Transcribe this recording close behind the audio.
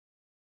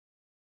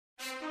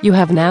You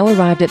have now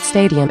arrived at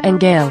Stadium and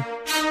Gale.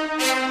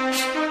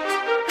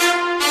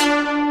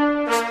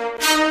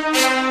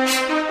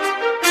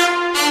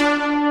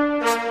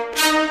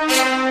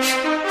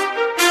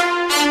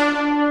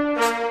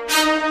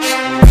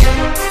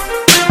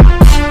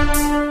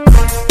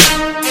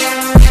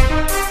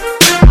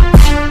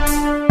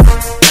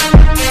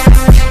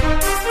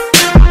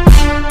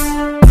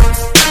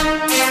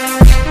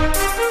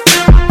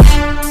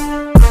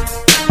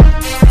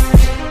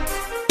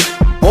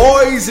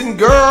 Boys and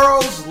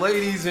girls,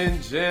 ladies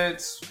and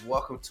gents,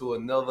 welcome to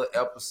another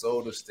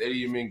episode of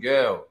Stadium and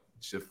Gale.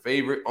 It's your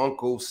favorite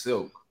Uncle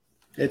Silk.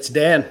 It's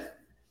Dan.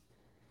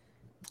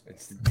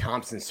 It's the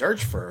Thompson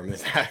search firm.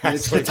 It's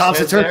the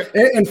Thompson search.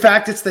 In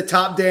fact, it's the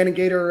top Dan and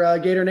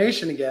Gator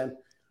Nation again.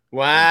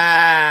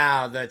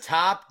 Wow, the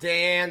top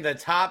Dan, the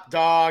top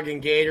dog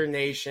in Gator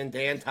Nation,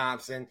 Dan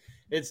Thompson.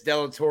 It's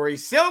Delatory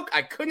Silk.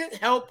 I couldn't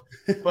help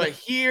but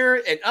hear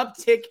an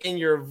uptick in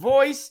your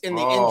voice in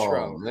the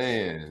intro.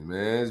 Man,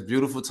 it's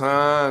beautiful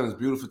times,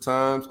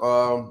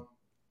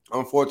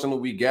 unfortunately,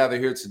 we gather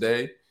here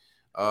today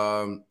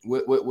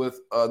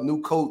with a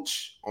new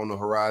coach on the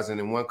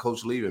horizon and one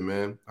coach leaving,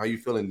 man. How you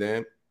feeling,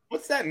 Dan?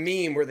 What's that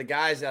meme where the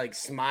guy's like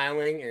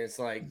smiling and it's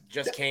like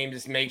just came to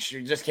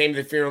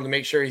the funeral to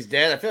make sure he's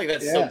dead? I feel like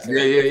that's Silk.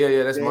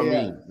 Yeah. That's my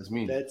meme. That's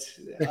me.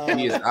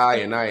 He is I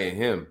and I am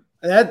him.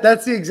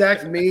 That's the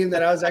exact meme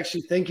that I was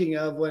actually thinking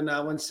of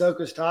when Silk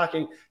was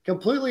talking.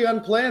 Completely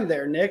unplanned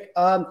there, Nick.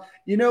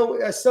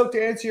 Silk,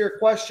 to answer your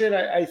question,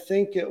 I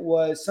think it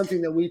was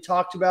something that we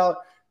talked about.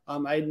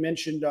 I had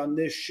mentioned on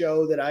this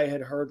show that I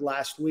had heard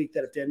last week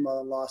that if Dan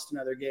Mullen lost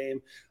another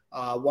game,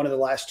 one of the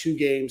last two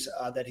games,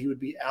 that he would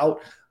be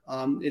out.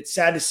 It's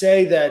sad to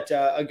say that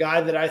a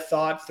guy that I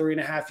thought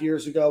 3.5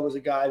 years ago was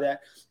a guy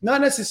that not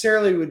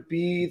necessarily would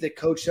be the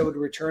coach that would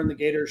return the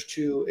Gators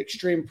to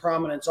extreme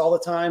prominence all the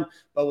time,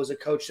 but was a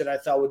coach that I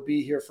thought would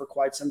be here for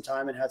quite some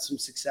time and had some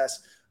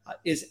success,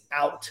 is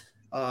out.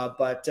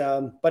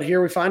 But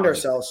here we find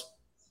ourselves.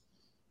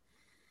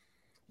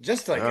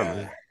 Just like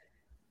a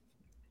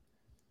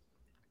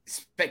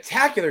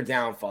spectacular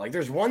downfall. Like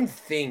there's one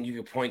thing you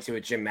could point to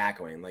at Jim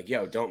McElwain, like,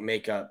 yo, don't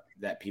make up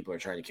that people are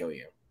trying to kill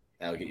you.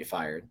 That'll get you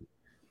fired.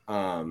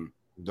 Don't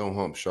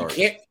hump sharks.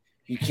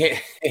 You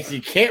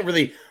can't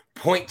really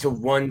point to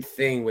one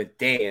thing with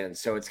Dan.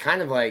 So it's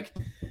kind of like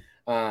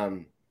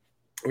we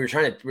were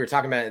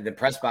talking about it in the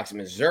press box in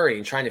Missouri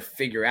and trying to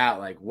figure out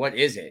like what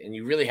is it? And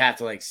you really have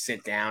to like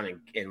sit down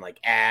and like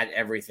add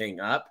everything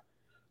up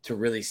to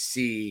really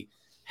see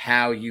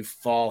how you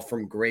fall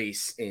from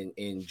grace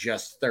in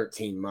just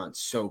 13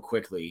 months so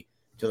quickly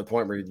to the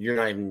point where you're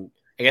not even,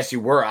 I guess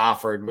you were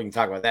offered, we can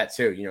talk about that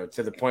too,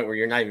 to the point where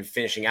you're not even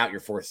finishing out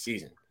your fourth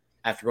season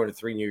after going to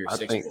 3 New Year's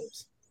Six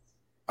games.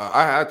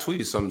 I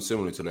tweeted something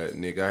similar to that,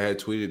 Nick. I had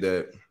tweeted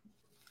that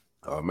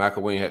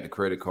McElwain had the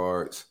credit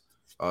cards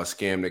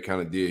scam that kind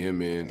of did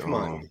him in. Come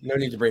on, no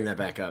need to bring that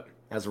back up.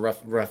 That was a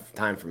rough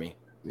time for me.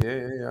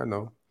 Yeah, I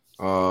know.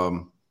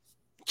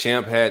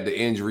 Champ had the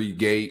injury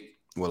gate.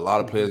 Well, a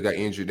lot of players got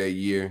injured that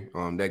year.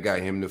 That got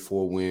him the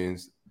 4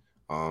 wins.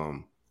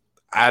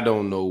 I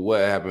don't know what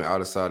happened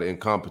outside of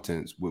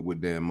incompetence with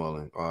Dan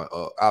Mullen.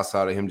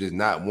 Outside of him just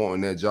not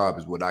wanting that job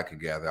is what I could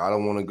gather. I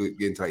don't want to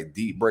get into like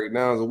deep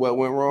breakdowns of what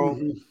went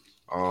wrong.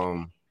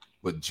 Mm-hmm.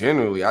 But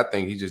generally, I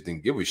think he just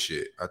didn't give a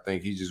shit. I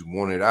think he just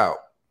wanted out.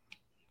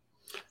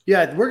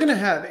 Yeah, we're going to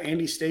have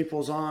Andy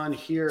Staples on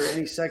here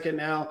any second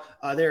now.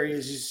 There he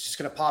is. He's just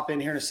going to pop in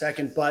here in a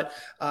second. But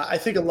I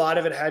think a lot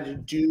of it had to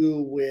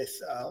do with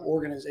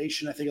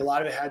organization. I think a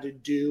lot of it had to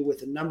do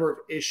with a number of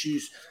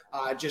issues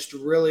just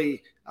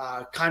really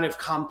kind of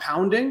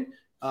compounding.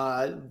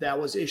 That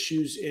was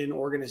issues in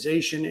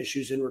organization,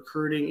 issues in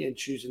recruiting,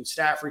 issues in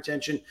staff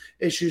retention,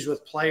 issues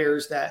with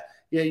players that –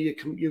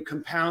 you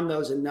compound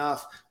those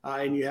enough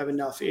and you have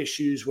enough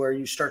issues where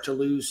you start to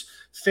lose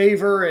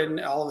favor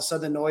and all of a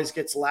sudden the noise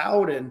gets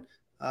loud and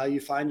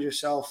you find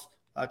yourself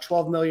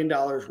 $12 million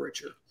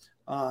richer.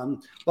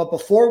 But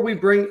before we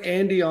bring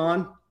Andy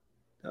on,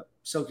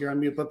 Silk, you're on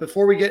mute, but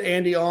before we get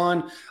Andy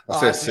on.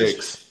 I said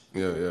 6.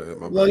 Yeah.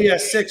 Well, yeah,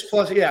 6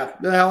 plus. Yeah.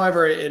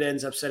 However, it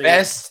ends up setting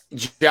best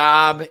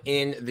job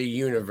in the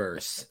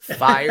universe.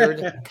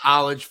 Fired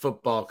college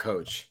football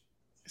coach.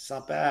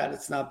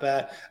 It's not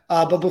bad.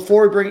 But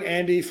before we bring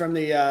Andy from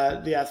the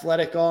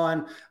Athletic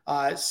on,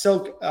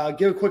 Silk,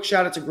 give a quick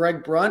shout out to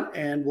Greg Brunt,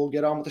 and we'll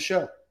get on with the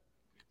show.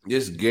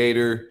 This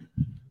Gator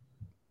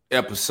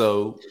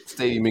episode,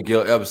 Stadium and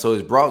Gale episode,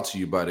 is brought to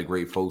you by the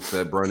great folks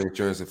at Brunt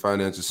Insurance and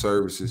Financial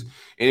Services.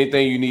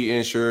 Anything you need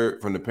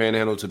insured, from the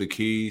Panhandle to the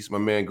Keys, my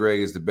man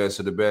Greg is the best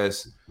of the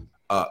best.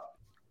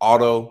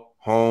 Auto,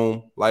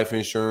 home, life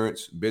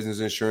insurance, business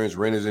insurance,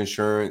 renter's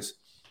insurance,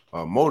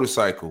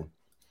 motorcycle,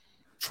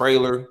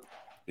 trailer,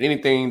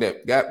 anything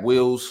that got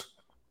wheels,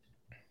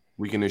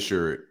 we can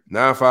insure it.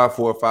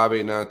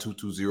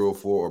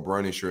 954-589-2204 or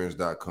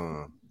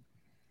bruntinsurance.com.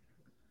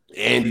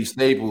 Andy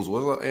Staples.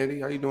 What's up, Andy?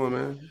 How you doing,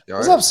 man?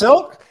 What's up,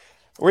 Silk?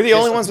 We're the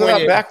only ones without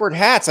Disappointed. backward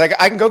hats.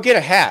 I can go get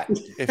a hat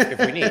if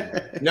we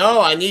need.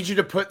 No, I need you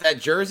to put that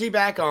jersey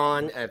back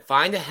on and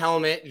find a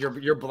helmet.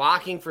 You're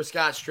blocking for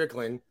Scott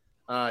Strickland.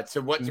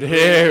 To what degree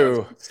No.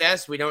 of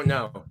success, we don't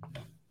know.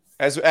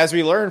 As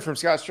we learned from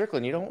Scott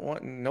Strickland,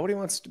 nobody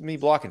wants me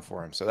blocking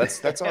for him, so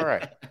that's all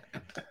right.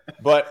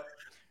 But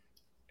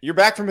you're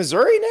back from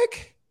Missouri,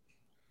 Nick?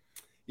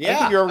 I didn't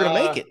think you were going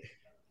to make it.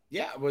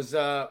 Yeah, I was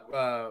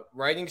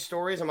writing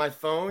stories on my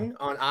phone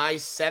on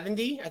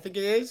I-70, I think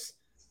it is.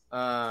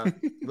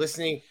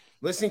 Listening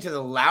to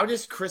the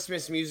loudest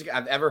Christmas music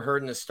I've ever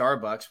heard in a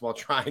Starbucks while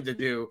trying to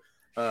do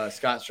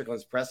Scott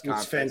Strickland's press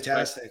conference. It's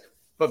fantastic.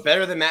 But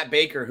better than Matt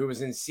Baker, who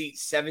was in seat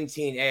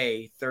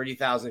 17A,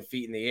 30,000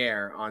 feet in the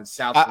air on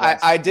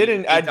Southwest. I did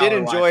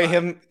enjoy Wi-Fi.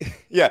 him.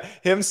 Yeah,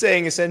 him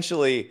saying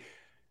essentially,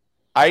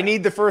 I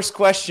need the first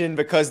question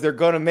because they're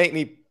going to make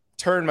me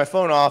turn my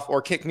phone off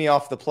or kick me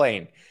off the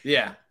plane.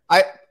 Yeah.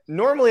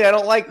 Normally I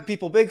don't like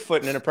people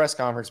bigfooting in a press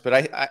conference, but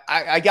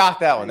I got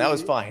that one. That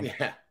was fine.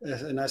 Yeah.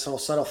 A nice little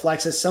subtle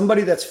flex. As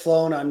somebody that's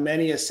flown on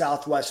many a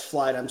Southwest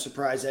flight, I'm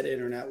surprised that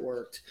internet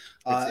worked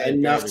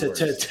enough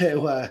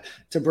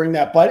to bring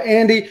that. But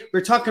Andy, we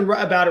were talking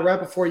about it right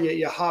before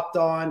you hopped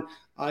on.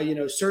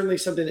 Certainly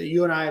something that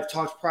you and I have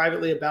talked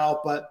privately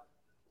about, but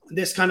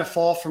this kind of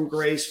fall from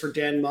grace for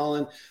Dan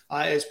Mullen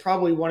is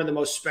probably one of the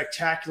most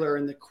spectacular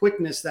in the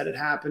quickness that it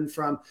happened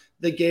from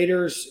the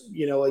Gators,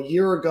 a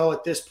year ago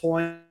at this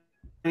point,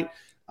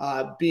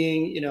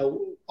 being,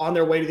 on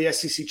their way to the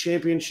SEC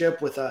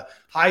championship with a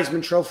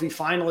Heisman Trophy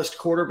finalist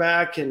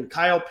quarterback and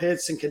Kyle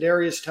Pitts and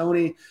Kadarius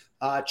Toney,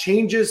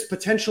 changes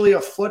potentially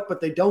afoot,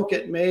 but they don't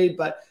get made.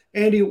 But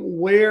Andy,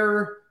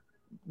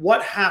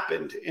 what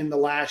happened in the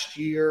last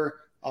year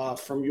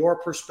from your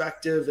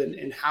perspective,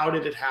 and how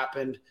did it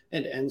happen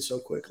and end so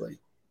quickly?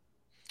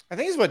 I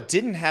think it's what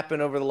didn't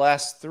happen over the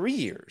last 3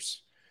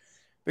 years,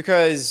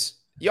 because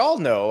y'all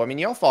know,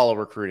 y'all follow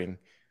recruiting.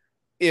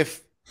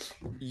 If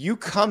you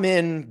come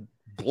in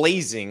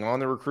blazing on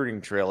the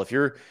recruiting trail, if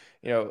you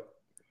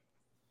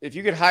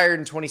get hired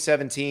in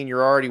 2017,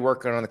 you're already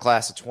working on the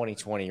class of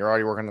 2020. You're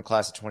already working on the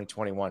class of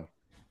 2021.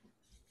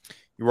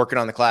 You're working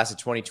on the class of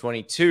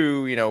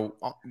 2022,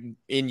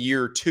 in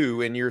year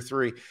 2, in year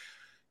 3.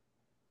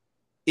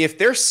 If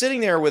they're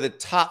sitting there with a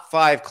top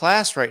 5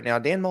 class right now,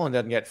 Dan Mullen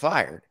doesn't get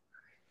fired.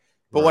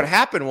 But What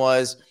happened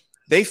was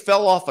they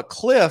fell off a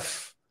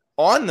cliff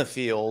on the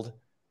field,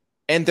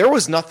 and there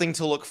was nothing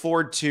to look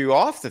forward to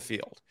off the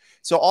field.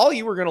 So all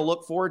you were going to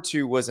look forward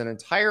to was an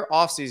entire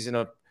offseason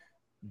of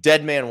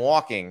dead man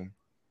walking,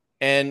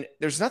 and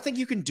there's nothing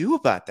you can do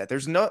about that.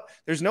 There's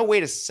no way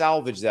to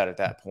salvage that at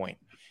that point.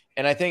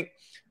 And I think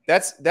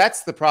that's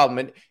the problem.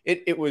 And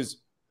it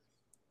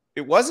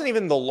wasn't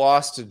even the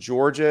loss to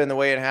Georgia in the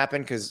way it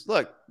happened, because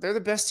look, they're the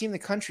best team in the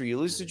country. You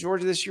lose to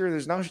Georgia this year,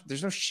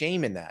 there's no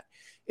shame in that.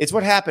 It's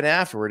what happened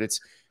afterward.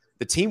 It's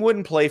the team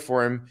wouldn't play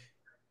for him,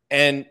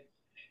 and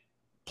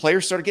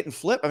players started getting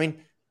flipped.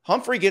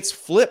 Humphrey gets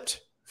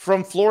flipped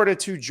from Florida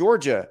to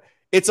Georgia.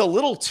 It's a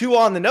little too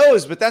on the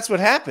nose, but that's what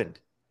happened.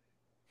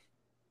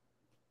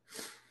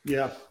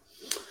 Yeah.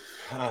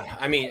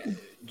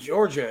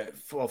 Georgia,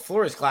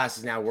 Florida's class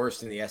is now worse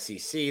than the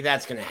SEC.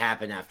 That's going to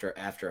happen after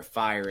a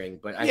firing.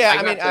 But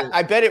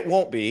I bet it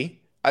won't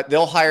be.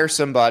 They'll hire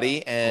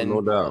somebody, and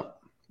no doubt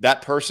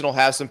that person will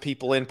have some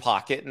people in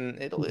pocket, and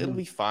it'll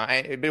be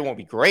fine. It won't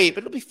be great,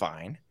 but it'll be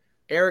fine.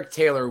 Eric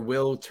Taylor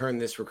will turn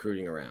this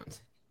recruiting around.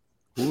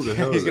 Who the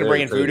hell? He's going to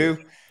bring in Voodoo.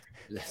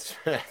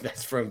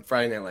 That's from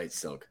Friday Night Lights,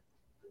 Silk.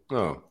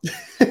 Oh.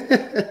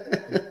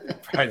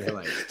 Friday Night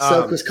Lights.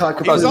 Silk was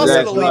caught. He was also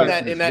Jack the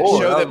lead in that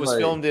show that was like,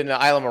 filmed in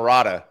Isla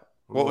Morada.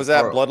 What was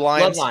that?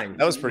 Bloodline.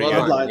 That was pretty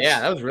good.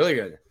 Yeah, that was really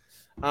good.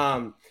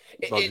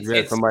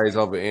 Somebody's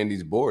off of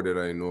Andy's board that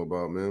I didn't know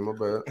about, man. My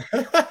bad.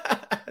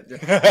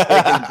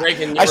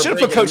 breaking I should have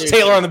put Coach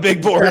Taylor on the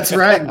big board. That's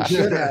right.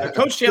 Should have.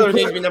 Coach Taylor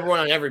needs to be number 1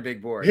 on every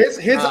big board. His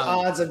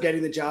odds of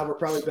getting the job are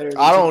probably better than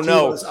I don't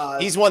know.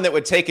 odds. He's one that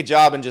would take a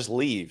job and just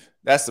leave.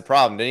 That's the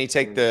problem. Didn't he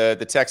take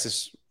the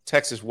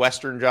Texas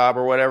Western job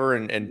or whatever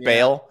and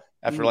bail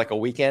after like a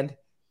weekend?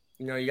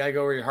 You got to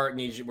go where your heart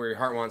needs you, where your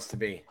heart wants to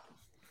be.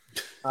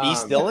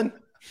 East Dillon?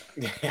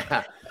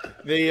 Yeah.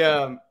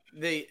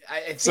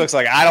 I think, Looks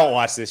like I don't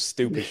watch this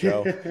stupid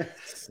show. I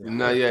don't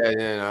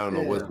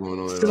know what's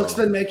going on. Silk's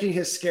been making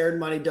his "Scared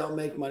Money Don't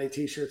Make Money"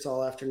 T-shirts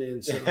all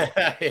afternoon. So.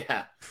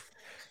 Yeah.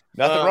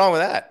 Nothing wrong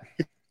with that.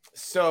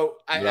 So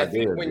I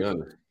think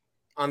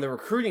on the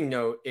recruiting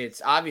note,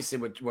 it's obviously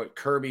what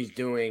Kirby's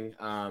doing.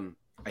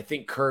 I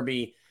think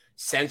Kirby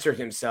censored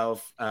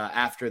himself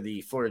after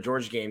the Florida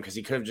Georgia game, because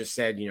he could have just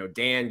said,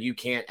 Dan, you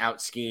can't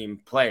out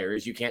scheme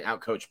players, you can't out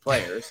coach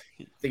players.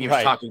 I think he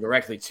was talking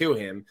directly to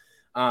him.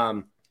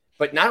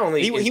 But not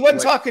only he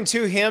wasn't talking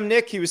to him,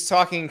 Nick. He was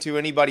talking to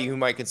anybody who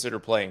might consider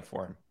playing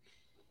for him.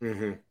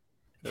 Mm-hmm.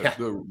 Yeah.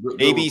 Good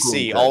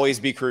ABC, always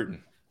be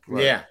Cruton.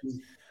 Right. Yeah.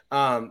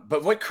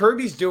 But what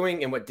Kirby's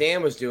doing and what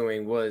Dan was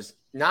doing was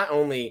not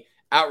only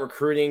out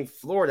recruiting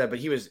Florida, but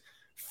he was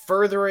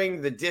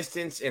furthering the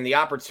distance and the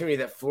opportunity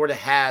that Florida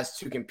has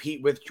to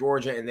compete with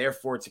Georgia and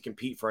therefore to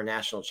compete for a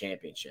national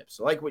championship.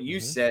 So like what you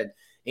said,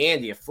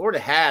 Andy, if Florida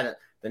had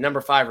the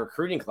number 5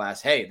 recruiting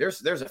class, hey,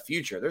 there's a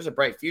future. There's a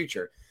bright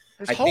future.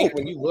 There's I hope. think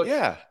when you look,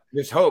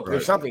 there's hope. Right.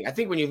 There's something. I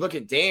think when you look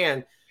at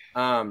Dan,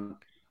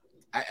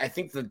 I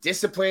think the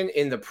discipline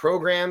in the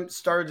program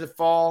started to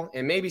fall,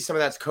 and maybe some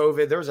of that's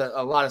COVID. There was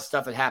a lot of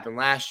stuff that happened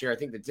last year. I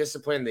think the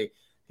discipline,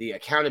 the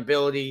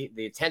accountability,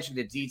 the attention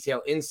to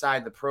detail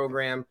inside the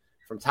program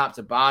from top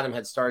to bottom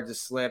had started to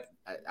slip.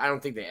 I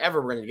don't think they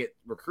ever were going to get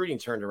recruiting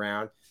turned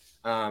around.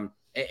 And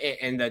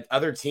the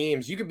other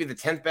teams, you could be the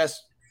 10th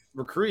best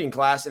recruiting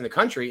class in the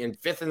country and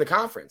 5th in the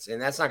conference,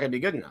 and that's not going to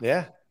be good enough.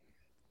 Yeah.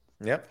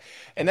 Yep.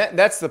 And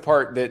that's the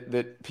part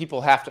that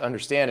people have to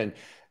understand. And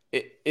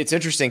it's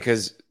interesting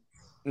because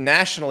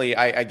nationally,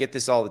 I get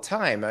this all the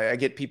time. I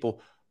get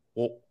people,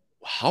 well,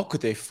 how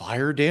could they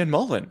fire Dan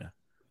Mullen?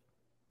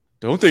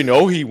 Don't they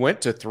know he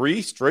went to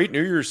 3 straight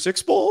New Year's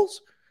Six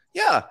bowls?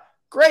 Yeah,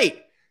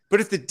 great. But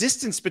if the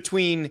distance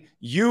between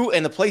you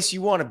and the place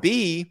you want to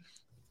be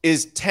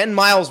is 10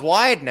 miles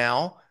wide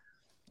now,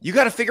 you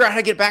got to figure out how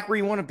to get back where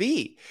you want to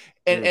be.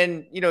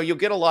 And you'll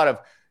get a lot of,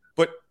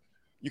 but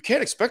you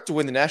can't expect to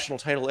win the national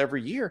title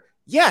every year.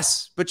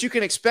 Yes, but you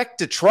can expect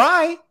to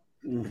try.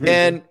 Mm-hmm.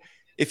 And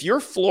if you're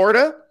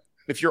Florida,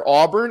 if you're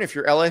Auburn, if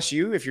you're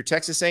LSU, if you're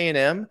Texas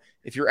A&M,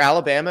 if you're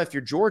Alabama, if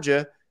you're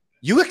Georgia,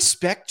 you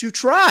expect to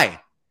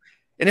try.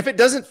 And if it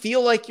doesn't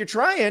feel like you're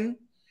trying,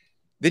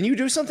 then you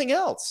do something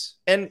else.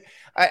 And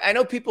I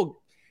know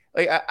people,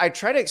 like I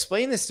try to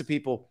explain this to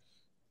people.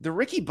 The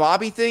Ricky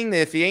Bobby thing,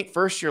 that if he ain't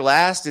first, you're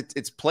last,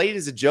 it's played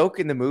as a joke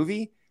in the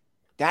movie.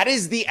 That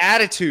is the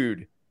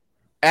attitude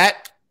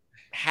at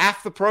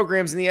half the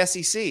programs in the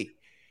SEC.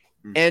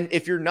 Mm-hmm. And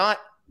if you're not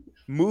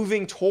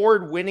moving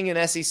toward winning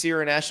an SEC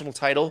or a national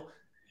title,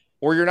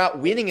 or you're not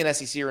winning an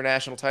SEC or a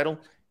national title,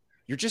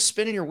 you're just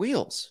spinning your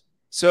wheels.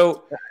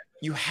 So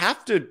you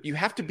have to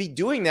be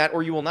doing that,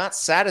 or you will not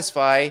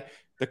satisfy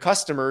the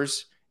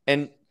customers.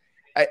 And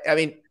I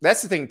mean,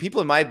 that's the thing.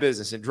 People in my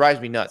business, it drives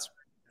me nuts.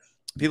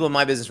 People in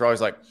my business are always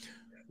like,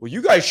 well,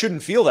 you guys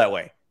shouldn't feel that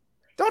way.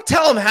 Don't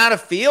tell them how to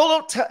feel.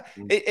 Don't tell.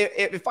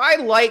 If I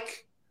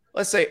like,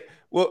 let's say,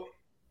 well,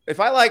 if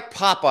I like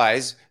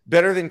Popeyes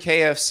better than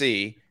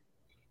KFC,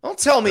 don't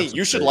tell me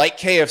you should like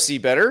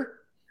KFC better.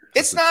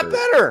 It's not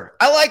better.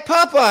 I like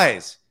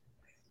Popeyes.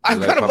 I'm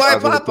going to buy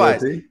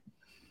Popeyes.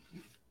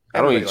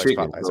 I don't eat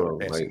chicken.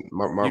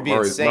 You'd be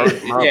insane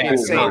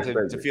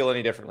to feel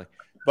any differently.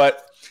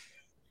 But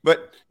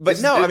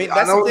no, I mean, that's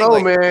I don't the thing. know,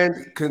 like,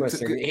 man.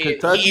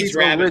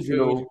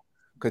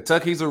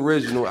 Kentucky's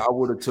original. I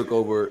would have took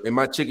over in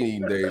my chicken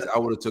eating days. I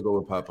would have took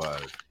over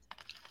Popeyes.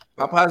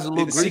 Popeyes is a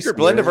little greasy. Secret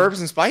blend of herbs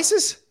and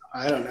spices.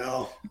 I don't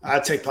know.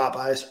 I'd take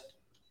Popeyes.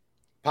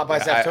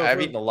 Popeyes have tofu.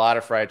 I've eaten a lot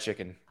of fried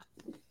chicken.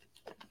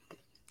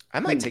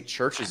 I might take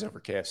Church's over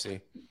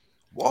KFC.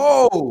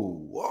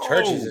 Whoa.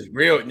 Church's is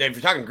real. If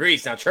you're talking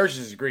grease, now Church's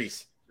is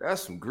grease.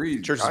 That's some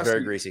grease. Church's is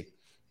very greasy.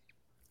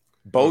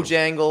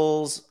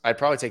 Bojangles, I'd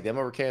probably take them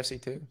over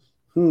KFC too.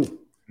 I mean,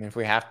 if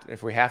we have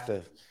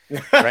to,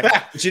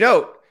 right? But you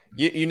know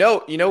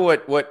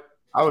what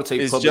I would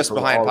take is Publix just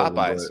behind them,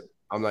 Popeyes.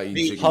 I'm not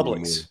eating chicken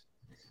Publix.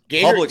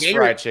 anymore. Publix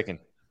fried chicken.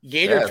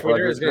 Gator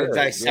Twitter is going to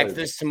dissect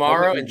this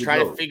tomorrow and try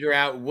to figure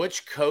out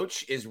which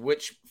coach is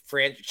which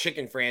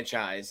chicken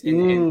franchise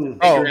and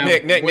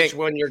figure out which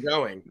one you're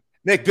going.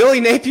 Nick, Billy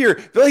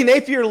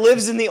Napier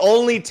lives in the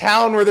only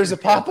town where there's a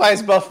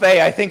Popeyes buffet.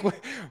 I think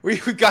we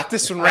got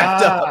this one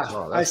wrapped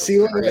up. I see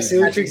what you're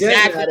exactly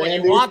getting at, what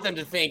Andy. you want them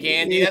to think,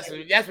 Andy.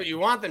 That's what you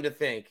want them to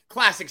think.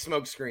 Classic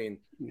smoke screen.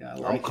 Yeah,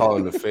 I'm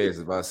calling the feds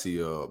if I see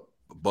a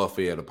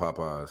buffet at a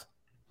Popeyes.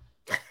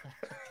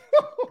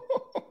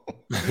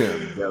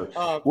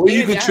 What do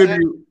you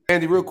contribute,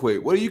 Andy? Real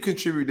quick, what do you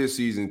contribute this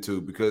season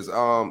to? Because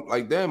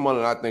like Dan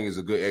Mullen, I think is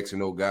a good X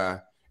and O guy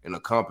and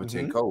a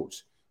competent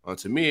coach.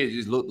 To me, it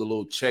just looked a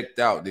little checked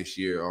out this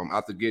year.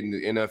 After getting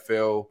the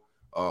NFL,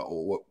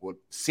 or what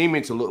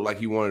seeming to look like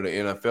he wanted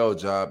an NFL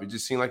job, it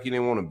just seemed like he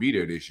didn't want to be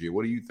there this year.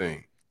 What do you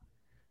think?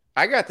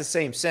 I got the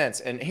same sense.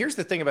 And here's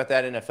the thing about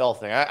that NFL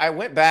thing. I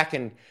went back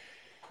and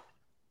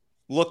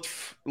looked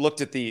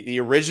at the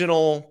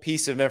original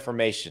piece of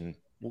information.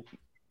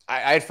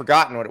 I had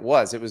forgotten what it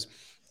was. It was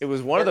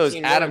one of those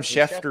Adam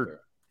Schefter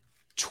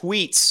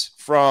tweets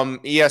from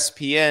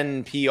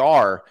ESPN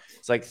PR.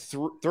 It's like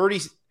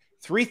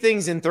 33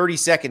 things in 30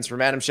 seconds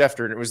from Adam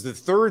Schefter, and it was the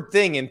third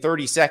thing in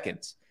 30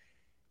 seconds.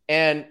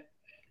 And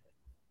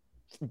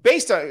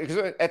based on,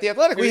 because at The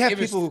Athletic, we have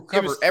people who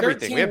cover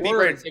everything. We have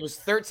it was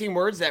 13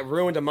 words that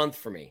ruined a month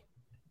for me.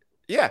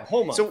 Yeah. A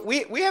whole month. So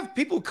we have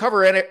people who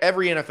cover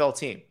every NFL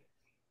team.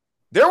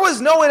 There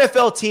was no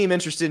NFL team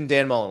interested in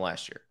Dan Mullen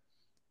last year.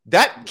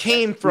 That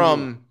came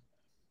from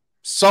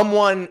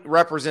someone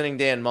representing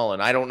Dan Mullen.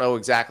 I don't know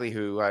exactly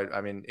who.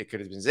 I mean, it could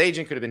have been his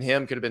agent, could have been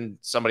him, could have been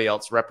somebody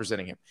else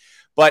representing him.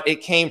 But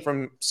it came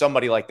from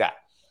somebody like that,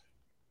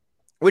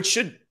 which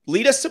should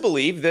lead us to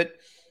believe that,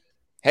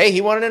 hey,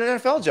 he wanted an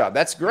NFL job.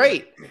 That's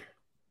great.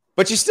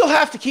 But you still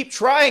have to keep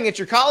trying at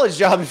your college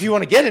job if you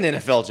want to get an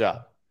NFL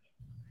job.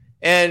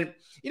 And,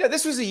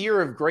 this was a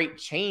year of great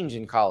change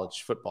in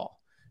college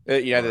football.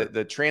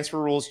 The transfer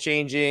rules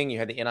changing, you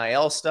had the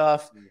NIL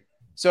stuff.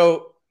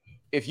 So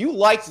if you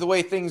liked the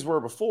way things were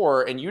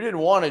before and you didn't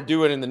want to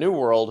do it in the new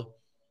world,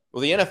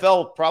 well, the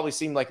NFL probably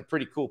seemed like a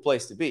pretty cool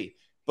place to be.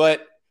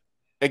 But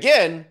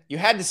again, you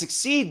had to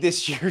succeed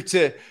this year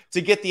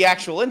to get the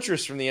actual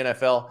interest from the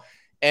NFL.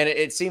 And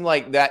it seemed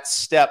like that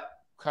step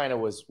kind of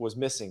was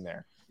missing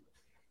there.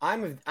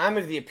 I'm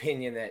of the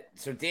opinion that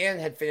Dan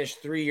had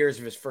finished 3 years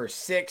of his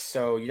first 6,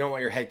 so you don't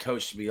want your head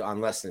coach to be on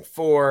less than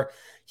 4.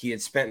 He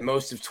had spent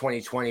most of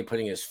 2020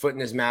 putting his foot in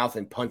his mouth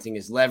and punting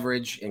his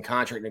leverage in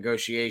contract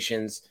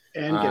negotiations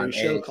and getting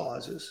show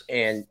clauses.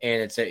 And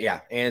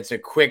it's a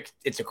quick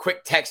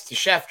text to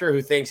Schefter,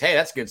 who thinks, hey,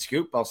 that's a good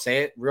scoop. I'll say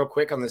it real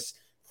quick on this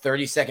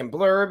 30-second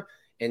blurb,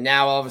 and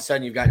now all of a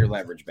sudden you've got your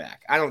leverage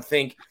back. I don't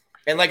think.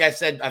 And like I've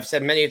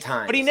said many a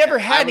time. But he never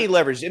had any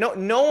leverage.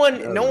 No one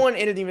in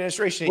the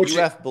administration at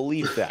UF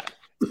believed that.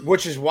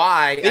 Which is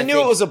why they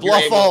knew it was a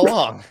bluff all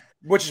along.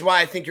 Which is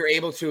why I think you're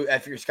able to,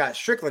 if you're Scott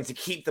Strickland, to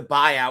keep the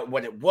buyout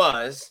what it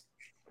was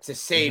to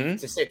save.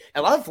 To save.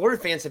 A lot of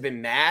Florida fans have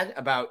been mad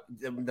about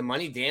the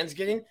money Dan's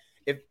getting.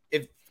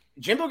 If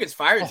Jimbo gets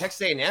fired at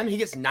Texas A&M, he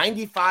gets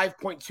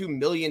 $95.2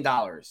 million.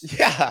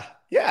 Yeah,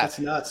 that's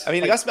nuts. I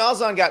mean, Gus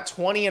Malzahn got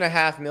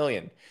 $20.5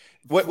 million.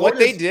 What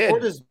they did.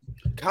 Florida's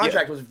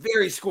contract was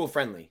very school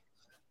friendly.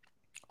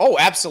 Oh,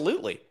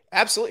 absolutely.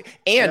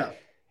 And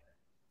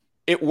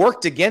it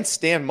worked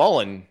against Dan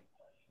Mullen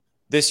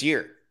this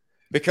year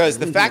because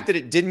the fact that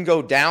it didn't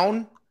go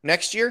down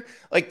next year,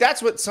 like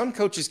that's what some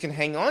coaches can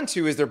hang on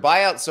to is their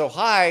buyout so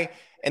high,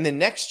 and then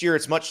next year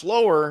it's much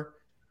lower,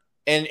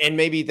 and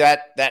maybe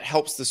that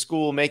helps the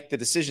school make the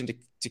decision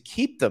to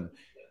keep them.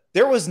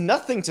 There was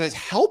nothing to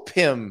help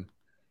him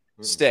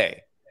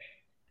stay.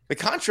 The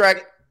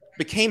contract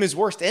became his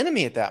worst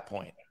enemy at that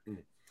point.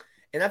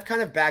 And I've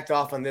kind of backed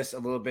off on this a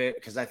little bit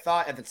because I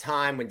thought at the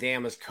time when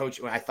Dan was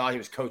coaching, when I thought he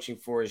was coaching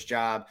for his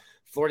job,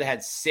 Florida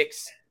had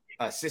 6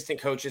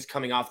 assistant coaches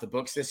coming off the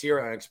books this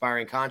year on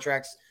expiring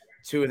contracts.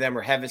 2 of them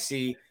were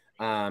Hevesy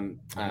and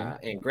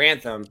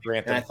Grantham.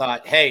 And I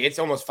thought, hey, it's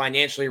almost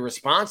financially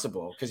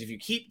responsible because if you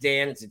keep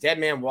Dan, it's a dead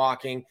man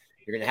walking.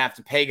 You're going to have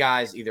to pay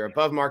guys either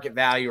above market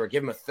value or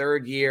give them a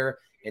 3rd year.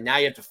 And now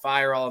you have to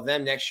fire all of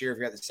them next year if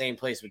you're at the same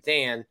place with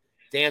Dan.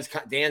 Dan's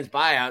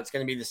buyout is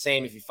going to be the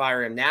same if you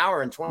fire him now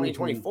or in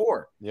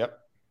 2024. Yep.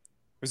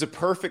 It was a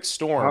perfect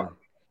storm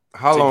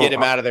to get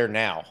him out of there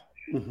now.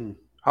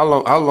 How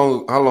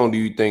long do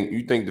you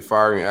think the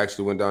firing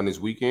actually went down this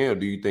weekend, or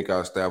do you think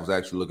our staff was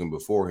actually looking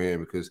beforehand?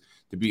 Because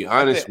to be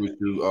honest with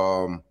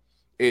you,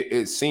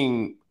 it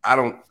seemed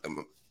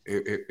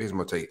here's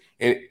my take.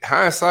 In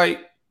hindsight,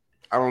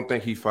 I don't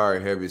think he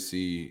fired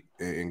Hevesy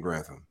and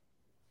Grantham.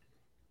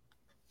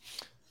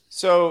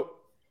 So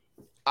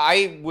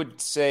I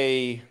would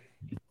say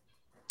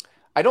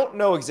I don't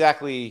know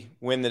exactly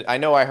when I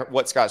know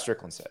what Scott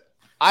Strickland said.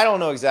 I don't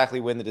know exactly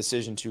when the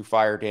decision to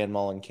fire Dan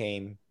Mullen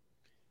came,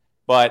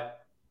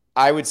 but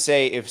I would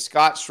say if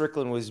Scott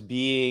Strickland was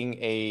being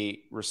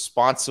a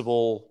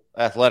responsible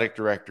athletic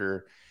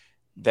director,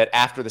 that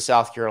after the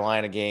South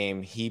Carolina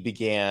game, he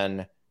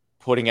began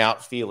putting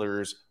out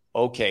feelers.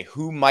 Okay,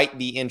 who might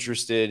be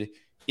interested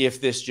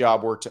if this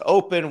job were to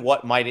open?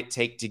 What might it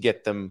take to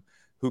get them?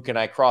 Who can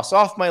I cross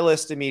off my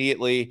list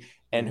immediately?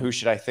 And who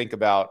should I think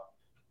about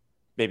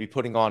maybe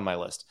putting on my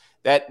list?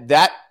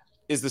 That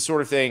is the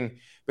sort of thing,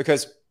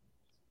 because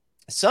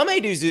some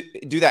ADs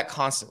do that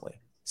constantly.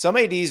 Some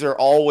ADs are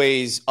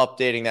always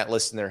updating that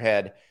list in their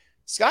head.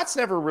 Scott's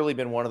never really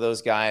been one of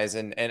those guys.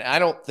 And I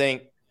don't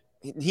think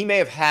he may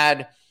have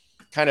had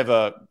kind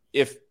of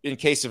if in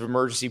case of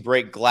emergency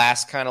break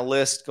glass kind of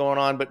list going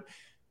on. But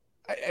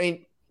I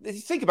mean, if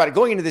you think about it,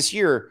 going into this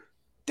year,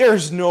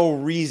 there's no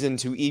reason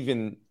to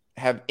even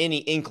have any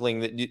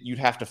inkling that you'd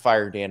have to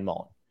fire Dan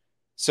Mullen.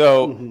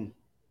 So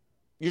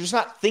you're just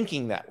not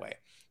thinking that way.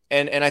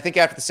 And I think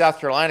after the South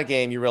Carolina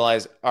game, you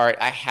realize, all right,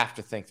 I have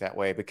to think that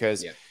way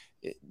because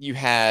you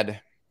had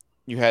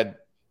the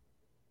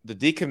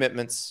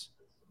decommitments,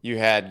 you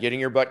had getting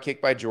your butt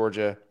kicked by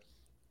Georgia,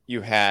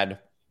 you had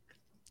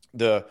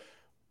the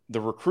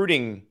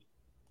recruiting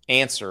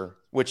answer,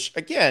 which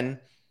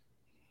again,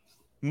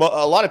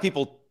 a lot of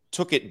people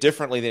took it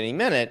differently than he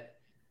meant it.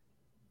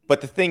 But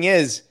the thing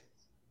is,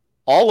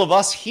 all of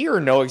us here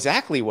know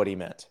exactly what he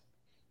meant.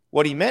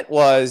 What he meant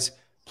was,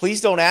 please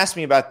don't ask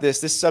me about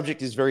this. This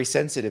subject is very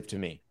sensitive to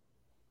me.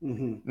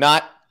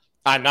 Not,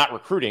 I'm not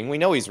recruiting. We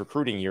know he's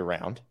recruiting year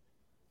round.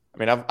 I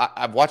mean,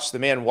 I've watched the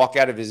man walk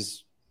out of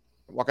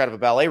a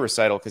ballet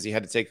recital because he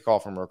had to take a call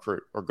from a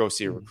recruit or go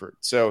see a recruit.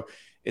 So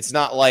it's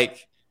not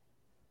like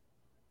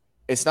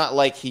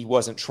he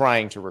wasn't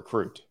trying to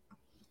recruit.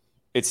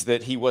 It's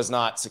that he was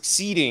not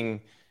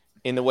succeeding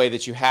in the way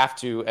that you have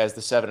to as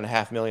the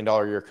 $7.5 million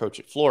a year coach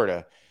at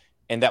Florida.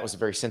 And that was a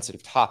very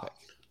sensitive topic.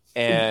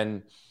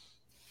 And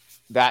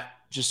that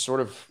just sort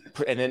of,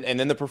 and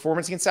then the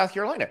performance against South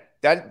Carolina,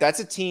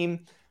 that's a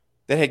team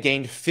that had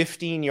gained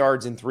 15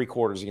 yards in 3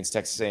 quarters against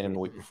Texas A&M the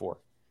week before,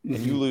 and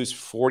you lose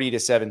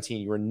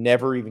 40-17. You were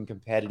never even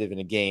competitive in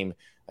a game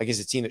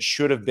against a team that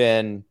should have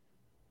been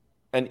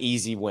an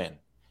easy win.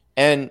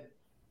 And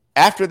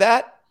after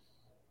that,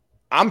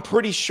 I'm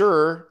pretty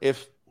sure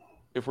if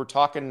we're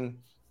talking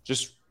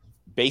just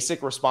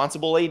basic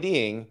responsible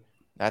ADing,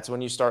 that's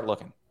when you start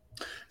looking.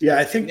 Yeah,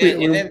 I think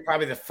and then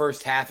probably the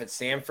first half at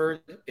Samford,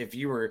 if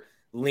you were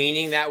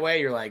leaning that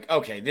way, you're like,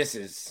 okay, this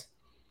is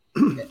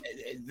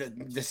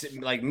this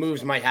like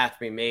moves might have to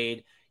be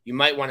made. You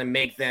might want to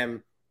make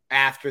them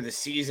after the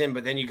season,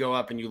 but then you go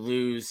up and you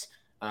lose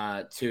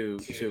to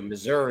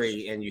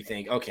Missouri, and you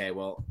think, okay,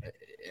 well,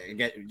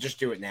 just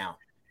do it now.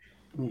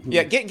 Mm-hmm.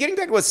 Yeah, getting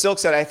back to what Silk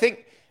said, I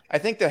think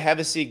the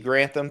Hevesy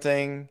Grantham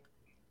thing,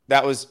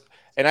 that was,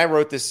 and I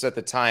wrote this at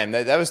the time,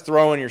 that was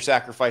throwing your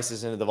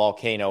sacrifices into the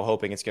volcano,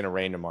 hoping it's going to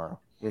rain tomorrow.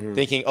 Mm-hmm.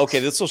 Thinking, okay,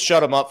 this will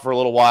shut them up for a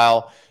little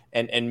while,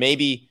 and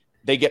maybe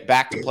they get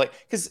back to play.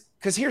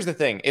 Because here's the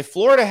thing. If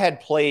Florida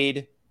had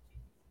played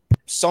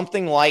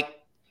something like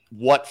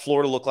what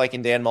Florida looked like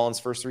in Dan Mullen's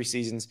first 3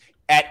 seasons,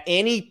 at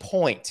any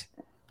point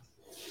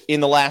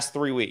in the last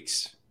 3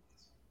 weeks,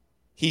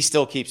 he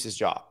still keeps his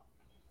job.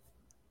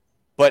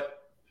 But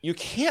you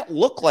can't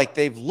look like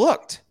they've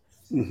looked.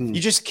 Mm-hmm.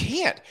 You just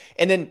can't.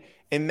 And then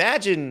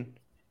imagine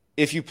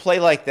if you play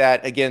like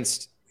that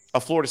against a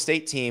Florida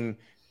State team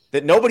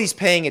that nobody's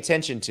paying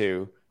attention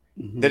to,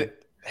 that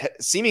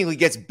seemingly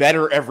gets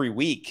better every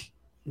week,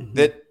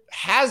 that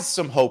has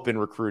some hope in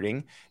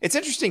recruiting. It's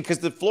interesting because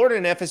the Florida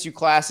and FSU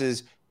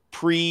classes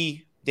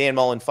pre-Dan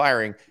Mullen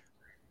firing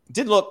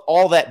didn't look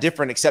all that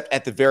different except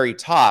at the very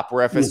top,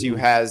 where FSU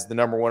has the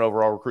number 1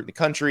 overall recruit in the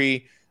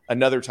country,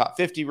 another top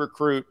 50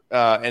 recruit,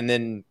 and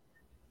then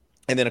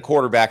a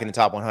quarterback in the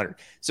top 100.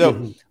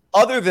 So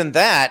other than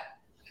that,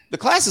 the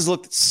classes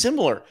looked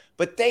similar,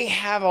 but they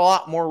have a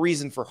lot more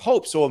reason for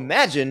hope. So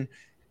imagine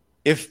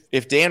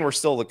if Dan were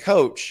still the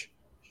coach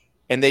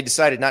and they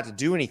decided not to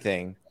do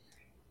anything,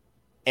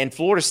 and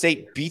Florida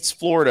State beats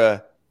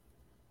Florida,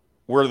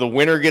 where the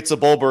winner gets a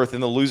bowl berth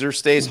and the loser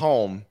stays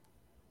home.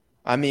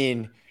 I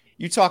mean,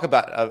 you talk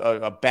about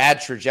a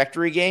bad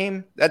trajectory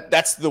game.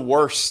 That's the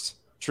worst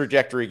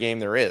trajectory game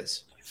there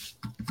is.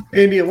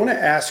 Andy, I want to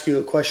ask you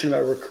a question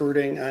about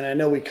recruiting, and I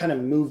know we kind of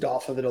moved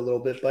off of it a little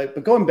bit,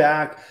 but going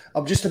back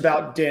just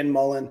about Dan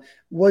Mullen,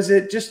 was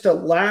it just a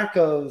lack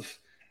of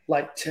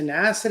like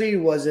tenacity?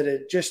 Was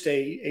it just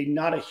a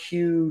not a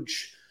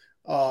huge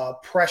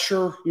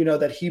pressure,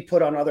 that he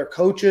put on other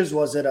coaches?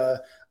 Was it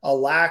a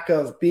lack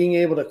of being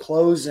able to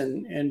close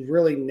and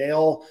really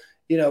nail,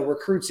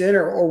 recruits in,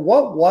 or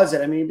what was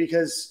it? I mean,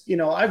 because,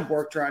 I've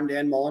worked around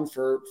Dan Mullen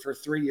for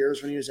 3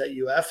 years when he was at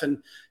UF,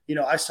 and,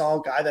 I saw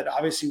a guy that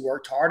obviously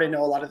worked hard. I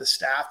know a lot of the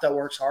staff that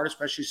works hard,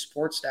 especially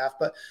support staff,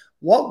 but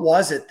what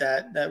was it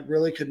that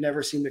really could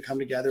never seem to come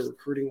together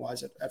recruiting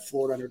wise at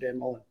Florida under Dan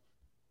Mullen?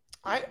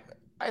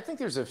 I think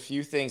there's a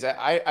few things.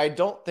 I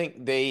don't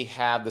think they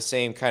have the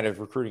same kind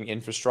of recruiting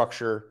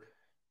infrastructure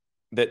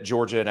that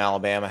Georgia and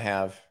Alabama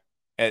have.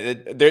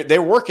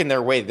 They're working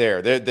their way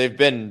there. They've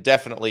been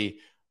definitely,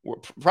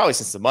 probably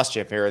since the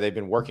Muschamp era, they've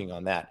been working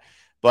on that.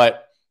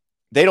 But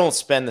they don't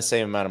spend the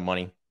same amount of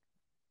money.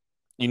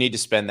 You need to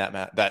spend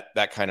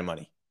that kind of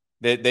money.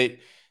 They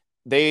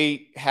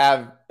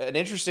have an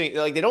interesting,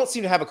 like, they don't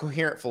seem to have a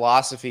coherent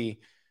philosophy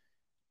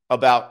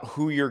about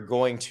who you're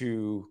going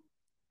to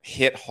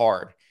hit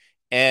hard.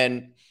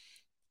 And,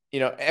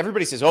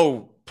 everybody says,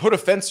 oh, put a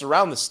fence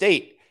around the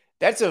state.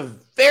 That's a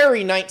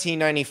very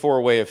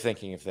 1994 way of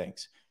thinking of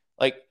things.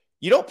 Like,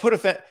 you don't put a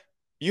fence.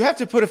 You have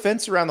to put a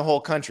fence around the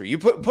whole country. You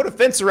put a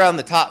fence around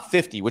the top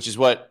 50, which is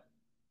what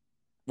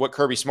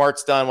Kirby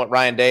Smart's done, what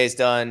Ryan Day has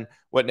done,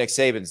 what Nick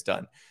Saban's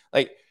done.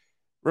 Like,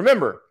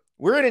 remember,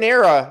 we're in an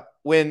era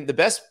when the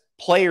best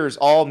players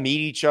all meet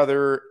each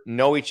other,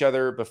 know each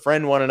other,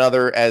 befriend one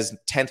another as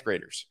 10th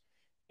graders.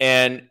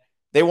 And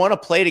they want to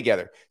play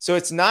together. So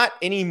it's not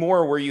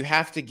anymore where you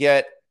have to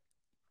get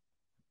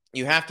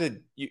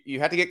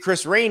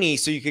Chris Rainey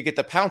so you could get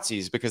the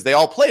Pounceys because they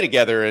all play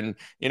together and,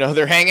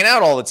 they're hanging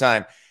out all the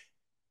time.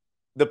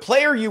 The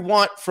player you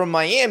want from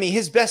Miami,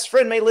 his best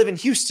friend may live in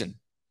Houston,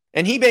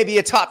 and he may be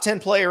a top 10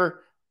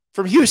 player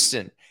from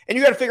Houston. And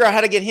you got to figure out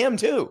how to get him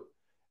too.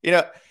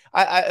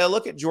 I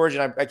look at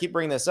Georgia, and I keep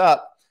bringing this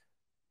up.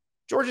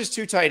 Georgia's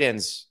 2 tight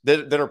ends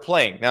that are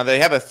playing. Now they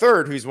have a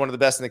third who's one of the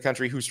best in the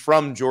country, who's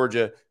from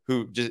Georgia,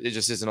 who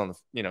just isn't on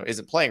the,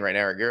 isn't playing right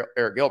now,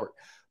 Eric Gilbert.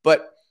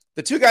 But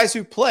the 2 guys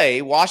who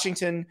play,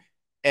 Washington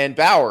and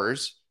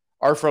Bowers,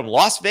 are from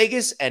Las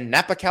Vegas and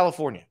Napa,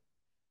 California.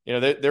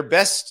 Their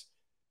best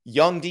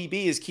young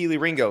DB is Keely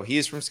Ringo. He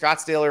is from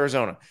Scottsdale,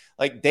 Arizona.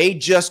 Like, they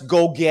just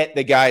go get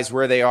the guys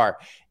where they are.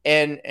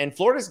 And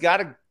Florida's got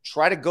to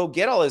try to go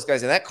get all those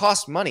guys, and that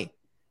costs money.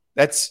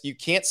 You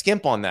can't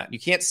skimp on that. You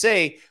can't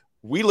say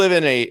we live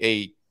in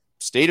a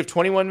state of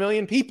 21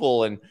 million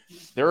people, and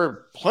there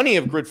are plenty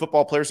of good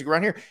football players to go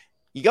around here.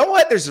 You know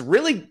what? There's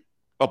really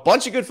a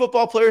bunch of good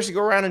football players to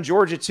go around in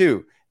Georgia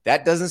too.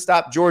 That doesn't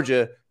stop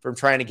Georgia from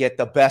trying to get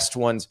the best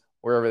ones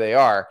wherever they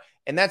are.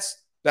 And that's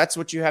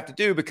what you have to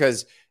do,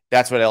 because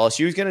That's what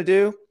LSU is going to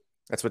do.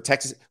 That's what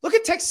Texas. Look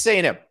at Texas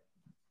A&M.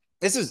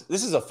 This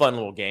is a fun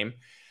little game.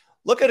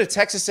 Look at a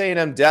Texas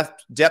A&M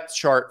depth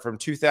chart from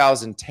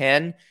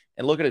 2010,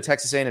 and look at a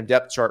Texas A&M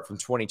depth chart from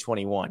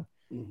 2021.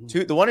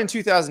 The one in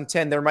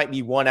 2010, there might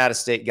be one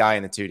out-of-state guy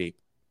in the 2 deep.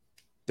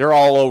 They're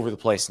all over the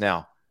place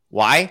now.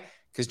 Why?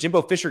 Because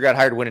Jimbo Fisher got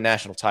hired to win a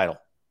national title.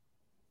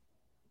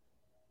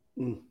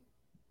 They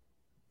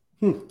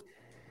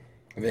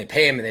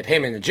pay him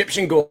in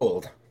Egyptian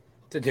gold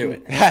to do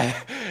it.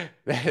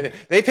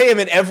 They pay him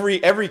in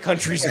every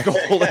country's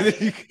gold.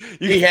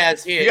 You got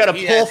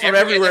to pull from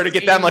everywhere to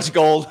get that much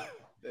gold.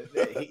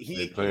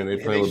 They playing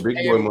with big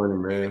boy money,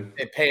 man.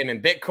 They pay him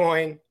in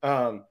Bitcoin.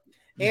 And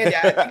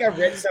I think I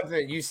read something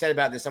that you said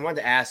about this. I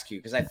wanted to ask you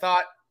because I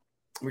thought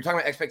we were talking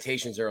about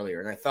expectations earlier,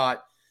 and I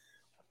thought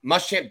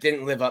Muschamp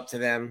didn't live up to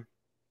them.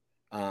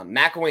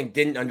 McElwain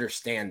didn't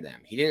understand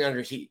them. He didn't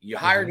understand. You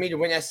hired me to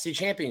win SEC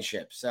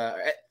championships, and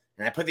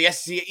I put the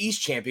SEC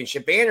East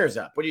championship banners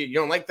up. What do you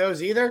don't like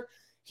those either?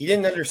 He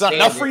didn't understand. It's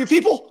not enough for you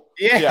people.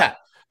 Yeah.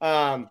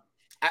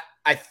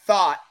 I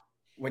thought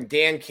when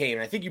Dan came,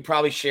 and I think you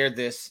probably shared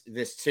this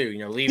too.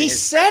 He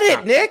said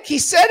it, Nick. He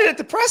said it at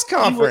the press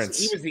conference.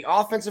 He was the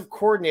offensive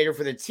coordinator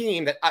for the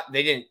team that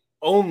they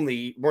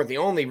weren't the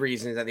only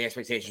reasons that the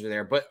expectations are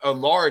there, but a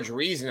large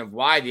reason of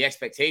why the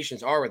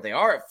expectations are what they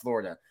are at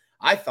Florida.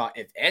 I thought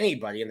if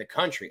anybody in the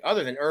country,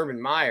 other than Urban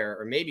Meyer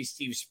or maybe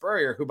Steve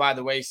Spurrier, who by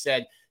the way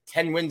said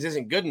 10 wins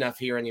isn't good enough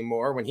here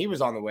anymore when he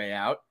was on the way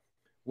out,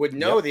 would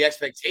know the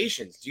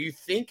expectations. Do you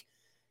think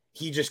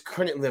he just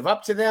couldn't live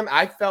up to them?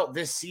 I felt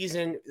this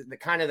season,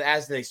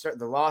 as the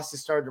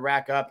losses started to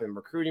rack up and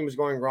recruiting was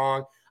going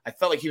wrong, I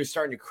felt like he was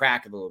starting to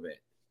crack a little bit.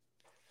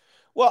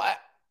 Well,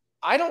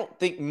 I don't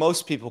think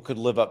most people could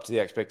live up to the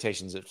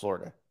expectations at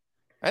Florida.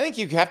 I think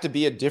you have to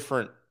be a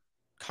different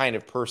kind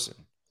of person.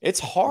 It's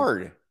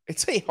hard.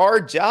 It's a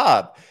hard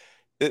job.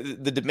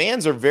 The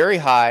demands are very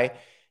high.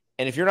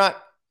 And if you're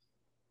not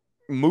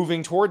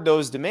moving toward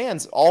those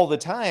demands all the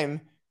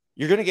time,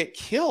 you're going to get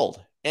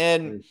killed.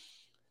 And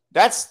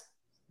that's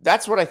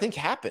what I think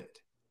happened.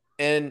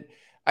 And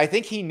I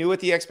think he knew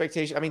what the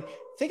expectation. I mean,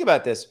 think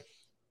about this.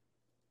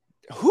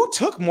 Who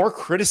took more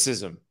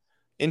criticism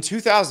in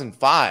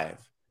 2005,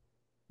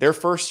 their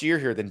first year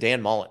here, than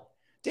Dan Mullen?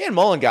 Dan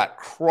Mullen got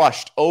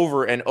crushed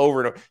over and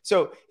over and over.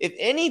 So if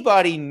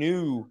anybody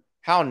knew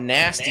how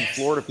nasty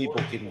Florida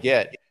people can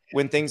get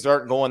when things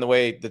aren't going the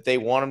way that they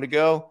want them to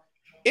go,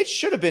 it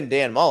should have been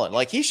Dan Mullen.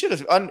 Like he should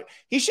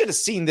have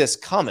seen this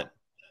coming.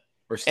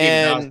 Or Steve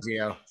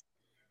Nozio.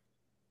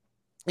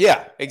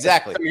 Yeah,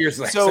 exactly.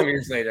 Some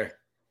years later.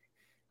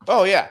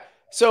 Oh yeah.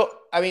 So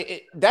I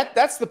mean,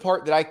 that's the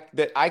part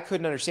that I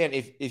couldn't understand.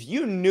 If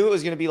you knew it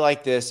was going to be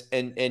like this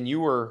and you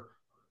were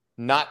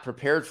not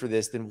prepared for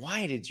this, then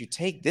why did you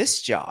take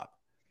this job?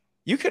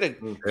 You could have,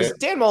 because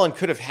Dan Mullen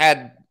could have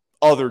had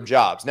other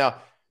jobs. Now,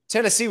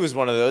 Tennessee was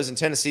one of those, and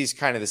Tennessee's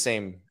kind of the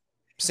same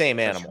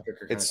animal.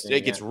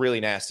 It gets really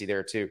nasty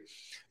there too.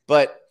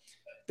 But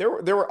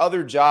there were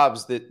other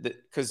jobs that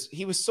because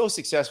he was so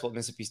successful at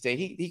Mississippi State,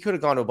 he could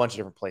have gone to a bunch of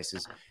different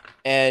places.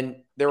 And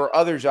there were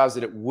other jobs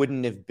that it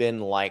wouldn't have been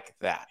like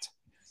that.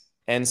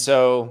 And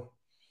so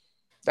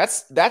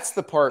that's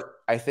the part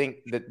I think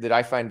that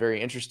I find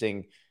very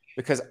interesting,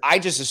 because I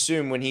just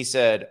assume when he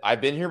said,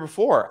 I've been here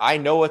before, I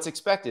know what's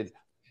expected,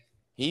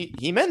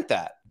 he meant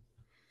that.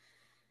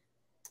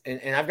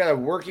 And I've got a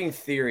working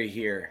theory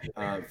here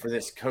for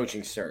this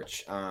coaching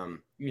search.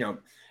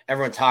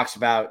 Everyone talks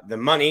about the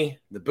money,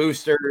 the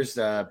boosters,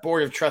 the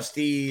board of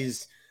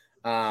trustees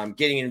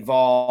getting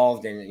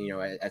involved, and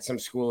at some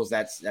schools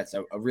that's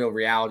a real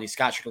reality.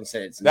 Scott Strickland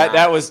said it's not.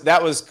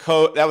 That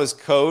was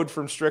code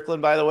from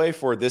Strickland, by the way,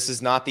 for this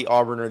is not the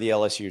Auburn or the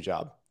LSU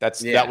job.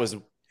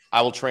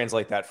 I will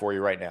translate that for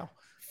you right now.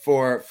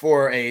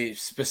 For a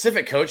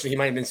specific coach that he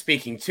might have been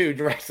speaking to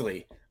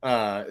directly,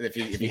 if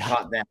he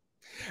caught that.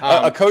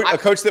 A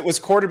coach that was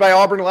courted by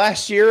Auburn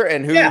last year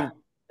and who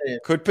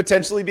could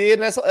potentially be an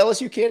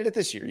LSU candidate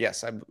this year.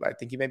 Yes, I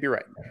think you may be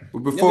right.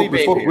 Before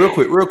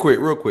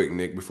real quick,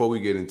 Nick, before we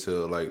get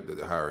into like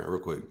the hiring, real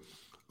quick,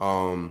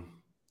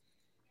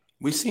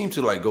 we seem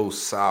to like go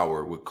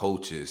sour with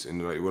coaches,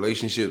 and like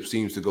relationship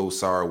seems to go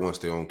sour once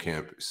they're on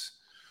campus.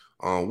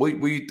 Where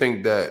do you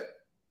think that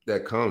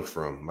comes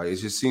from? Like, it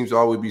just seems to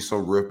always be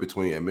some rift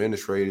between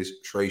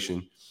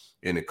administration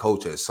and the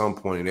coach at some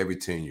point in every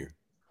tenure.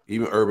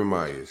 Even Urban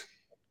Meyer's.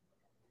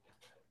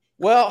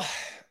 Well,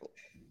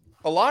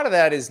 a lot of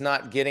that is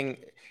not getting,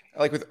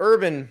 like with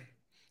Urban,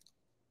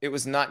 it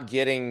was not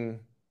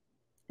getting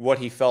what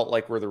he felt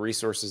like were the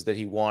resources that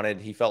he wanted.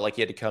 He felt like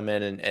he had to come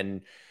in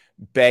and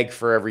beg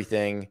for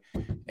everything.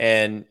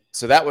 And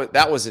so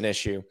that was an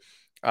issue.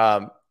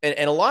 And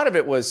a lot of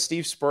it was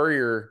Steve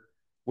Spurrier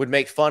would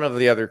make fun of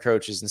the other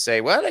coaches and say,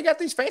 well, they got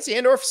these fancy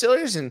indoor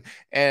facilities and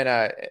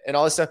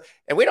all this stuff,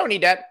 and we don't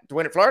need that to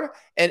win at Florida.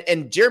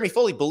 And Jeremy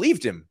Foley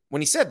believed him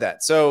when he said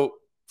that. So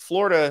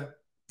Florida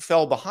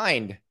fell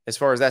behind as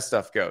far as that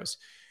stuff goes.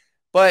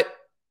 But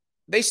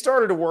they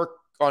started to work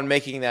on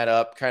making that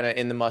up kind of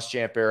in the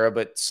Muschamp era,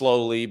 but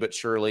slowly but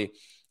surely.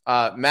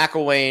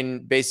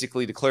 McElwain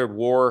basically declared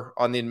war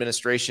on the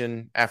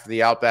administration after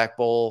the Outback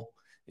Bowl.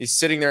 He's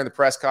sitting there in the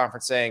press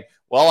conference saying,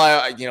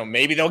 well,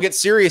 maybe they'll get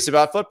serious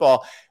about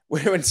football.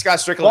 When Scott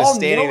Strickland is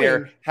standing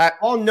there,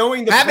 all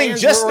knowing the having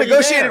just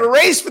negotiated a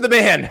raise for the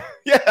man.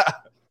 Yeah.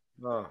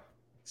 Oh.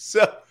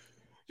 So,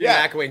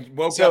 yeah. McElwain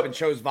woke up and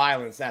chose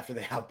violence after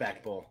the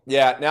Outback Bowl.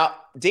 Yeah. Now,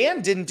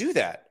 Dan didn't do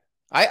that.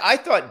 I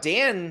thought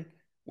Dan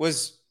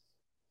was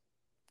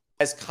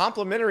as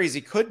complimentary as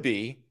he could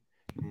be,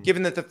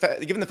 given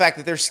the fact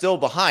that they're still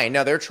behind.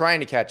 Now, they're trying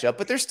to catch up,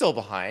 but they're still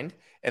behind,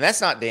 and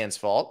that's not Dan's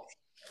fault.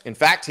 In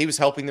fact, he was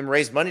helping them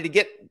raise money to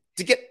get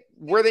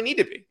where they need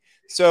to be.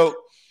 So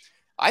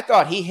I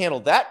thought he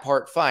handled that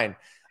part fine.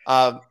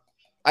 I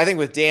think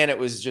with Dan, it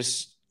was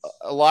just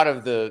a lot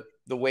of the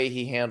way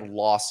he handled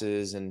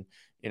losses, and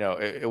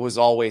it was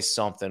always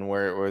something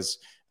where it was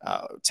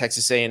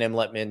Texas A&M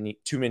let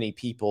too many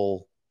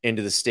people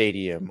into the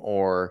stadium,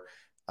 or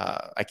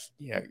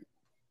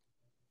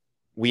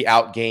we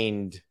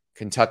outgained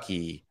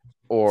Kentucky,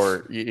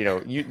 or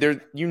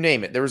you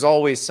name it. There was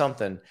always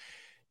something,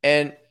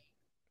 and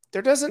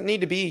there doesn't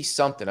need to be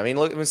something. I mean,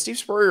 look, when Steve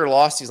Spurrier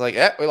lost, he's like,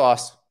 we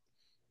lost.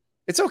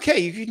 It's okay.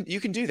 You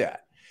can do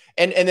that.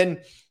 And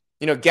then,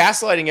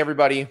 gaslighting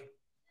everybody.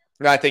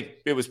 And I think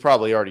it was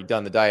probably already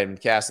done, the diet and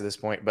cast at this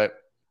point, but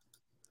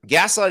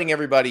gaslighting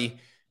everybody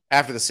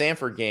after the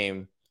Samford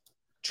game,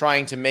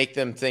 trying to make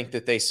them think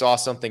that they saw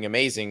something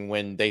amazing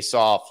when they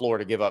saw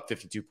Florida give up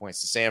 52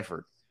 points to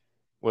Samford,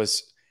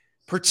 was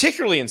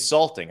particularly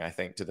insulting, I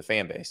think, to the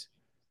fan base.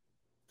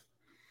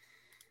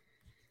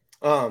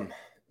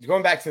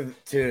 Going back to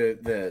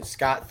the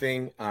Scott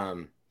thing,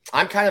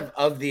 I'm kind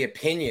of the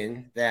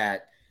opinion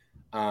that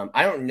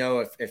I don't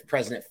know if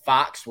President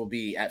Fox will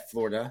be at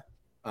Florida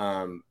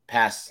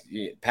past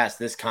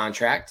this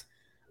contract.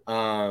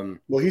 Well,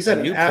 he's at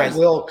an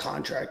at-will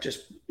contract.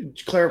 Just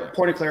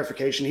point of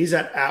clarification. He's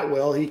at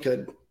will. He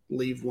could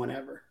leave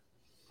whenever.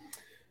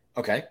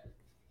 Okay.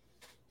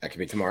 That could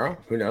be tomorrow.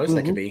 Who knows? Mm-hmm.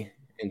 That could be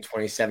in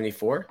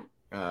 2074.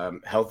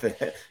 Health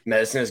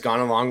medicine has gone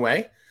a long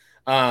way.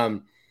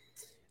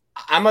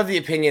 I'm of the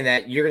opinion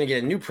that you're going to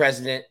get a new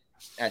president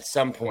at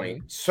some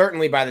point,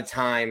 certainly by the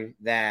time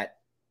that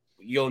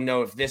you'll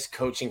know if this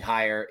coaching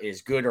hire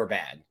is good or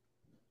bad.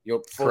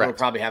 You'll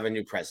probably have a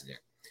new president.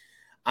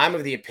 I'm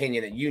of the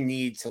opinion that you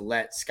need to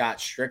let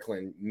Scott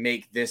Strickland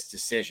make this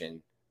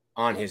decision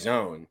on his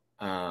own.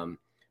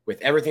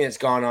 With everything that's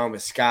gone on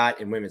with Scott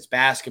in women's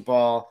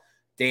basketball,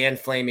 Dan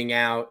flaming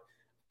out.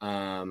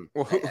 Well,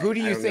 who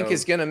do you think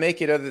is going to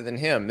make it other than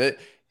him?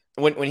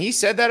 When he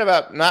said that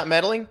about not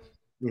meddling,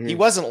 mm-hmm. he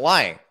wasn't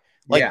lying.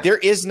 There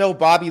is no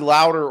Bobby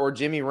Louder or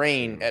Jimmy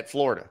Rain at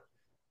Florida.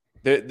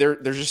 There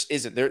just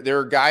isn't. There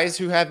are guys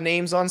who have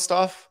names on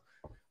stuff,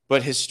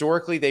 but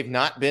historically they've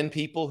not been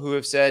people who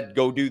have said,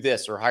 go do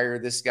this or hire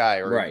this guy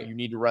or you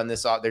need to run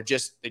this off. They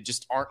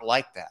just aren't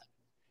like that.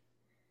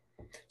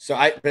 So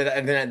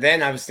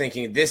then I was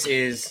thinking this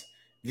is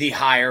the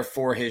hire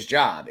for his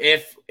job.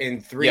 If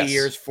in 3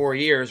 years, 4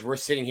 years, we're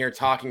sitting here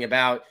talking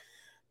about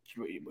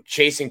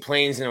chasing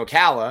planes in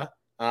Ocala,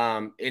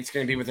 it's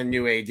going to be with a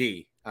new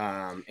AD.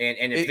 And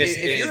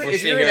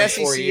if you're an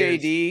SEC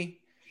AD,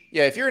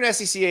 if you're an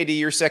SEC AD,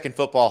 your second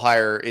football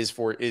hire is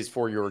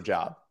for your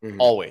job. Mm-hmm.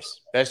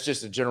 Always. That's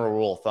just a general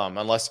rule of thumb,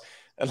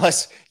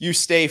 unless you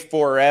stay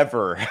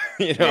forever.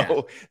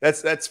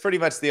 That's pretty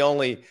much the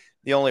only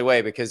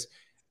way, because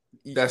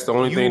that's the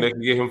only thing that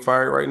can get him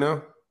fired right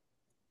now.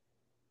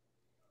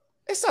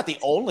 It's not the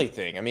only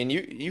thing. I mean,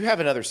 you have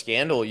another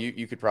scandal,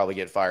 you could probably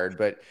get fired,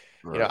 but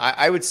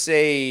I would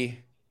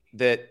say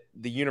that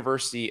the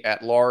university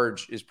at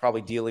large is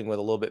probably dealing with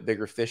a little bit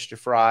bigger fish to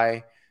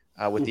fry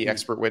with the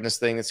expert witness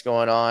thing that's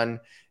going on.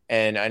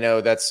 And I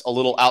know that's a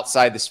little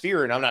outside the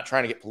sphere, and I'm not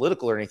trying to get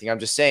political or anything. I'm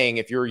just saying,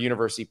 if you're a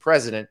university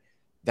president,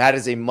 that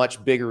is a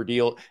much bigger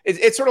deal.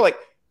 It's sort of like,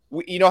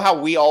 how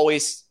we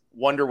always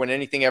wonder when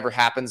anything ever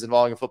happens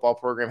involving a football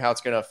program, how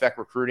it's going to affect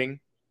recruiting.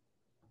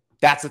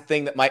 That's a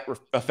thing that might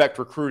affect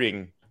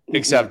recruiting,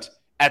 except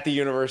at the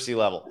university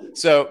level.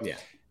 So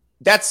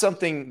that's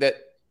something that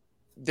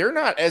they're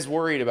not as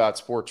worried about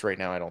sports right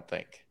now, I don't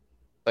think.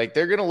 Like,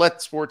 they're going to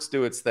let sports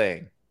do its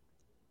thing.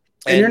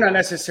 And you're not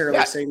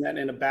necessarily saying that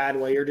in a bad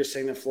way. You're just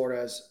saying that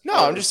Florida has. No,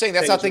 I'm just saying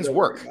that's how things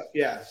work.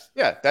 Yeah.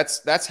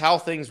 That's how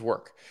things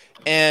work.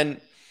 And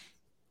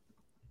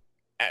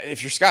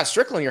if you're Scott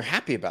Strickland, you're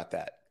happy about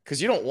that, because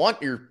you don't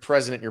want your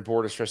president, your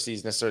board of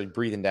trustees necessarily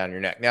breathing down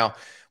your neck. Now,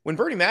 when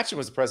Bernie Matson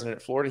was the president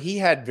of Florida, he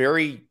had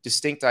very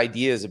distinct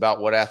ideas about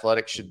what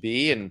athletics should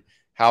be and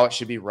how it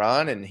should be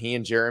run. And he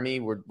and Jeremy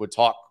would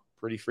talk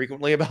pretty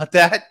frequently about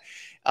that.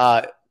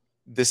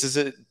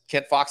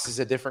 Kent Fox is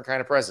a different kind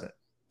of president.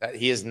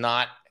 He is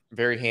not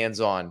very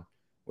hands-on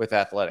with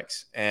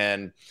athletics.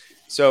 And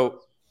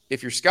so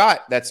if you're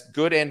Scott, that's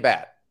good and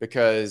bad,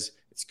 because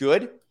it's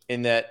good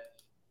in that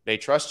they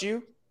trust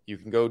you. You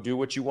can go do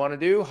what you want to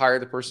do, hire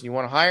the person you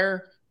want to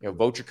hire,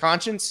 vote your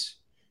conscience.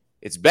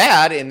 It's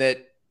bad in that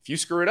if you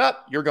screw it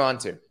up, you're gone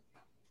too.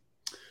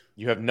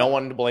 You have no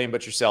one to blame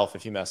but yourself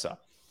if you mess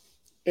up.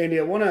 Andy,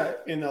 I want to,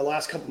 in the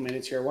last couple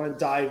minutes here, I want to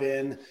dive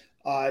in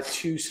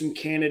to some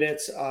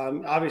candidates.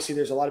 Obviously,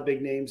 there's a lot of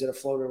big names that have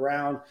floated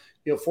around,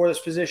 for this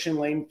position.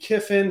 Lane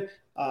Kiffin,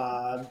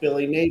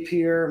 Billy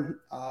Napier.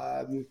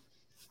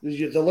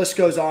 The list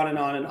goes on and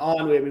on and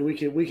on. I mean, we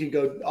could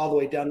go all the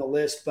way down the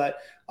list, but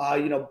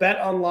Bet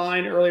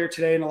Online earlier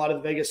today and a lot of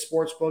the Vegas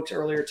sports books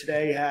earlier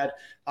today had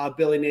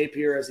Billy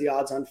Napier as the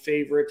odds-on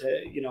favorite,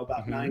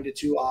 about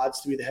 9-2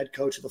 odds to be the head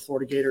coach of the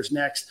Florida Gators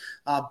next.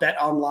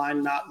 Bet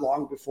Online, not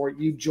long before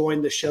you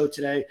joined the show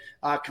today,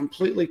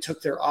 completely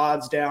took their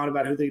odds down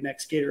about who the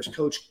next Gators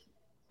coach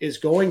is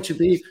going to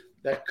be.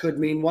 That could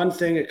mean one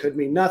thing, it could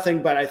mean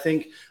nothing, but I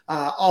think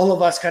all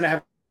of us kind of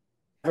have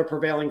a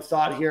prevailing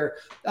thought here.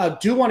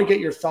 Do want to get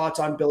your thoughts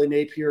on Billy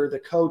Napier, the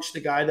coach, the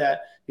guy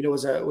that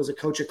was a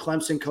coach at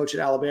Clemson, coach at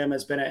Alabama,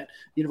 has been at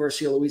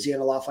University of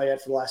Louisiana Lafayette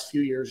for the last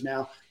few years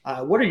now.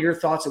 What are your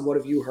thoughts and what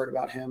have you heard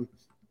about him?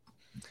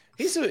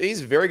 He's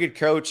a very good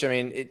coach. I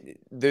mean,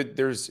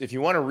 there's if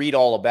you want to read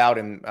all about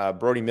him,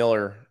 Brody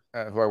Miller,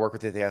 who I work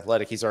with at The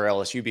Athletic, he's our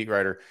LSU beat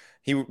writer.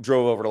 He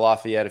drove over to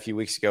Lafayette a few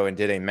weeks ago and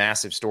did a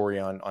massive story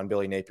on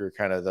Billy Napier,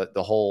 kind of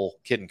the whole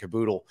kit and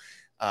caboodle.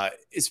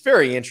 It's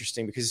very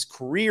interesting because his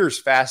career is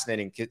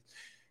fascinating.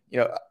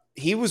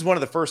 He was one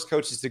of the first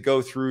coaches to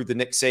go through the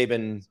Nick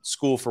Saban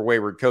School for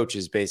Wayward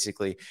Coaches,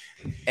 basically.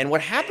 And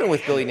what happened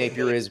with Billy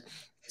Napier is,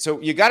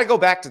 so you got to go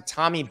back to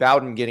Tommy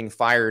Bowden getting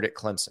fired at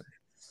Clemson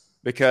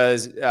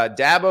because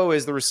Dabo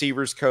is the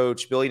receivers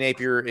coach. Billy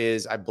Napier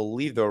is, I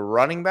believe, the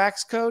running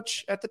backs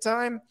coach at the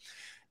time.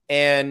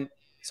 And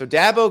so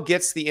Dabo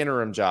gets the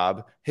interim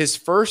job. His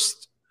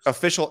first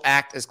official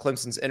act as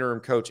Clemson's interim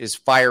coach is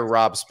fire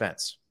Rob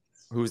Spence,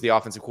 who's the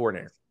offensive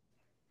coordinator.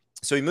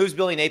 So he moves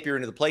Billy Napier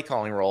into the play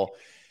calling role.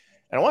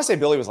 And I want to say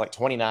Billy was like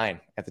 29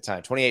 at the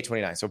time, 28,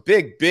 29. So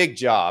big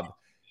job.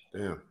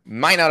 Damn.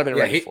 Might not have been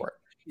ready for it.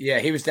 Yeah,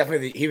 he was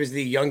definitely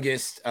the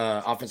youngest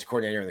offensive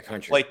coordinator in the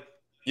country.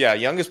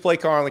 Youngest play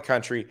caller in the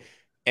country.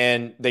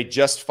 And they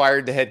just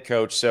fired the head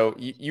coach. So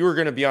you were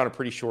going to be on a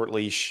pretty short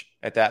leash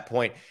at that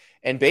point.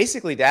 And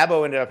basically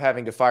Dabo ended up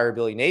having to fire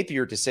Billy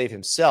Napier to save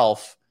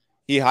himself.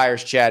 He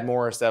hires Chad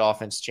Morris. That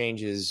offense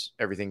changes.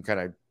 Everything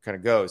kind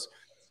of goes.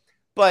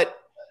 But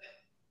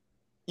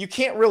you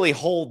can't really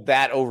hold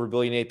that over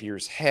Billy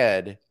Napier's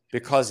head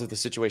because of the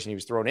situation he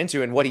was thrown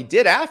into. And what he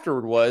did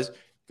afterward was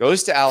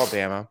goes to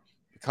Alabama,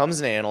 becomes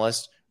an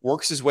analyst,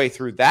 works his way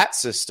through that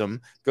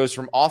system, goes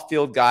from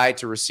off-field guy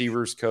to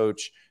receivers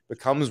coach,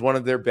 becomes one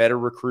of their better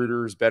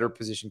recruiters, better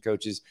position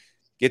coaches,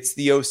 gets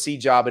the OC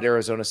job at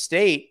Arizona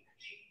State,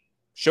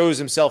 shows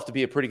himself to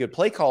be a pretty good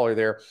play caller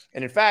there.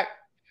 And in fact,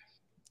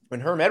 when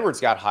Herm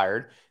Edwards got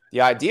hired,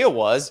 the idea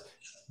was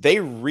they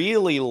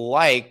really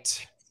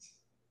liked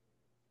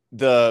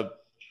the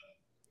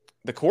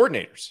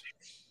coordinators.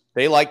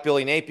 They liked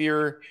Billy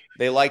Napier.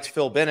 They liked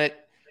Phil Bennett.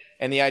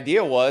 And the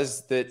idea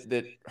was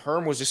that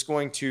Herm was just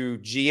going to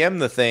GM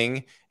the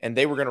thing and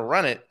they were going to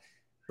run it.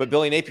 But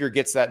Billy Napier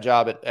gets that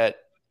job at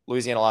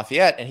Louisiana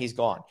Lafayette and he's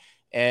gone.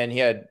 And he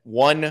had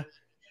one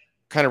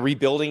kind of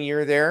rebuilding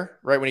year there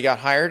right when he got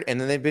hired. And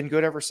then they've been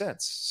good ever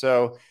since.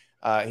 So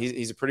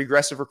he's a pretty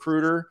aggressive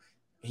recruiter.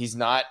 He's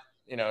not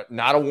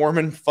a warm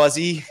and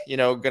fuzzy,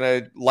 going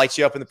to light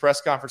you up in the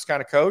press conference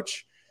kind of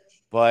coach.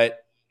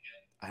 But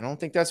I don't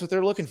think that's what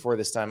they're looking for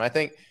this time. I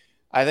think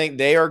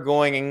they are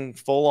going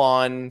full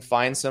on,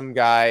 find some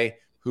guy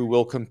who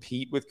will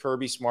compete with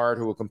Kirby Smart,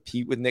 who will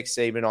compete with Nick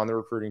Saban on the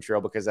recruiting trail,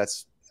 because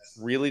that's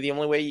really the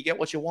only way you get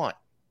what you want.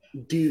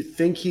 Do you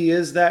think he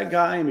is that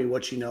guy? I mean,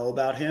 what you know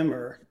about him,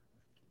 or?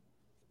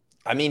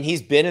 I mean,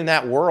 he's been in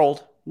that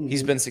world. Mm-hmm.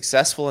 He's been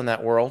successful in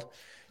that world,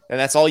 and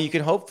that's all you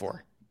can hope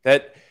for.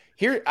 That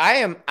here I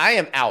am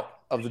out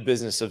of the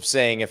business of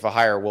saying if a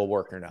hire will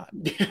work or not,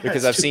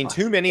 because I've seen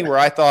too many where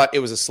I thought it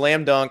was a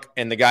slam dunk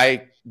and the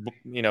guy,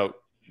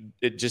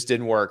 it just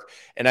didn't work.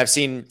 And I've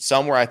seen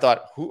some where I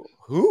thought,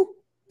 who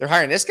they're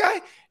hiring this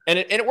guy, and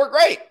it worked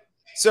great.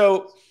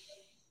 So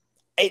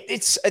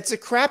it's a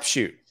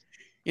crapshoot.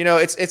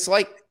 It's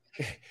like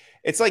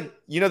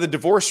the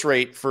divorce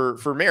rate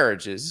for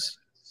marriages,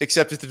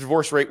 except if the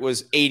divorce rate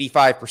was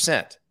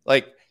 85%.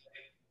 Like,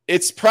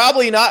 it's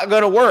probably not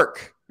going to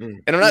work.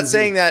 And I'm not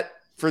saying that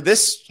for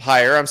this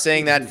hire. I'm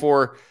saying that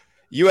for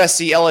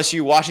USC,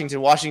 LSU,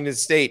 Washington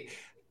State,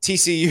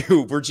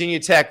 TCU, Virginia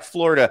Tech,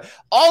 Florida,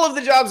 all of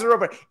the jobs that are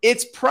open.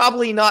 It's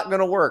probably not going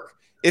to work.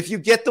 If you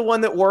get the one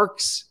that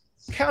works,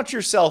 count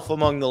yourself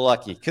among the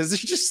lucky, because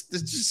it's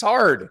just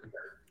hard.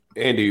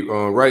 Andy,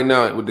 right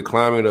now with the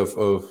climate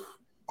of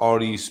all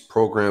these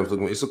programs,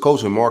 it's a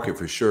coaching market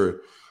for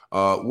sure.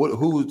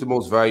 Who's the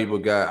most valuable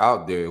guy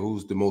out there?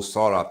 Who's the most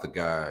sought after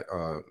guy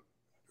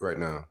right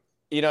now?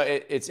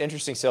 It's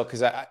interesting, Sil,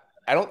 because I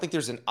don't think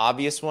there's an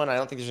obvious one. I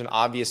don't think there's an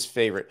obvious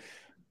favorite.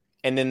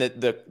 And then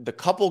the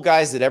couple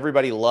guys that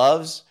everybody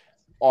loves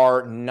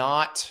are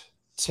not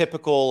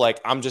typical, like,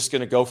 I'm just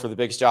going to go for the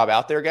biggest job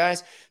out there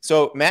guys.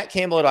 So Matt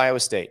Campbell at Iowa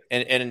State.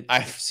 And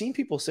I've seen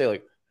people say,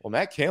 like, well,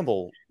 Matt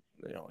Campbell,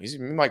 he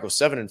might go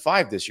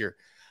 7-5 this year.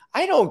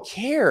 I don't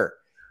care.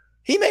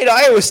 He made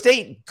Iowa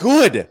State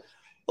good.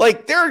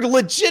 Like, they're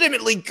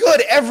legitimately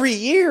good every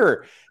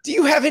year. Do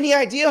you have any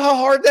idea how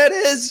hard that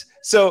is?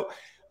 So,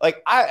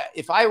 like,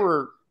 if I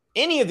were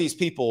any of these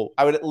people,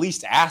 I would at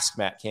least ask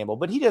Matt Campbell,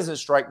 but he doesn't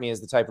strike me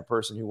as the type of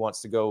person who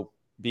wants to go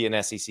be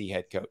an SEC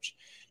head coach.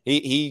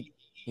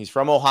 He's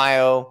from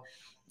Ohio.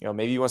 You know,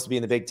 maybe he wants to be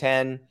in the Big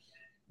Ten.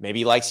 Maybe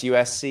he likes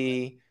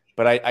USC.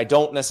 But I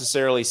don't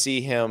necessarily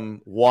see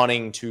him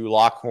wanting to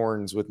lock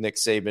horns with Nick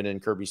Saban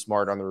and Kirby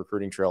Smart on the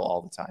recruiting trail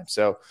all the time.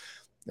 So,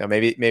 you know,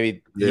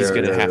 maybe he's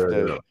going to have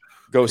to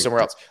go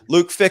somewhere else.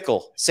 Luke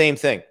Fickell, same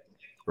thing.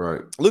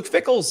 Right. Luke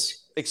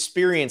Fickell's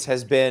experience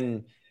has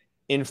been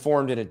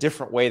informed in a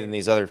different way than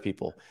these other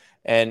people.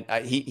 And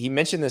he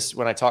mentioned this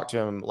when I talked to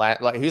him.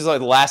 He was like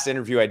the last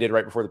interview I did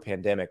right before the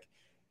pandemic.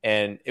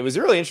 And it was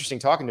really interesting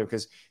talking to him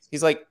because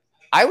he's like,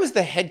 I was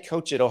the head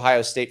coach at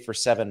Ohio State for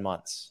 7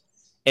 months.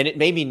 And it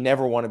made me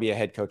never want to be a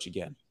head coach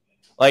again.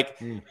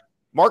 Like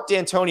Mark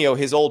D'Antonio,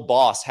 his old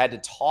boss, had to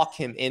talk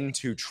him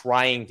into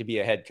trying to be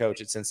a head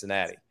coach at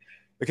Cincinnati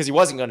because he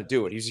wasn't going to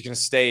do it. He was just going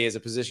to stay as a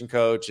position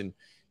coach and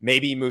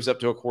maybe he moves up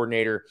to a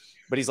coordinator.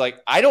 But he's like,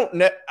 I'm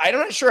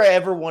not sure I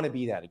ever want to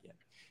be that again.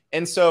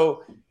 And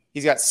so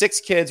he's got 6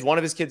 kids. One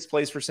of his kids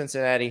plays for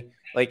Cincinnati.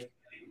 Like,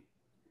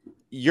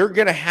 you're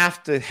going to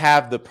have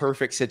the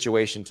perfect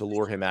situation to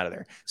lure him out of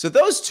there. So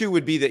those two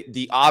would be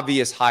the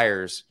obvious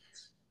hires.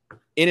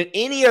 In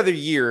any other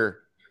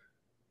year,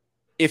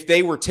 if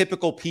they were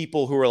typical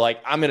people who are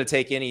like, I'm going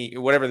to take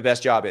whatever the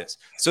best job is.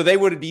 So they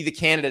would be the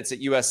candidates at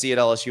USC, at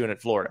LSU, and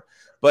at Florida.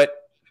 But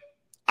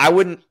I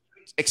wouldn't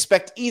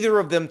expect either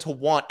of them to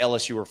want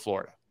LSU or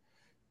Florida.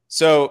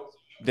 So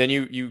then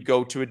you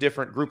go to a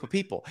different group of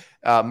people.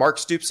 Mark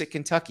Stoops at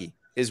Kentucky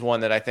is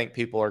one that I think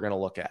people are going to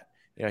look at.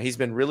 You know, he's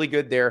been really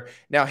good there.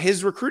 Now,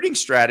 his recruiting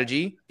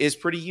strategy is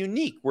pretty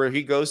unique, where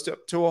he goes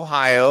to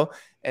Ohio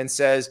and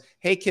says,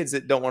 hey, kids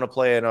that don't want to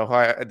play in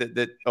Ohio,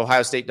 that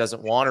Ohio State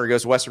doesn't want, or he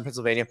goes to Western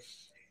Pennsylvania.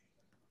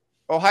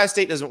 Ohio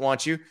State doesn't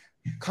want you.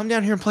 Come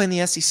down here and play in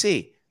the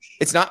SEC.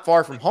 It's not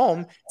far from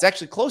home. It's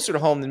actually closer to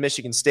home than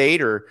Michigan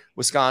State or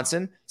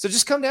Wisconsin. So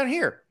just come down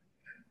here.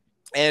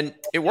 And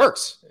it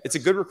works. It's a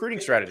good recruiting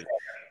strategy.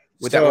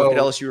 Would that work at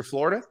LSU or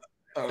Florida?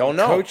 Don't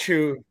know.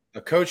 A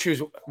coach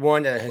who's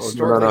won a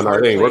historically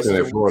hard place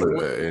to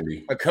Florida,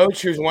 Andy. A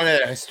coach who's won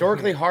a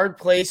historically hard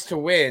place to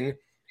win,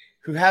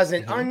 who has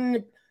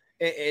an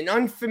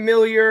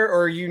unfamiliar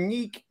or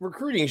unique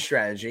recruiting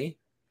strategy,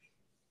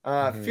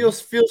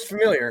 feels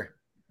familiar.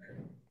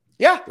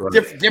 Yeah,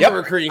 different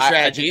recruiting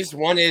strategies.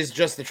 One is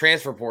just the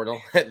transfer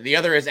portal. The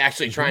other is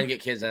actually trying to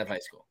get kids out of high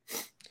school.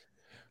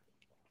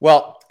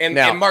 Well, and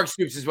Mark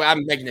Stoops is.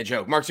 I'm making a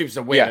joke. Mark Stoops is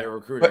a way better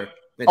recruiter.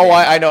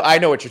 I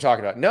know what you're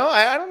talking about. No,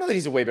 I don't know that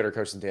he's a way better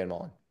coach than Dan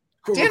Mullen.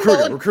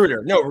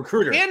 Recruiter.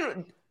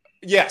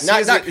 Yes,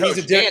 not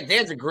coach.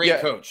 Dan's a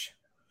great coach.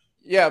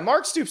 Yeah,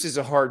 Mark Stoops is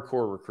a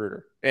hardcore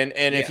recruiter, and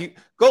if you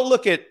go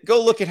look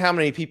at how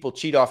many people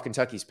cheat off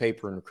Kentucky's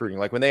paper in recruiting,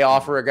 like when they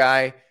offer a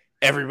guy,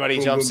 everybody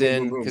jumps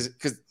in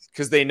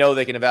because they know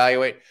they can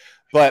evaluate.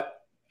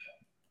 But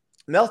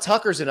Mel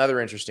Tucker's another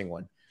interesting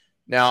one.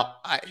 Now,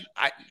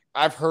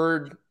 I've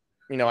heard.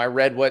 You know, I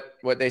read what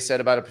they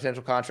said about a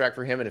potential contract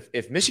for him. And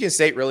if Michigan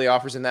State really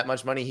offers him that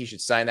much money, he should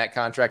sign that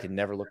contract and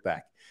never look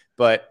back.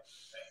 But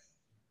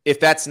if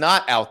that's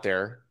not out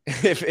there,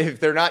 if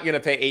they're not going to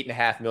pay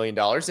 $8.5 million,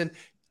 then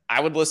I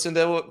would listen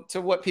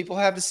to what people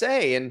have to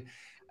say. And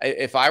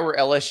if I were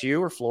LSU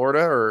or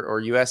Florida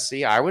or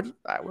USC, I would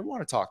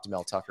want to talk to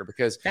Mel Tucker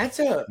because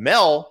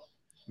Mel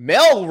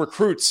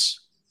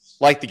recruits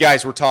like the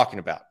guys we're talking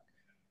about.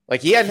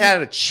 Like he hadn't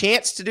had a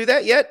chance to do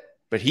that yet,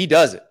 but he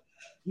does it.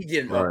 He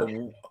did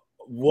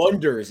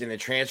wonders in the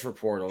transfer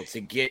portal to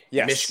get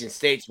Michigan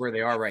State's where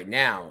they are right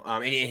now.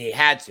 And he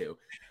had to.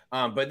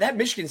 But that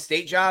Michigan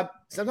State job,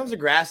 sometimes the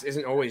grass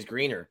isn't always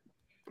greener.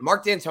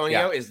 Mark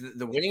D'Antonio is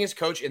the winningest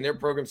coach in their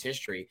program's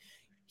history.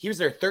 He was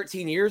there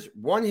 13 years,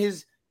 won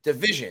his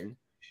division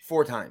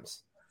 4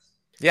 times.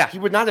 Yeah. He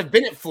would not have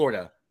been at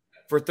Florida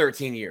for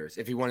 13 years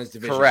if he won his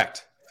division.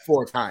 Correct.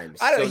 4 times.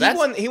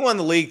 He won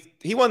the league.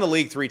 He won the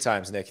league 3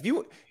 times, Nick.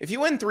 If you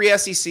win 3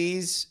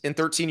 SECs in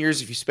 13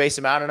 years, if you space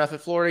them out enough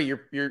at Florida,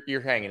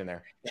 you're hanging in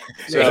there.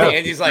 So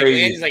Andy's like,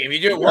 if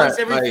you do it once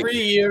every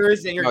 3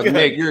 years, then you're good.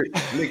 Nick, you're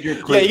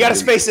you got to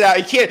space it out.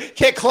 You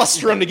can't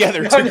cluster them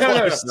together too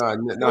close.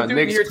 No,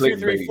 Nick's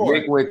clickbait.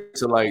 Nick went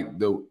to like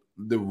the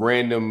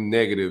random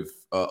negative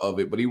of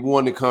it, but he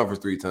won the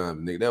conference 3 times.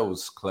 Nick, that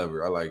was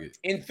clever. I like it.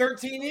 In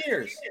 13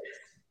 years.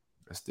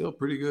 That's still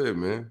pretty good,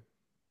 man.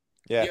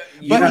 Yeah.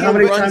 You know how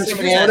many times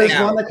Florida's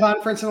won the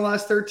conference in the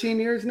last 13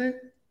 years, Nick?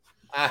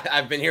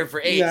 I've been here for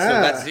 8, so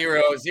that's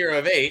 0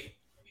 of 8.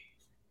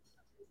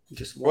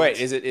 Just once. Wait,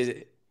 is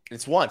it?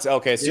 It's once.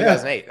 Okay, it's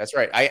 2008. That's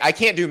right. I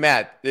can't do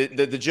math.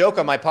 The joke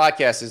on my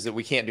podcast is that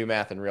we can't do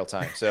math in real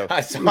time. So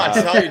I saw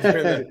you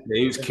doing that.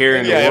 He was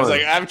carrying. Yeah, I was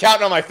like, I'm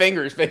counting on my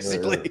fingers,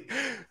 basically.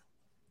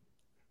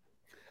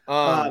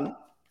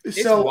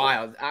 It's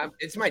wild.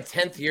 It's my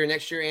 10th year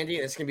next year, Andy,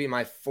 and it's going to be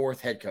my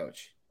 4th head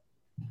coach.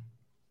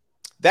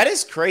 That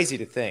is crazy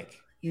to think.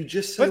 You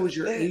just said it was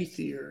your 8th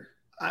year.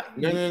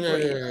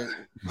 No.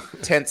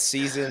 10th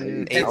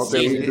season, I 8th don't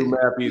think we can do season.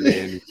 math either,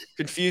 Andy.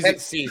 Confusing. 10th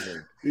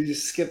season. You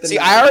just skip the See,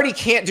 I already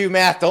can't do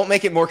math. Don't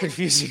make it more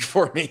confusing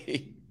for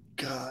me.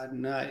 God,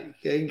 no.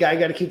 You got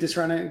to keep this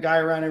guy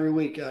around every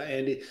week,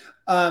 Andy.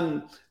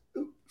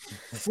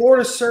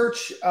 Florida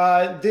search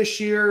this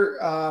year,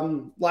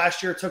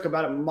 last year took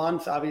about a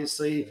month.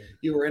 Obviously,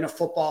 you were in a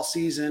football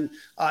season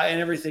and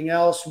everything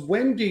else.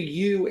 When do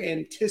you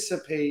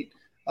anticipate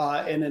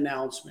an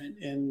announcement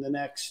in the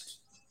next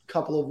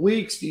couple of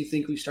weeks? Do you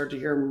think we start to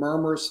hear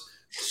murmurs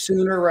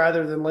sooner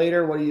rather than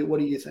later? What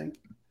do you think?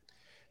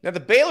 Now, the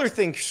Baylor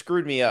thing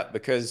screwed me up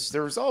because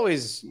there was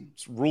always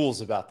rules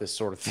about this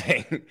sort of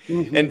thing.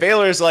 Mm-hmm. And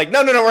Baylor's like,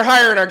 no, we're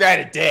hiring our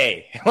guy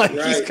today. Like,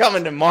 Right. he's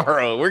coming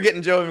tomorrow. We're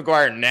getting Joey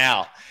McGuire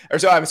now.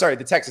 I'm sorry,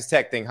 the Texas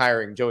Tech thing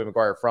hiring Joey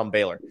McGuire from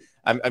Baylor.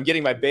 I'm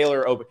getting my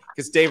Baylor open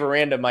because Dave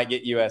Aranda might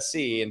get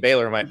USC and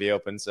Baylor might be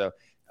open. So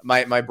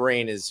my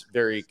brain is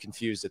very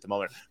confused at the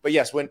moment. But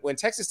yes, when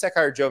Texas Tech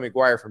hired Joe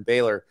McGuire from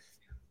Baylor,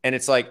 and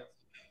it's like,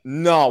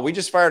 no, we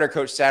just fired our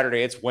coach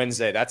Saturday. It's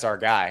Wednesday. That's our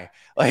guy.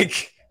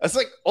 Like, I was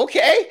like,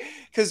 okay.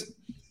 Because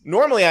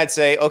normally I'd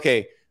say,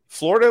 okay,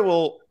 Florida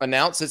will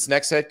announce its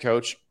next head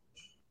coach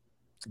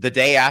the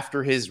day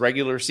after his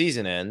regular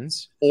season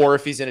ends, or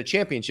if he's in a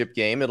championship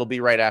game, it'll be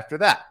right after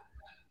that.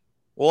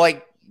 Well,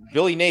 like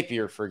Billy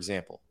Napier, for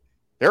example,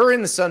 they're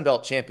in the Sun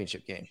Belt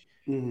Championship game.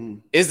 Mm-hmm.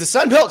 Is the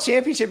Sun Belt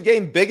Championship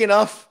game big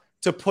enough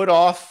to put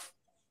off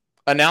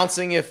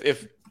announcing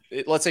if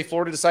let's say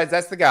Florida decides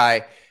that's the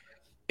guy?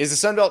 Is the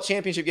Sun Belt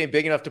Championship game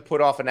big enough to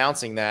put off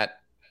announcing that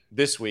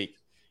this week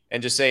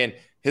and just saying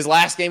his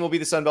last game will be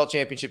the Sun Belt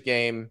Championship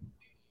game,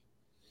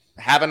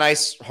 have a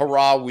nice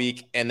hurrah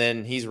week, and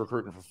then he's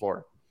recruiting for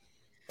Florida?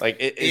 Like,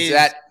 is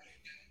that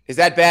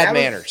bad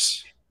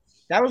manners?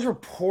 That was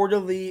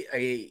reportedly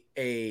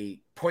a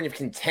point of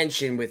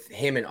contention with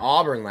him in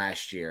Auburn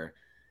last year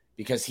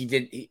because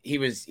he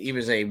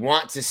was a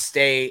want to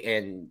stay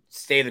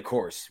the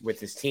course with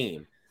his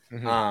team.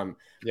 Mm-hmm.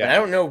 But I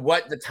don't know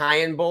what the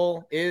tie-in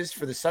bowl is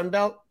for the Sun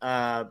Belt. But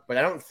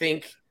I don't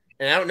think,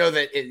 and I don't know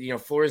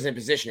that Florida's in a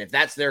position if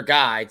that's their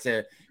guy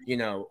to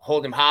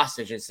hold him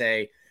hostage and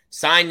say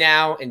sign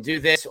now and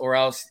do this, or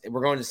else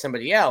we're going to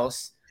somebody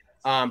else.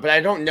 But I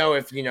don't know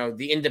if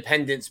the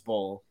Independence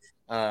Bowl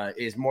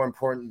is more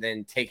important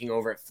than taking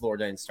over at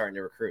Florida and starting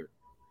to recruit.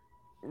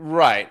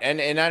 Right,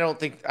 and I don't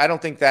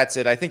think that's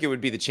it. I think it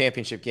would be the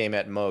championship game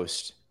at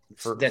most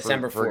for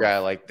December for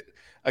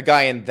a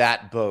guy in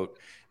that boat.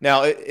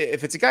 Now,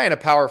 if it's a guy in a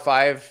Power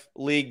 5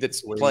 league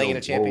that's playing in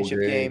a championship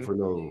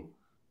game,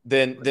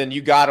 then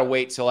you got to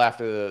wait till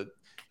after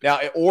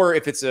or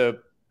if it's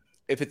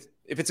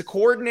a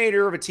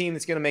coordinator of a team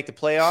that's going to make the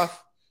playoff.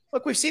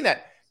 Look, we've seen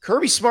that.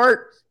 Kirby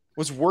Smart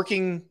was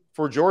working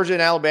for Georgia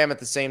and Alabama at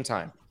the same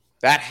time.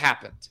 That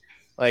happened.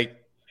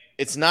 Like,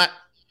 it's not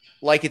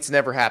like it's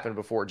never happened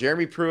before.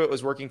 Jeremy Pruitt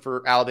was working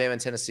for Alabama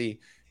and Tennessee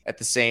at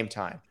the same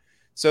time.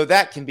 So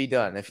that can be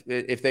done.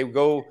 If they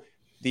go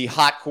the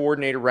hot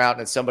coordinator route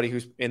and it's somebody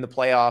who's in the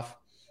playoff,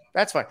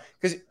 that's fine.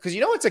 Because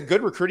it's a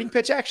good recruiting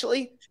pitch,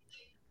 actually.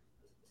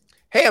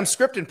 Hey, I'm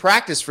scripting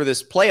practice for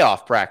this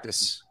playoff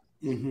practice.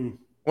 Mm-hmm.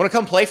 Want to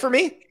come play for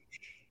me?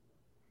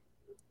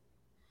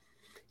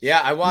 Yeah,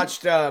 I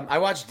watched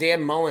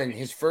Dan Mullen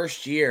his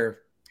first year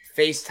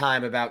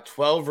FaceTime about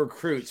 12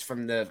 recruits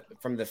from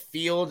the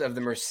field of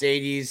the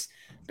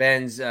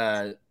Mercedes-Benz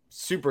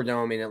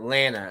Superdome in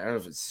Atlanta. I don't know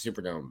if it's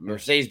Superdome,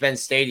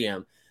 Mercedes-Benz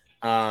Stadium.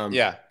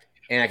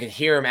 And I could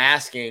hear him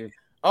asking,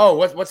 "Oh,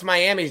 what's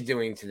Miami's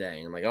doing today?"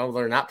 And I'm like, "Oh,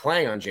 they're not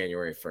playing on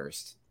January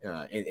 1st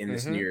in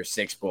this New Year's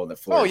Six Bowl that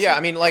Florida." Oh yeah,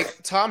 I mean,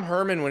 like Tom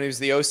Herman when he was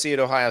the OC at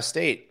Ohio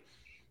State,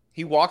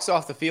 he walks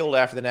off the field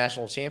after the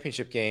national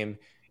championship game,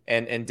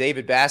 and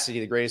David Bassity,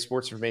 the greatest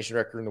sports information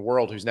director in the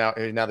world, who's now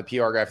the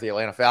PR guy for the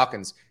Atlanta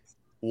Falcons,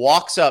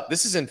 walks up.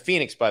 This is in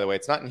Phoenix, by the way.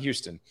 It's not in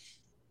Houston.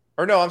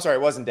 Or no, I'm sorry,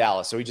 it was in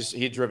Dallas. So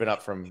he had driven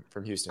up from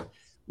Houston.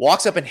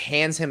 Walks up and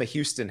hands him a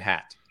Houston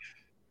hat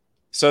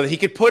so that he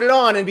could put it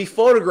on and be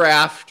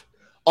photographed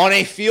on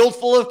a field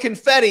full of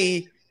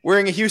confetti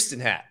wearing a Houston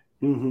hat.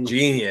 Mm-hmm.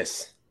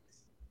 Genius.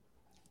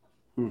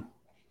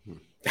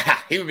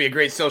 He would be a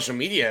great social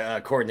media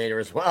coordinator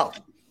as well.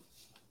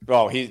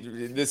 Oh,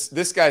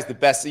 this guy's the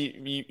best.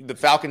 The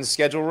Falcons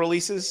schedule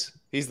releases,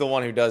 he's the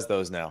one who does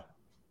those now.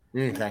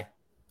 Okay,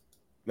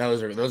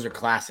 those are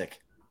classic.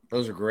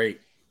 Those are great.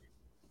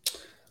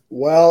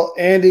 Well,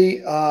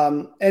 Andy,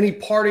 any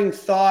parting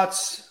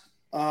thoughts?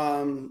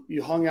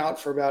 You hung out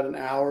for about an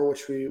hour,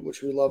 which we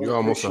love. You're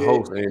almost a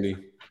host, Andy.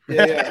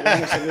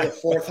 Yeah. We're the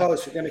fourth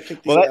host. We're going to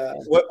kick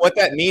the. Well, what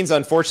that means,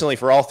 unfortunately,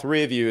 for all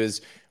three of you,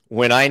 is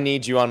when I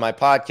need you on my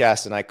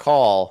podcast and I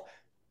call,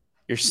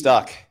 you're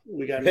stuck.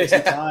 We got to make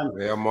some time.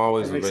 Yeah, I'm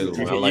always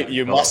available.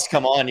 You must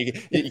come on. You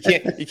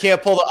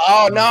can't pull the.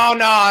 Oh no!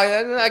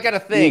 I got a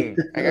thing.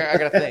 I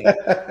got a thing.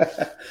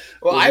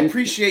 Well, I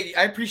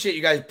appreciate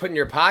you guys putting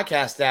your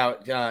podcast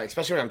out,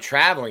 especially when I'm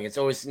traveling. It's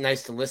always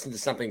nice to listen to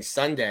something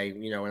Sunday.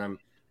 When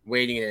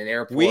waiting in an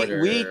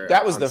airport.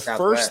 That was the Southwest.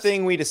 first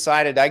thing we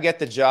decided. I get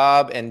the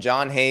job, and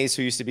John Hayes,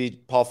 who used to be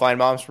Paul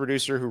Feinbaum's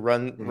producer, who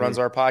runs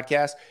our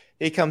podcast,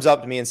 he comes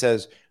up to me and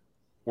says,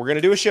 "We're going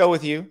to do a show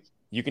with you.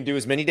 You can do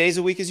as many days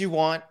a week as you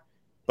want,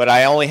 but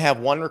I only have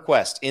one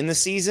request. In the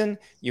season,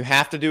 you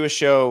have to do a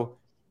show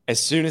as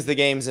soon as the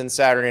game's in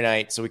Saturday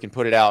night so we can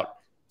put it out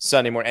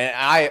Sunday morning." And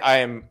I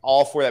am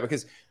all for that,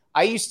 because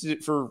I used to,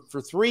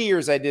 for 3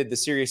 years, I did the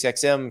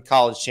SiriusXM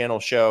College Channel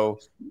show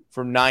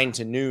from 9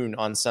 to noon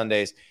on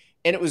Sundays.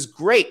 And it was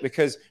great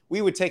because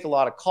we would take a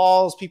lot of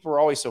calls. People were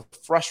always so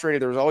frustrated.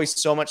 There was always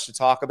so much to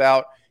talk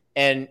about.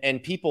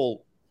 And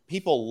people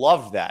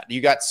loved that.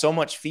 You got so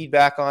much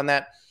feedback on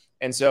that.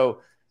 And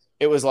so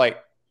it was like,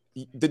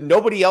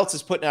 nobody else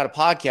is putting out a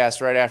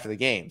podcast right after the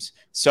games.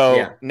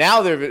 So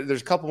now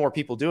there's a couple more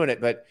people doing it.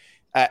 But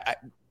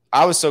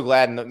I was so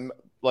glad. And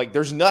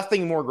there's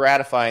nothing more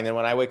gratifying than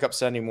when I wake up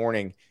Sunday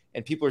morning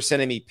and people are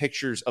sending me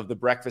pictures of the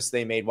breakfast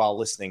they made while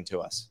listening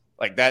to us.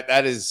 Like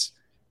that is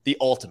the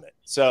ultimate.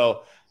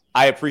 So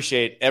I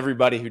appreciate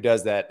everybody who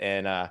does that.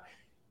 And,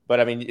 but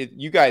I mean,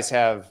 you guys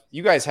have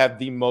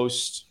the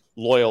most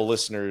loyal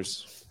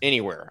listeners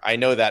anywhere. I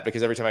know that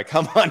because every time I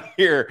come on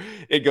here,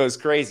 it goes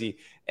crazy.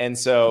 And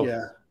so,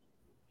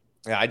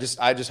 yeah, I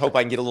just hope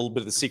I can get a little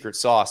bit of the secret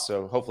sauce.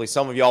 So hopefully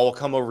some of y'all will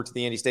come over to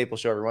the Andy Staples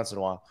show every once in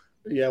a while.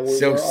 Yeah,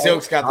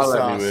 Silk's got the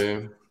sauce.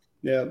 Man.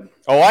 Yeah.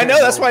 Oh, I know.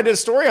 That's why I did a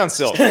story on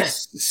Silk.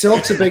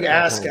 Silk's a big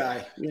ass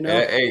guy, you know.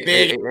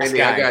 Hey,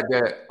 Andy, I got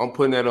that. I'm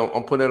putting that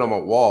on my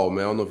wall,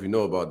 man. I don't know if you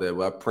know about that,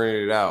 but I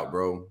printed it out,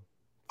 bro.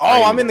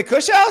 Oh, I'm in the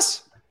Kush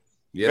House.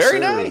 Yes,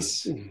 very sir.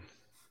 Nice.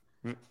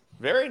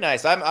 Very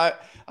nice. I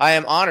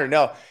am honored.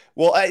 No,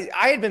 well, I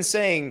had been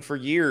saying for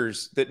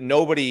years that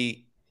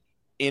nobody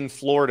in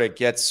Florida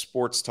gets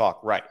sports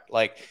talk right.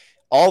 Like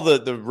all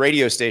the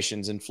radio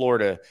stations in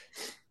Florida,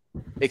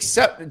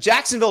 except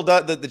Jacksonville.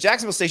 The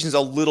Jacksonville station's a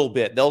little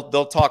bit.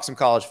 They'll talk some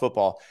college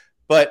football,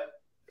 but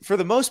for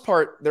the most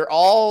part, they're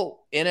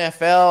all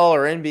NFL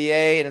or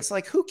NBA, and it's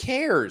like, who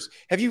cares?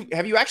 Have you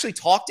actually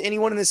talked to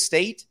anyone in this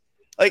state?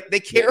 Like they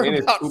care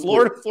about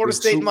Florida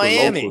State, and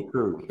Miami.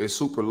 It's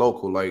super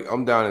local. Like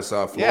I'm down in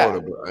South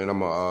Florida, and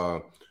I'm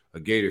a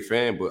Gator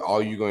fan, but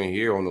all you're going to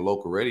hear on the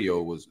local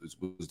radio was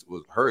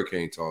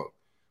Hurricane talk.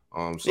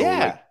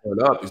 So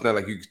it's not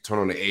like you can turn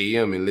on the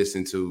AM and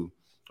listen to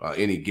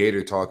any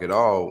Gator talk at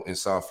all in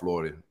South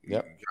Florida. You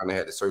kind of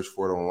had to search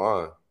for it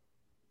online.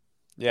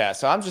 Yeah,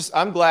 so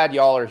I'm glad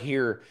y'all are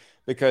here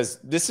because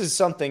this is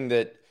something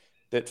that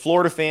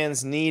Florida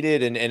fans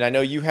needed, and I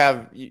know you've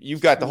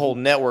got the whole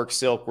network,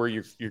 Silk, where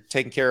you're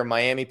taking care of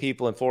Miami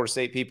people and Florida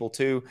State people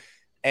too,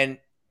 and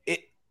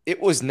it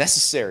was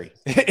necessary.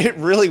 It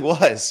really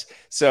was.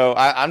 So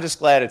I'm just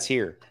glad it's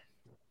here.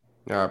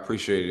 I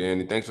appreciate it,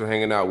 Andy. Thanks for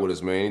hanging out with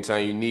us, man.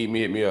 Anytime you need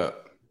me, hit me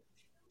up.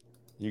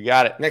 You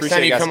got it. Next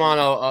time you come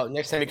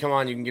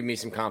on, you can give me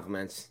some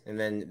compliments, and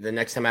then the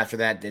next time after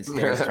that, it's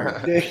Dan's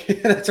turn.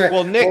 That's right.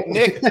 Well, Nick,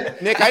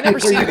 I never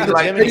see you in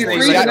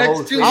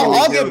the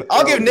gym.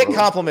 I'll give Nick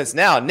compliments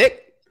now.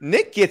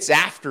 Nick gets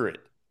after it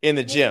in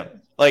the gym.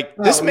 Like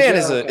this man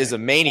is a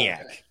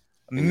maniac.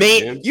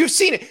 You've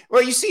seen it.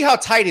 Well, you see how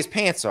tight his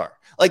pants are.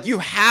 Like you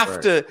have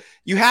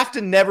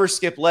to never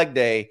skip leg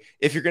day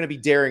if you're going to be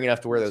daring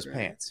enough to wear those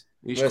pants.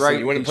 He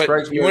strikes me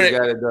as a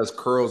guy that does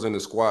curls in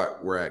the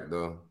squat rack,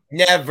 though.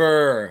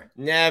 Never.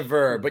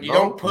 But you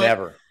don't put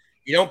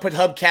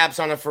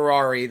hubcaps on a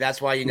Ferrari.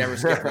 That's why you never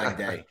skip leg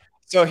day.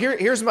 So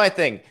here's my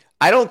thing.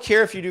 I don't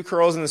care if you do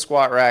curls in the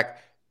squat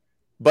rack,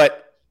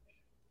 but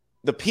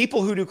the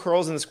people who do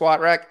curls in the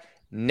squat rack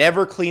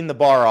never clean the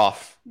bar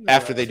off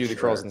after they do the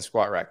curls in the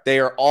squat rack. They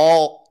are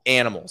all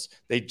animals.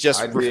 They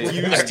just refuse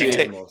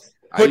to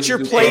put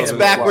your plates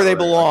back where they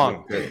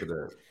belong.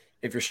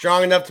 If you're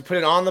strong enough to put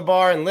it on the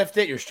bar and lift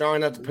it, you're strong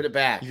enough to put it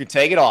back. You can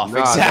take it off.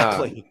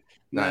 Exactly.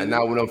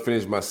 Not when I'm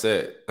finished my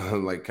set.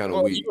 I'm like kind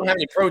of weak. You don't have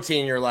any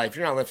protein in your life.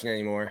 You're not lifting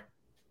anymore.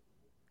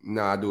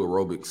 I do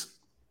aerobics.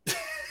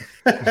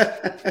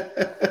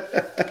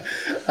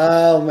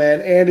 Oh,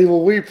 man. Andy,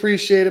 well, we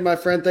appreciate it, my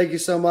friend. Thank you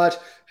so much.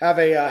 Have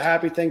a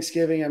happy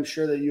Thanksgiving. I'm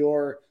sure that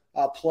your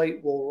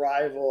plate will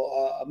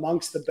rival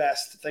amongst the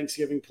best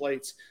Thanksgiving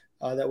plates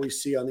that we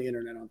see on the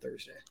internet on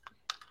Thursday.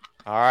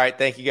 All right.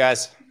 Thank you,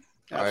 guys.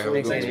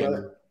 Absolutely. Thanks,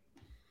 brother.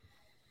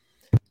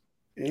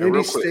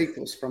 Andy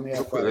Staples from the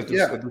Athletic.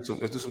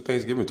 Let's do some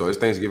Thanksgiving talk. It's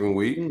Thanksgiving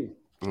week.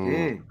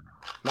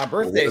 My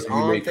birthday's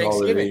on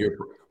Thanksgiving.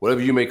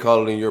 Whatever you may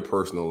call it in your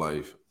personal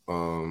life.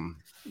 Are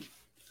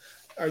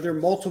there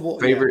multiple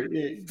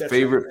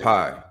favorite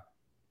pie?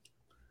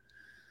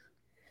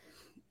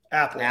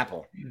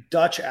 Apple.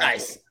 Dutch apple.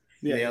 Nice.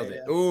 Nailed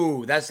it.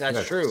 Ooh, that's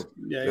true.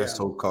 That's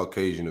so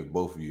Caucasian of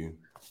both of you.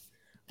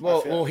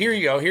 Well, here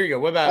you go.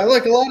 What about? I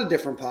like a lot of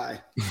different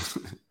pie.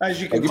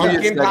 As you can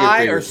pumpkin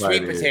pie or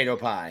sweet potato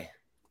pie.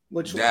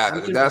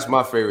 That's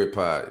my favorite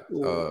pie.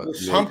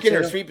 Pumpkin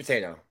or sweet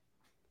potato?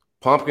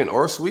 Pumpkin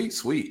or sweet,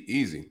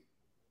 easy.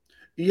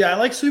 Yeah, I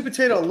like sweet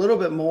potato a little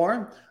bit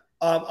more.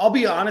 I'll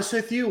be honest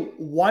with you.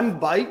 One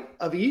bite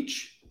of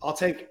each, I'll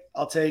take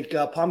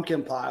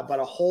pumpkin pie, but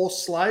a whole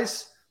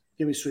slice,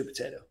 Give me sweet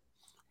potato.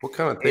 What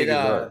kind of thing is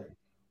that?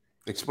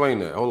 Explain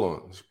that. Hold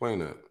on. Explain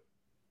that.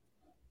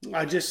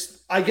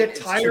 I get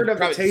tired of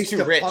the taste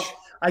of rich.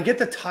 I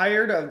get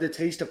tired of the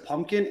taste of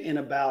pumpkin in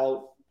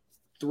about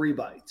 3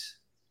 bites.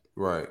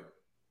 Right.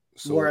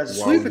 So whereas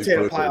a sweet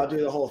potato pie, I'll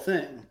do the whole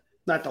thing.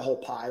 Not the whole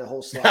pie, the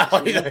whole slice.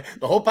 The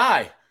whole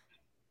pie.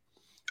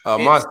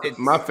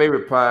 My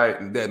favorite pie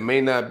that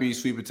may not be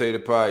sweet potato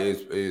pie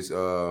is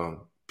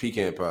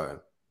pecan pie.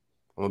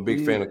 I'm a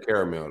big fan of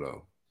caramel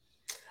though.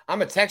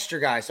 I'm a texture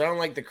guy, so I don't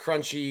like the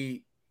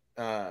crunchy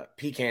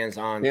pecans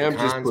on. Cam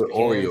just put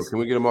pecans. Oreo. Can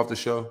we get him off the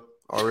show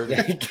already?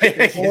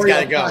 He's got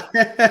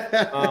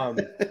to go.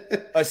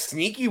 A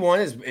sneaky one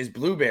is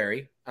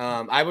blueberry.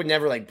 I would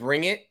never like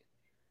bring it,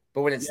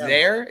 but when it's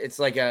there, it's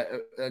like a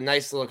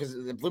nice little, because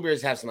the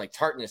blueberries have some like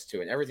tartness to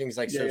it. Everything's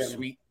like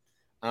sweet.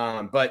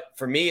 But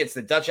for me, it's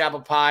the Dutch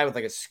apple pie with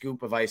like a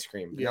scoop of ice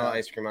cream, vanilla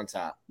ice cream on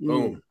top.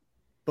 Boom.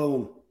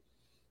 Boom.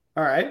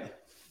 All right.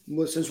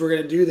 Well, since we're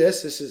going to do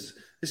this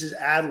is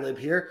ad lib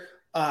here.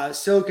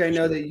 Silk, I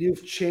know that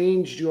you've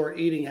changed your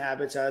eating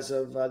habits as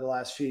of the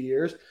last few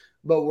years,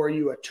 but were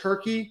you a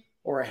turkey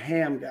or a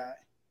ham guy?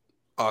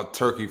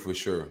 Turkey for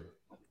sure.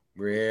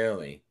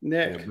 Really?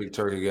 Nick? Yeah, big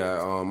turkey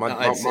guy.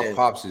 My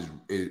pops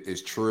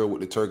is trill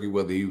with the turkey,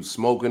 whether he was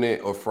smoking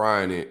it or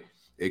frying it.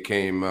 It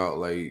came out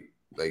like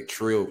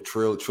trill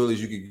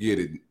as you could get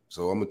it.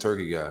 So I'm a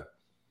turkey guy.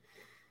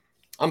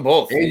 I'm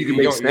both. And you can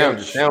make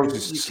sandwiches.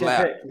 Sandwiches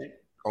slap.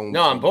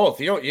 No, I'm both.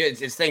 You don't.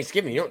 It's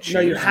Thanksgiving. You don't choose.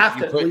 No, you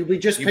have to. We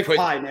just picked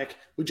pie, Nick.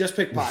 We just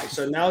picked pie.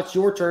 So now it's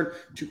your turn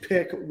to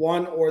pick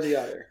one or the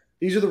other.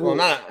 These are the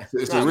rules.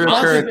 It's a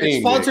recurring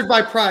thing. Sponsored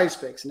by Prize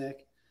Picks,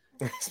 Nick.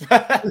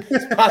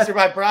 Sponsored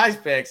by Prize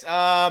Picks.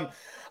 I'm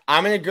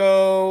gonna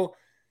go.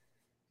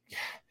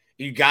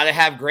 You got to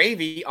have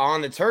gravy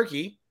on the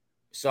turkey,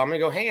 so I'm gonna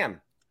go ham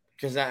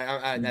because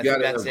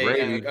that's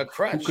a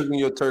crutch. Who's cooking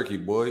your turkey,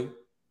 boy?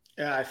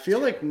 Yeah, I feel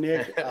like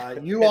Nick,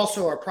 you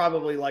also are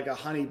probably like a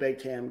honey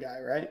baked ham guy,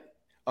 right?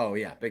 Oh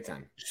yeah, big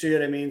time. See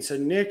what I mean? So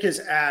Nick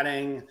is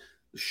adding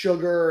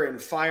sugar and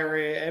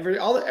fiery,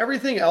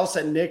 everything else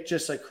that Nick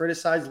just like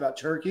criticized about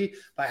turkey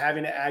by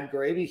having to add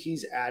gravy.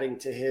 He's adding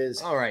to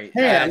his. All right,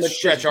 ham.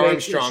 Stretch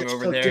Armstrong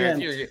over there.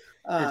 You're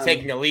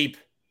taking a leap.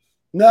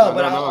 No,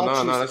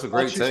 that's a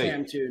great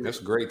take. That's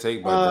a great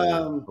take by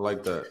Dan. I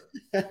like that.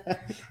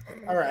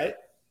 All right.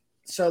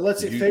 So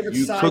let's see. Favorite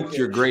you side cooked dish.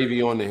 your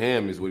gravy on the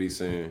ham, is what he's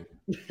saying.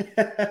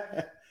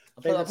 I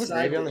put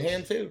gravy on the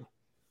ham too.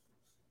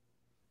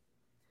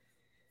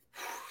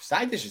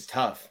 Side dish is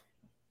tough.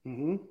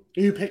 Mm-hmm.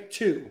 You pick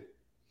 2.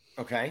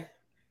 Okay.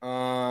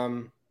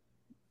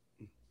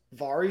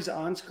 Vari's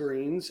on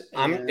screens.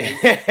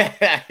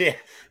 The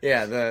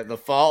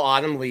fall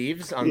autumn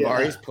leaves on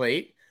Vari's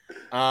plate.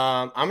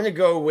 I'm gonna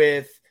go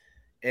with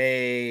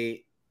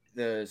the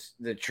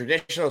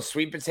traditional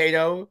sweet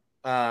potato.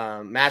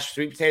 Mashed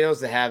sweet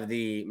potatoes that have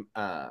the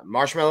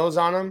marshmallows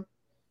on them.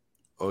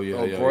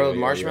 Boiled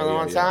marshmallow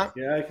on top.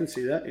 Yeah, I can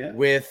see that. Yeah,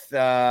 with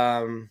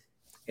and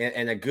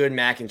a good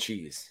mac and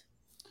cheese.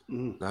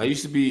 Now, I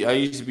used to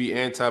be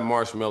anti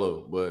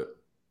marshmallow, but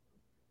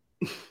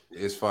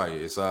it's fire.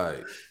 It's all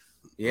right.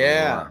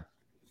 Yeah.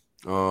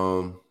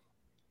 I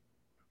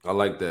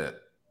like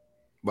that,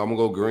 but I'm gonna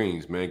go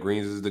greens, man.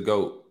 Greens is the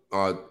GOAT.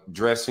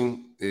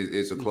 Dressing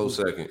is a close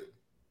second.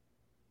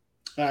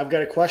 I've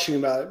got a question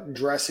about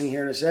dressing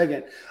here in a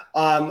second.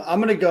 I'm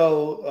going to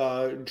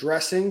go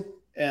dressing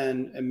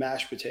and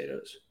mashed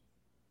potatoes.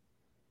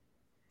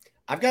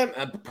 I've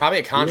got probably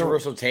a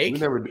controversial take.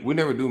 We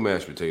never do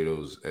mashed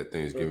potatoes at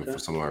Thanksgiving for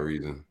some odd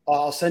reason.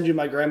 I'll send you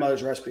my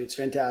grandmother's recipe. It's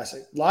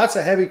fantastic. Lots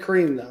of heavy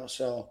cream though.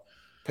 So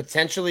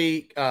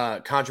potentially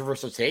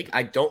controversial take.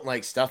 I don't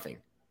like stuffing.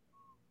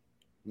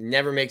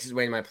 Never makes its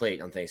way to my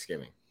plate on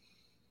Thanksgiving.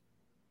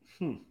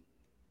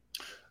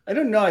 I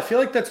don't know. I feel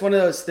like that's one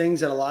of those things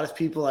that a lot of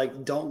people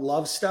like don't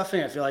love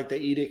stuffing. I feel like they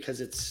eat it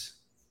because it's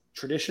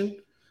tradition.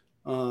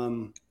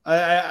 I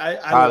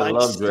like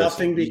love stuffing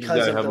dressing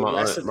because of the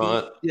recipe.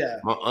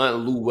 My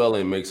aunt Lou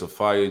Wellen makes a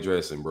fire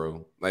dressing,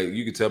 bro. Like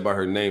you can tell by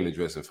her name the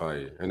dressing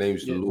fire. Her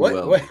name's Lou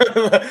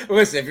Wellen.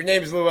 Listen, if your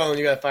name is Lou Wellen,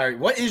 you got fire.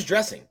 What is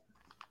dressing?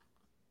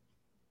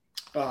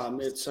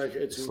 It's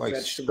like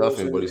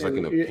stuffing, but it's like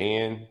in a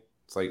pan.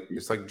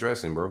 It's like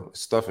dressing, bro.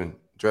 It's stuffing.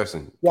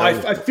 Dressing.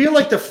 Well, I feel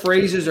like the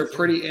phrases are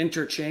pretty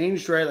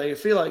interchanged, right? Like I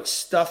feel like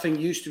stuffing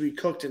used to be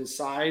cooked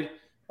inside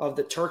of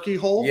the turkey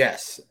hole.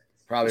 Yes,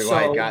 probably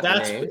why it got the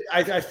name.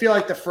 I feel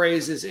like the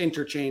phrase is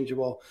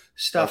interchangeable,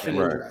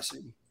 stuffing and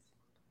dressing.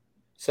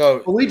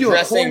 So we do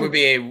dressing would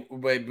be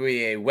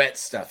a wet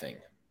stuffing.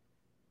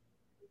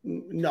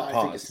 No,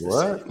 I think it's the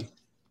same.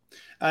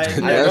 I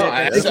don't know.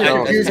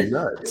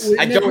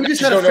 I don't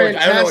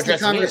know what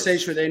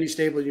conversation with Andy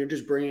Staples. You're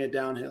just bringing it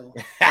downhill.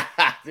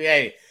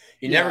 Hey.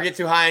 You never get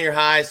too high on your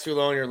highs, too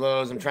low on your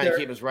lows. I'm trying to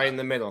keep us right in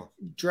the middle.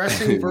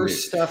 Dressing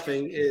versus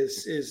stuffing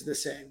is the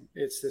same.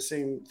 It's the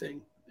same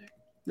thing.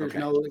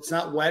 It's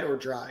not wet or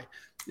dry.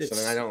 It's so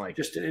then I don't like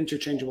just an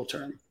interchangeable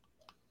term.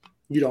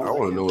 You don't. I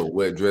want to know what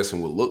wet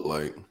dressing would look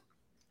like.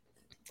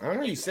 I don't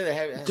know. You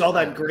said It's all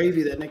that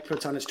gravy that Nick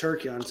puts on his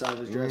turkey on the side of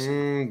his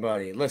dressing.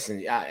 Buddy,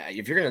 listen,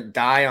 if you're going to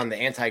die on the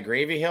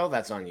anti-gravy hill,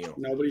 that's on you.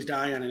 Nobody's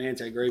dying on an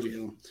anti-gravy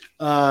hill.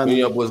 When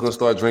your boys going to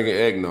start drinking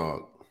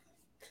eggnog?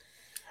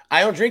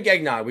 I don't drink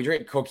eggnog. We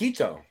drink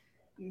coquito.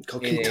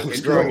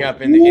 Coquito's growing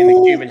up in the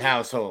Cuban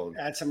household.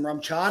 Add some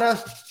rum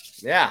chata.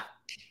 Yeah.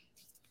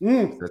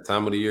 That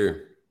time of the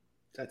year.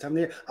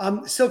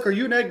 Silk, are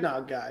you an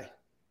eggnog guy?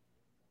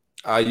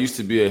 I used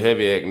to be a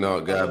heavy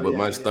eggnog guy, but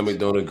my stomach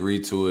don't agree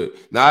to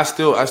it. Now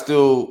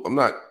I'm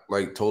not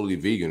like totally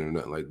vegan or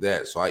nothing like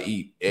that. So I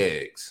eat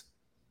eggs.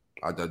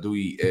 I do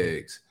eat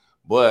eggs,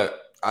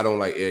 but I don't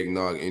like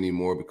eggnog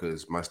anymore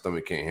because my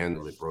stomach can't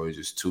handle it, bro. It's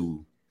just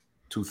too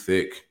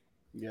thick.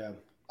 Yeah,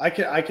 I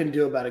can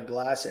do about a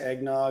glass of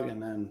eggnog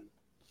and then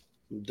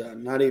I'm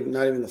done. Not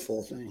even the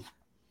full thing.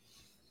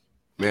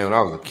 Man, when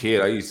I was a kid,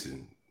 I used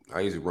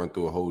to run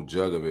through a whole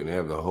jug of it and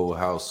have the whole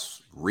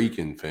house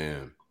reeking,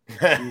 fam.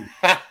 Add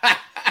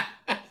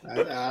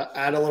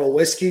a little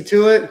whiskey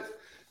to it.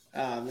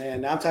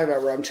 Man, now I'm talking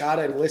about rum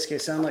chata and whiskey. I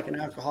sound like an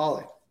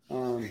alcoholic.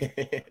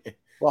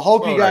 Well,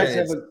 hope you guys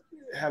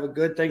have a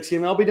good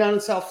Thanksgiving. I'll be down in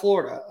South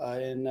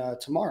Florida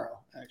tomorrow,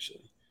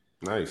 actually.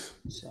 Nice.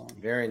 So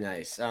very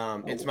nice.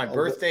 It's my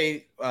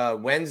birthday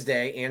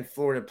Wednesday, and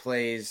Florida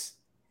plays.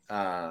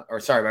 My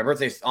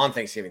birthday's on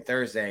Thanksgiving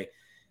Thursday,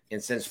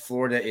 and since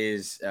Florida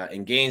is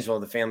in Gainesville,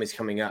 the family's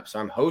coming up, so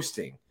I'm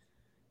hosting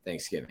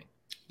Thanksgiving.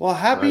 Well,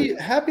 happy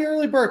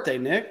early birthday,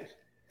 Nick.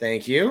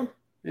 Thank you.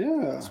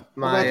 Yeah.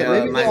 Maybe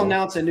they'll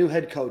announce a new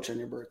head coach on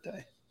your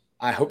birthday.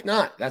 I hope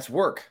not. That's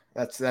work.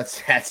 That's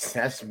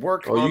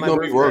work. Oh, you're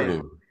gonna be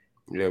working.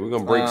 Yeah, we're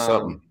gonna break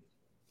something.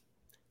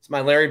 It's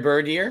my Larry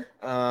Bird year.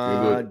 You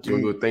want to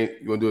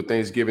do a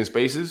Thanksgiving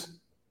Spaces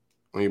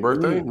on your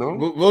birthday? No,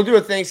 we'll do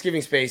a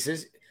Thanksgiving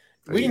Spaces.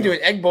 We can do an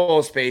Egg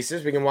Bowl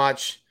Spaces. We can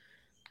watch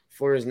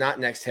Florida's not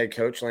next head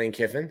coach Lane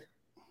Kiffin.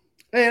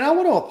 Hey, and I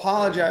want to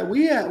apologize.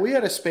 We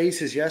had a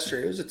Spaces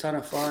yesterday. It was a ton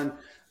of fun.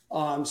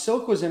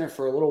 Silk was in it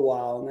for a little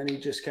while, and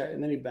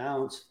then he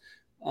bounced.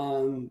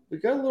 We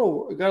got a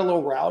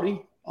little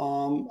rowdy.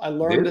 I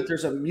learned that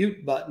there's a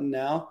mute button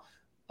now,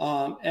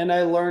 and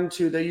I learned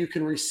too that you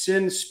can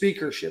rescind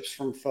speakerships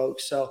from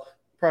folks. So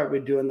probably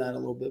be doing that a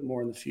little bit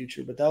more in the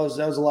future. But that was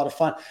a lot of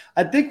fun.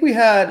 I think we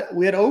had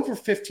over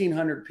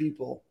 1,500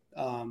 people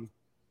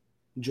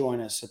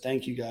join us. So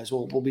thank you guys.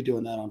 We'll be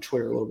doing that on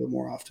Twitter a little bit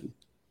more often.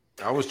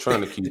 I was trying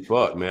to keep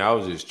up, man. I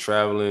was just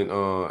traveling.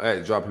 I had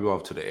to drop people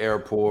off to the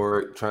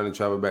airport, trying to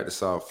travel back to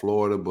South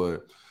Florida,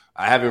 but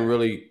I haven't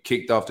really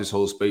kicked off this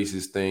whole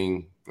Spaces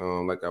thing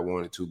like I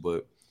wanted to.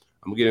 But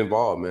I'm gonna get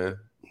involved, man.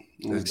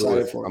 Let's do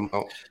it.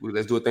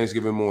 Let's do it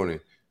Thanksgiving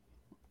morning.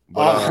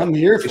 But, I'm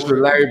here for it's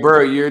your Larry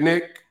Bird year,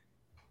 Nick.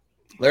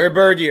 Larry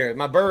Bird year,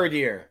 my Bird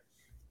year.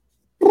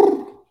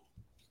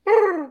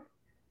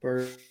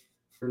 Birdman.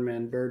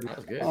 That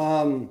was good.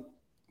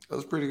 That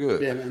was pretty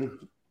good. Yeah, man.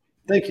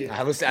 Thank you.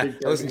 I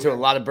listened to a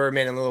lot of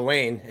Birdman and Lil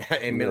Wayne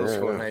in middle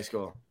school and high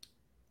school.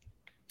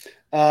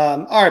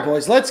 All right,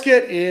 boys, let's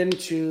get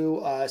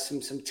into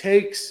some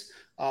takes.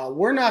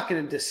 We're not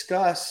going to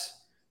discuss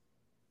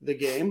the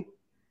game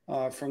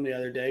from the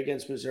other day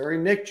against Missouri.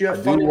 Nick, do you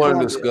have I do want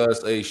to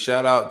discuss a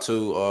shout out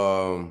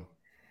to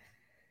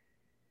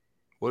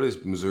what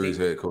is Missouri's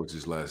head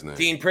coach's last name?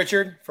 Dean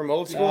Pritchard from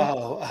Old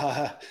School.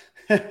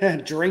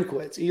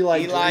 Drinkwitz.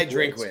 Eli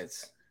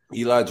Drinkwitz.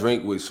 Eli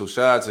Drinkwitz. So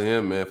shout out to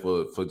him, man,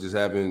 for just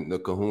having the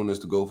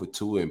kahunas to go for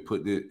two and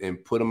put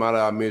them out of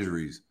our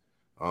miseries.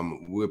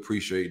 We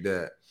appreciate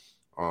that.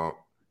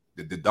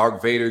 The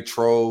Dark Vader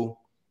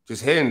troll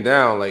just heading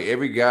down, like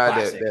every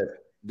guy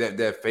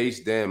that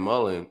faced Dan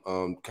Mullen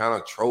kind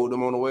of trolled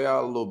him on the way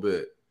out a little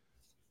bit.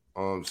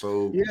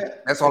 So yeah,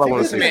 that's all I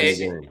want to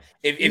say.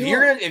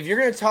 If you're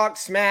gonna talk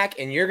smack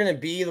and you're gonna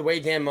be the way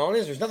Dan Mullen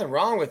is, there's nothing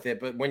wrong with it.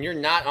 But when you're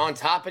not on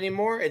top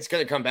anymore, it's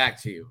gonna come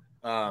back to you.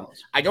 I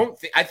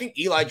think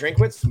Eli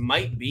Drinkwitz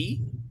might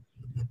be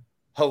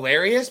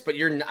hilarious, but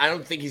I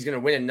don't think he's gonna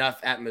win enough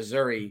at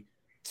Missouri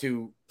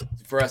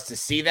for us to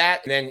see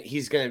that. And then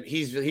he's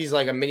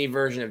like a mini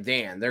version of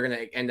Dan. They're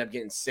gonna end up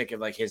getting sick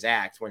of like his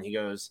act when he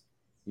goes,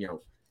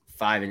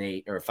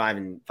 5-8 or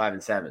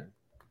 5-7,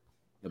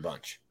 the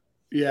bunch.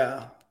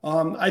 Yeah.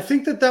 I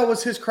think that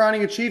was his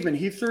crowning achievement.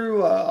 He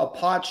threw a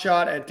pot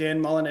shot at Dan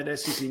Mullen at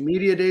SEC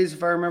Media Days,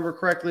 if I remember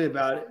correctly,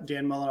 about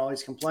Dan Mullen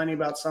always complaining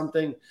about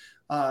something.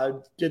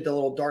 Did the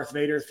little Darth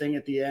Vader thing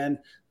at the end.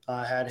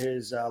 Had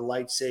his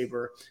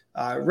lightsaber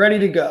ready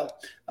to go.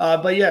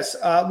 But yes,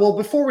 well,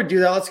 before we do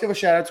that, let's give a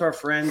shout out to our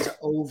friends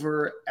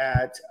over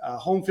at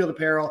Home Field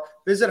Apparel.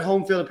 Visit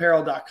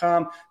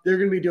homefieldapparel.com. They're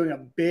going to be doing a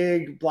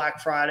big Black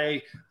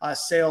Friday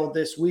sale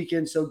this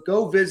weekend. So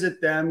go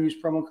visit them. Use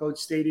promo code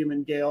Stadium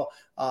and Gale.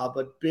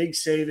 But big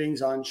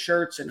savings on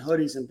shirts and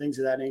hoodies and things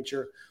of that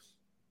nature.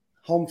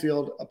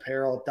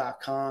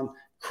 Homefieldapparel.com.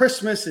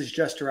 Christmas is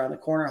just around the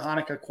corner.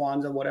 Hanukkah,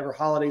 Kwanzaa, whatever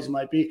holidays it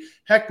might be.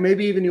 Heck,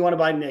 maybe even you want to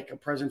buy Nick a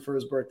present for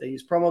his birthday.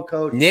 Use promo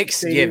code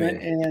Nick's Given.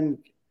 And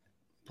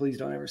please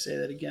don't ever say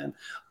that again.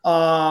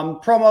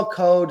 Promo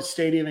code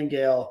Stadium and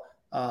Gale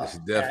It's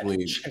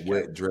definitely at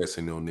wet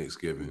dressing on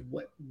Thanksgiving.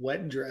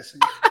 Wet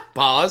dressing.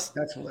 Pause.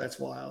 That's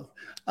wild.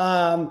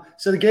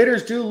 So the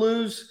Gators do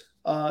lose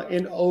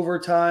in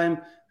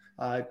overtime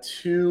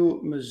to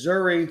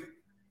Missouri.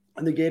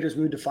 And the Gators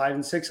moved to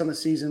 5-6 on the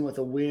season with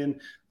a win,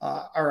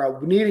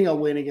 needing a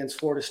win against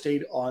Florida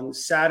State on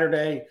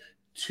Saturday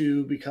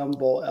to become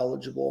bowl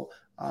eligible.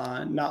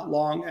 Not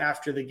long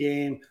after the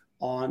game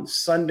on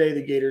Sunday,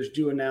 the Gators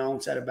do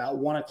announce at about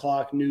 1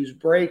 o'clock news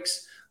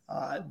breaks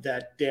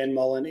that Dan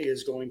Mullen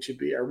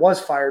was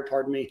fired,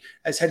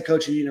 as head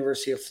coach of the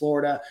University of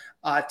Florida.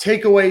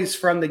 Takeaways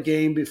from the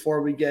game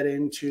before we get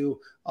into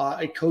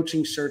a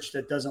coaching search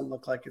that doesn't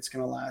look like it's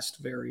going to last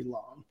very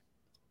long.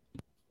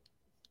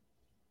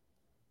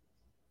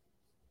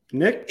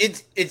 Nick?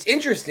 It's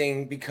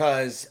interesting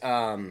because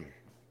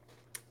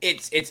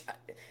it's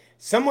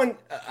someone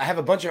I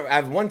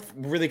have one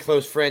really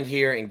close friend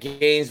here in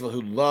Gainesville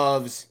who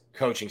loves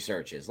coaching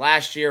searches.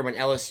 Last year when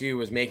LSU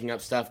was making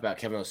up stuff about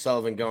Kevin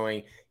O'Sullivan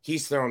going,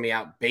 he's throwing me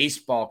out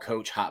baseball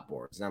coach hot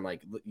boards. And I'm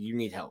like, you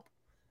need help.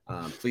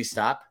 Please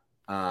stop.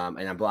 And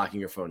I'm blocking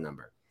your phone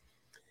number.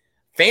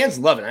 Fans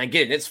love it. And I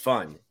get it. It's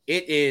fun.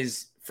 It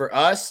is for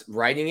us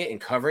writing it and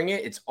covering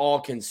it. It's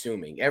all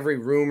consuming. Every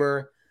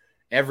rumor,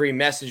 every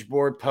message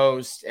board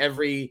post,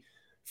 every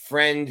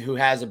friend who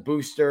has a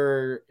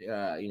booster,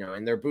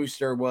 and their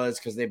booster was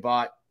because they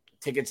bought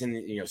tickets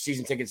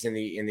season tickets in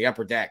the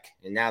upper deck,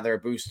 and now they're a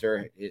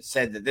booster. It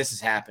said that this is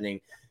happening.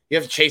 You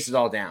have to chase it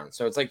all down.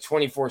 So it's like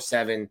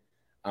 24/7.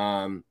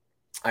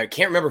 I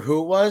can't remember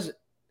who it was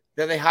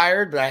that they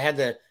hired, but I had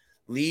to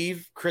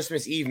leave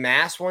Christmas Eve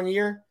mass one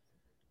year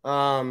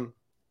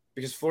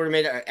because Florida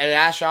made Ed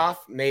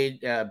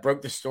Ashoff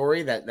broke the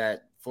story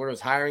that Florida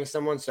was hiring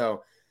someone.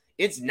 So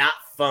it's not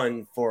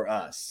fun for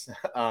us.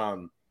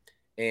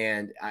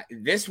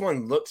 This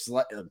one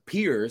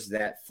appears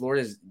that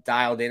Florida's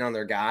dialed in on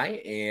their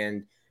guy,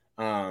 and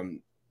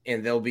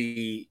they'll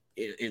be.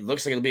 It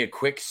looks like it'll be a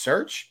quick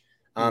search,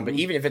 but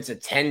even if it's a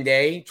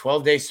 10-day,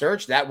 12-day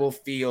search, that will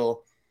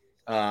feel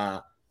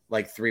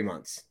like 3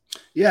 months.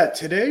 Yeah,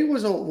 today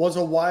was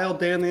a wild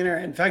day on the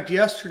internet. In fact,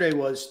 yesterday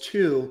was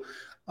too.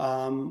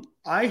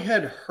 I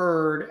had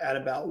heard at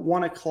about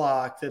 1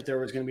 o'clock that there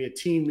was going to be a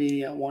team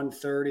meeting at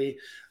 1:30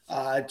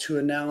 to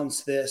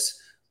announce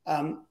this.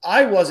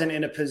 I wasn't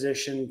in a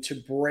position to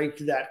break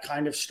that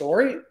kind of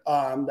story.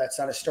 That's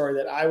not a story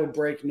that I would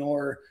break,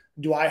 nor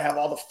do I have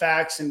all the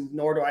facts, and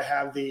nor do I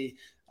have the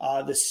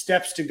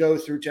steps to go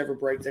through to ever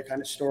break that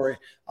kind of story.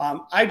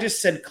 I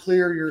just said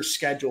clear your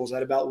schedules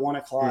at about 1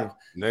 o'clock.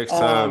 Next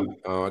time,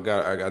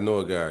 I know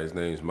a guy. His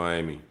name's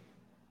Miami.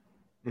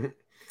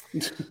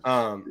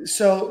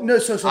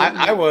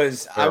 I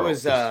was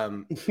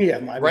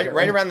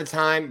right around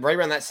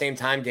that same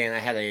time, Dan. I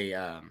had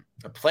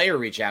a player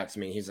reach out to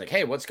me. He's like,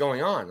 "Hey, what's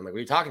going on?" I'm like, "What are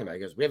you talking about?" He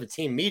goes, "We have a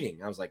team meeting."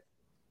 I was like,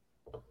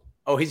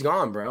 "Oh, he's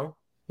gone, bro."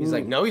 He's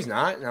like, "No, he's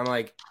not." And I'm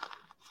like,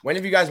 "When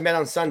have you guys met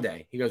on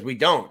Sunday?" He goes, "We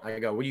don't." I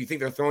go, "What do you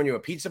think? They're throwing you a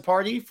pizza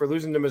party for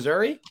losing to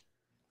Missouri?"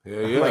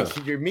 Yeah.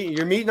 Like, you're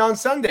meeting on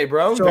Sunday,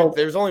 bro. So,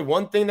 there's only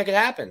one thing that could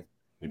happen.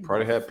 You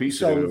probably had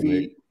pizza.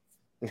 They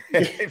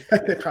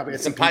probably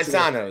had some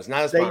paisanos,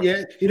 not as much.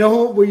 Yeah, you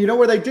know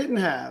where they didn't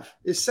have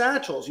is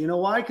Satchels. You know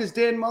why? Because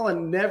Dan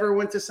Mullen never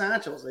went to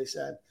Satchels. They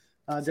said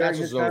during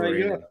his time at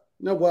Europe.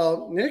 No,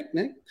 well, Nick.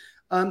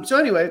 So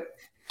anyway,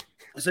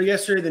 so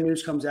yesterday the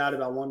news comes out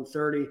about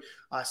 1:30.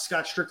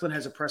 Scott Strickland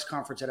has a press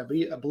conference at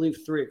I believe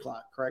 3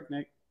 o'clock. Correct,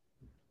 Nick?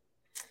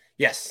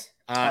 Yes,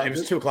 it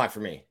was 2 o'clock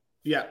for me.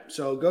 Yeah,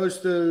 so it goes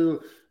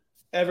through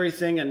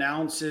everything,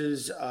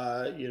 announces,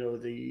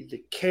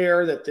 the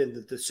care that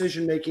the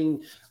decision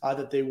making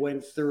that they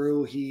went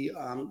through. He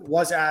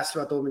was asked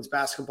about the women's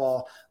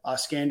basketball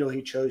scandal.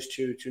 He chose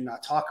to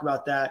not talk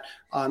about that,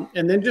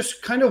 and then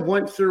just kind of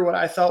went through what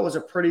I thought was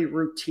a pretty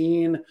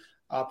routine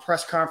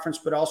press conference.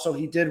 But also,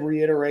 he did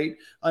reiterate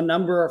a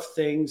number of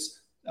things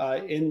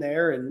in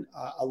there, and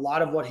a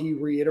lot of what he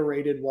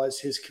reiterated was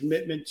his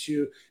commitment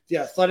to the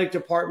athletic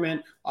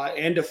department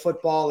and to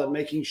football, and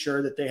making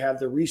sure that they have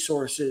the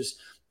resources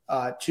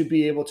to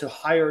be able to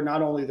hire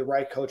not only the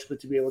right coach, but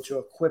to be able to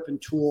equip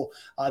and tool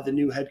the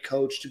new head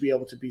coach to be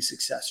able to be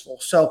successful.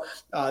 So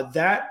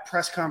that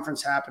press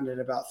conference happened at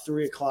about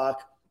 3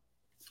 o'clock,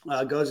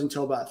 goes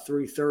until about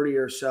 3:30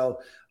 or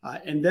so.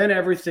 And then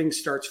everything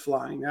starts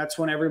flying. That's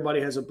when everybody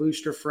has a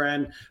booster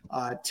friend.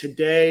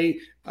 Today,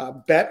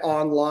 Bet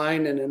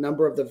Online and a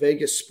number of the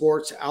Vegas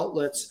sports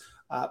outlets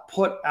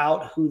put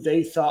out who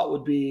they thought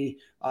would be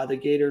the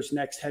Gators'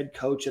 next head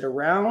coach at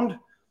around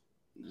 –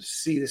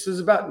 this was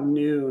about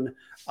noon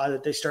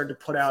that they started to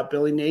put out.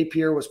 Billy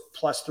Napier was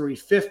plus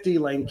 350,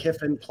 Lane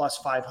Kiffin plus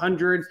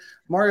 500,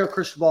 Mario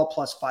Cristobal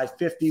plus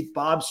 550,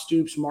 Bob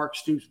Stoops, Mark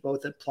Stoops,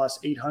 both at plus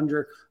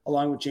 800,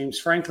 along with James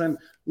Franklin,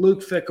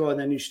 Luke Fickell, and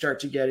then you start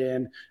to get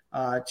in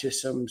to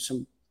some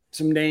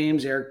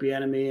names, Eric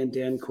Bieniemy and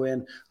Dan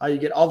Quinn. You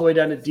get all the way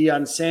down to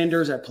Deion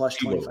Sanders at plus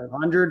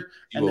 2,500,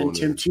 and then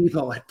Tim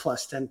Tebow at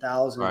plus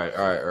 10,000. All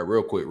right,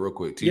 real quick.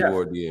 Tebow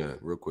or Deion,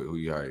 real quick, who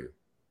you hired?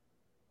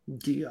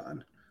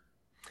 Deion.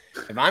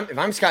 If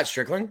I'm Scott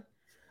Strickland,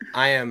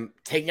 I am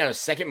taking out a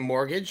second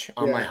mortgage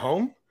on my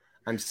home.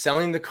 I'm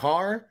selling the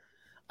car.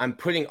 I'm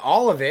putting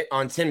all of it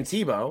on Tim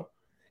Tebow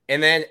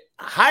and then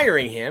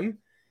hiring him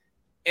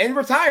and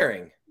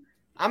retiring.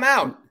 I'm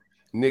out.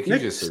 Nick, you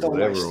just say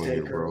whatever on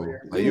here, bro.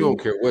 Like, you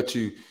don't care what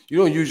you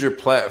don't use your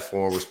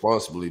platform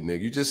responsibly,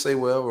 Nick. You just say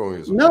whatever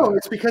on here. No,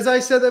 it's because I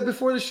said that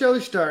before the show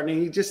started.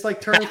 And he just like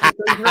turned the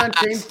things around,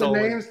 changed the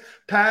names,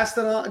 passed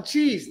it on.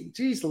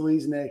 Jeez,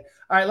 Louise, Nick.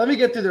 All right, let me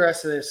get through the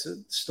rest of this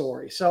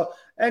story. So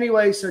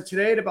anyway,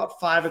 today at about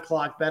 5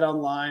 o'clock, Bet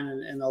Online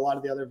and a lot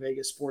of the other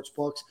Vegas sports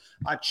books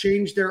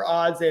changed their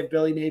odds. They have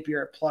Billy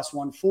Napier at plus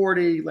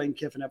 140, Lane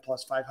Kiffin at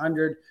plus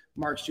 500,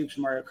 Mark Stoops,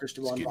 Mario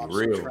Cristobal, and Bob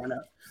Stoops round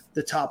out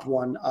the top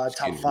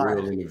five.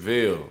 Real in the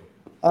Ville.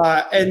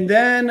 And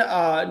then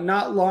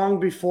not long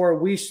before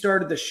we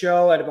started the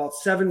show at about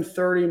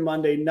 7:30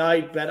 Monday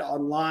night, Bet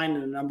Online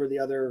and a number of the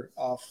other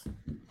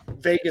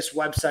Vegas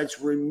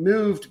websites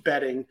removed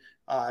betting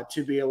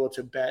to be able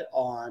to bet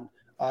on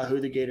who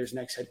the Gators'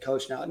 next head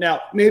coach.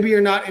 Now, maybe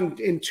you're not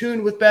in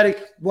tune with betting.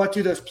 What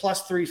do those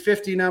plus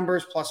 350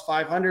 numbers, plus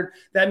 500?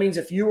 That means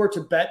if you were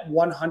to bet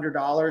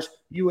 $100,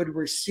 you would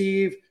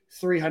receive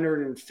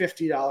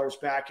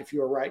 $350 back if you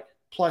were right,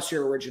 plus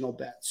your original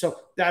bet. So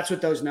that's what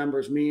those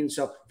numbers mean.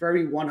 So for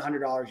every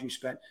 $100 you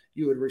spent,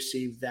 you would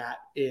receive that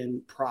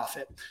in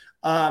profit.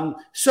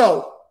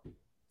 So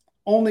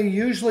only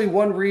usually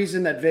one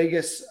reason that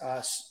Vegas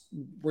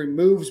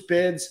removes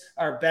bids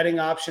or betting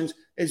options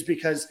is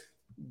because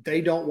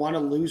they don't want to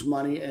lose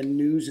money, and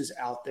news is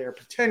out there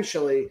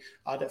potentially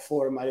that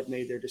Florida might have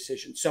made their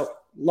decision. So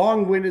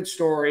long-winded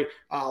story.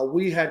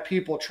 We had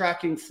people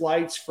tracking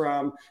flights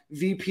from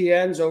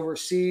VPNs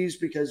overseas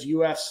because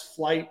UF's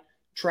flight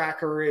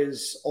tracker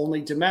is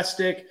only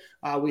domestic.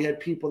 We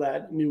had people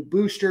that knew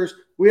boosters.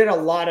 We had a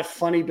lot of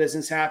funny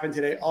business happen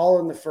today, all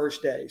in the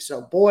first day.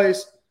 So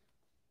boys,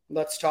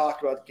 let's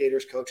talk about the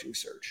Gators coaching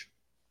search.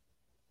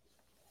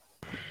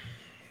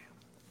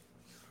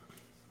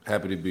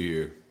 Happy to be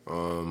here.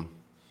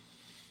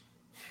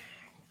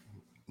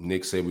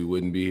 Nick said we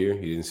wouldn't be here.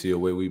 He didn't see a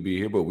way we'd be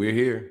here, but we're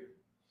here.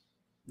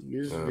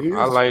 He's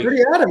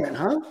pretty adamant,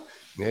 huh?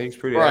 Yeah, he's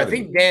pretty Bro,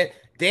 adamant. I think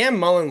Dan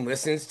Mullen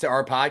listens to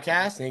our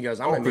podcast and he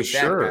goes, I'm gonna make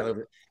that guy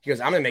look. He goes,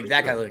 I'm gonna make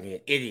that guy look like an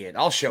idiot.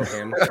 I'll show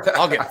him.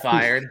 I'll get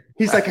fired.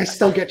 He's like, I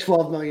still get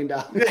 $12 million.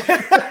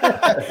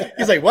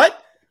 He's like,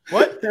 what?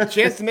 What?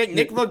 Chance to make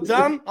Nick look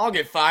dumb? I'll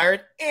get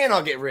fired and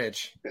I'll get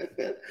rich.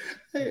 I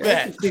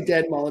can see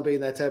Dan Mullen being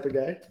that type of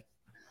guy.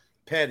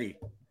 Petty.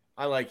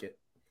 I like it.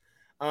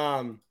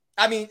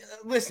 I mean,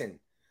 listen,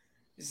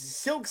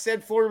 Silk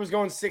said Florida was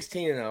going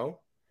 16-0.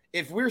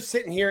 If we're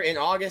sitting here in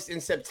August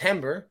and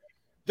September,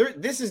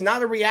 this is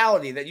not a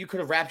reality that you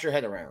could have wrapped your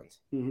head around.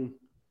 Mm-hmm.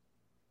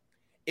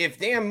 If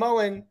Dan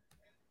Mullen,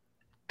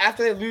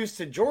 after they lose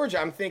to Georgia,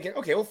 I'm thinking,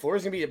 okay, well,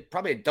 Florida's going to be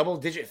probably a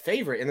double-digit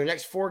favorite in their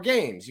next 4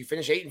 games. You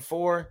finish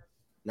 8-4,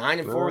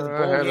 9-4 with the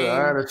bowl game.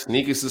 I had a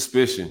sneaky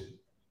suspicion.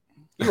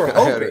 You were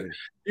hoping.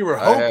 You were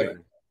hoping.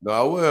 No,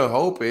 I wasn't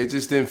hoping. It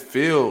just didn't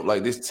feel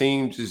like this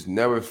team just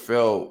never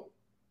felt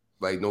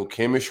like no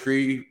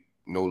chemistry,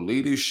 no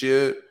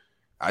leadership.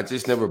 I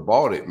just never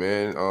bought it,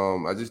 man.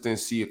 I just didn't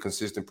see a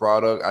consistent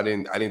product. I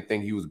didn't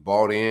think he was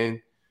bought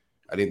in.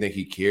 I didn't think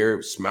he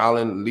cared.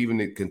 Smiling, leaving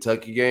the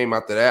Kentucky game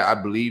after that,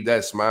 I believe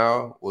that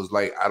smile was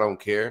like, I don't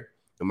care.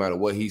 No matter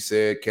what he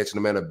said, catching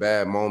him at a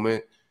bad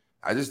moment.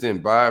 I just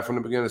didn't buy it from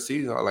the beginning of the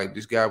season. I like,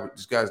 this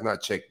guy's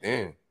not checked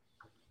in.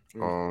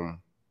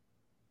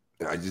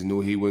 I just knew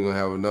he wasn't gonna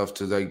have enough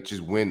to like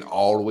just win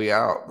all the way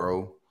out,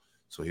 bro.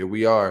 So here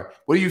we are.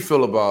 What do you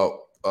feel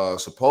about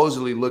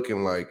supposedly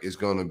looking like it's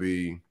gonna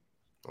be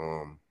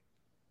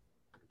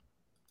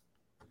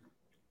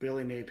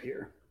Billy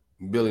Napier?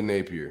 Billy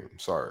Napier. I'm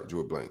sorry,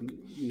 drew a blank.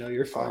 No,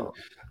 you're fine.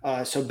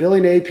 So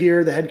Billy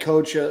Napier, the head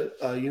coach at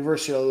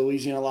University of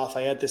Louisiana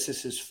Lafayette. This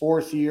is his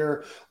 4th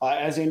year.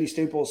 As Andy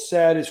Staples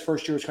said, his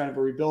first year was kind of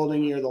a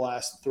rebuilding year. The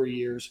last 3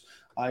 years,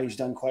 he's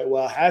done quite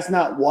well. Has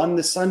not won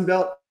the Sun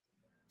Belt.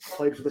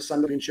 Played for the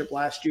Sun Championship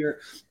last year.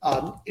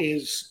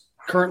 Is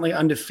currently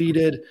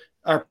undefeated.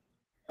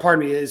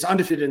 Is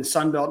undefeated in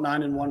Sun Belt,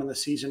 9-1 in the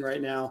season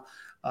right now.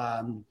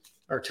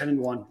 Or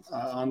 10-1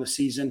 on the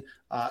season.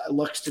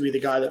 Looks to be the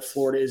guy that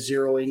Florida is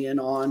zeroing in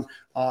on.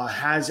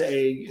 Has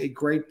a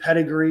great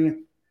pedigree.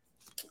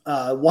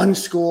 One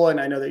school, and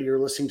I know that you're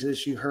listening to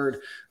this, you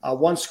heard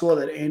one school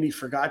that Andy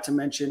forgot to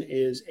mention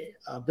is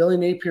Billy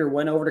Napier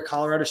went over to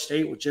Colorado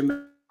State with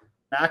Jim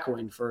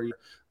McElwain for a year.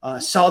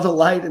 Saw the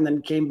light and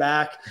then came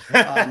back.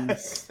 But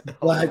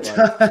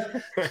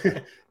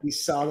he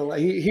saw the light.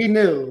 He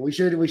knew. We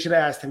should have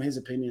asked him his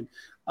opinion.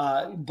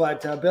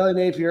 But Billy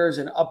Napier is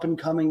an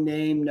up-and-coming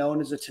name known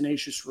as a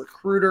tenacious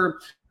recruiter.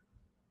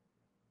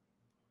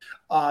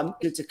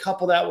 It's a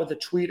couple that with a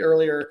tweet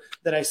earlier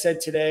that I said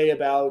today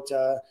about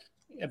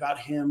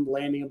him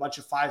landing a bunch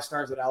of 5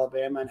 stars at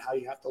Alabama and how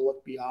you have to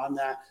look beyond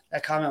that.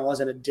 That comment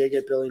wasn't a dig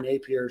at Billy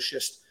Napier. It's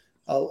just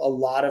a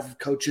lot of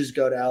coaches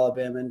go to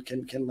Alabama and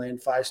can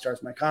land 5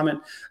 stars. My comment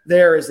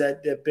there is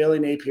that Billy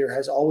Napier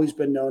has always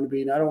been known to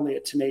be not only a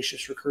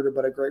tenacious recruiter,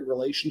 but a great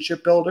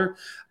relationship builder.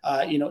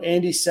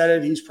 Andy said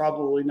it. He's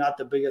probably not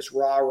the biggest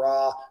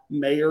rah-rah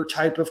mayor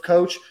type of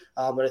coach,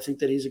 but I think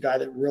that he's a guy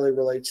that really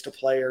relates to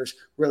players,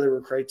 really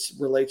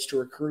relates to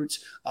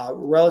recruits.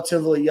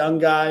 Relatively young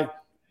guy.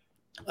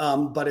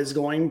 But is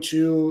going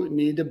to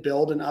need to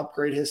build and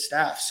upgrade his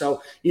staff.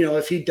 So,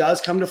 if he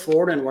does come to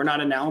Florida, and we're not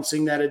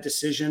announcing that a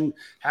decision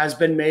has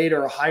been made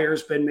or a hire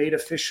has been made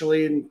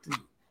officially and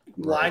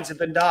lines have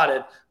been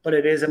dotted, but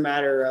it is a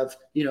matter of,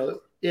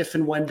 if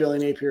and when Billy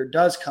Napier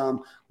does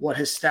come, what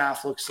his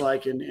staff looks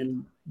like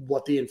and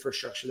what the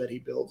infrastructure that he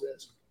builds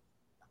is.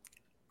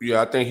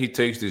 Yeah, I think he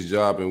takes this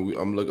job, and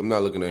I'm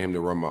not looking at him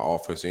to run my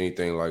offense or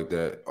anything like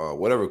that.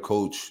 Whatever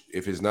coach,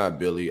 if it's not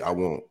Billy, I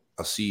want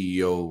a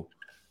CEO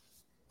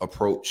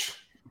approach.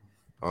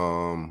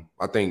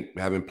 I think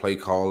having play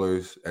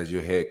callers as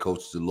your head coach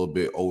is a little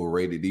bit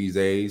overrated these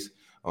days.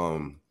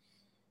 I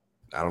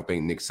don't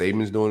think Nick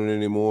Saban's doing it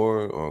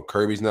anymore.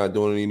 Kirby's not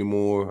doing it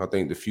anymore. I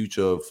think the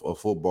future of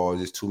football is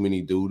just too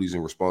many duties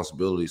and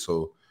responsibilities.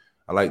 So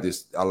I like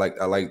this. I like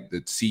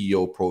the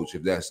CEO approach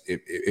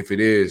if it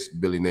is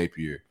Billy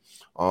Napier.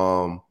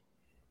 I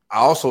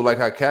also like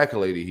how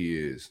calculated he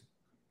is.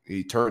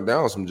 He turned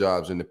down some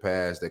jobs in the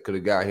past that could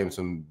have got him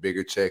some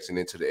bigger checks and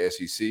into the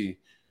SEC.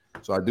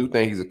 So I do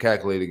think he's a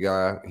calculated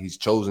guy. He's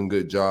chosen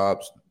good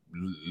jobs.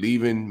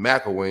 Leaving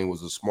McElwain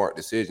was a smart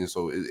decision.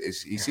 So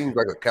he seems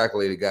like a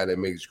calculated guy that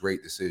makes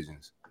great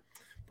decisions.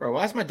 Bro,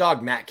 why's my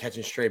dog Matt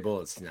catching stray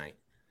bullets tonight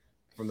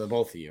from the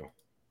both of you?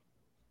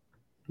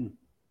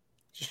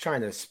 Just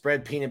trying to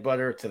spread peanut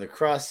butter to the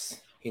crust.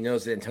 He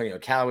knows that Antonio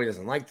Callaway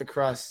doesn't like the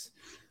crust.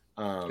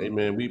 Hey,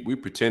 man, we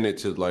pretended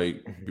to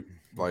like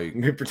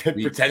we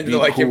pretended to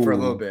like him for a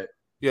little bit.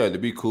 Yeah, to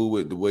be cool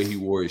with the way he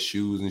wore his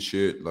shoes and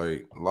shit,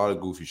 like a lot of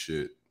goofy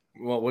shit.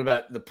 Well, what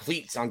about the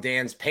pleats on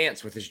Dan's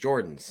pants with his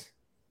Jordans?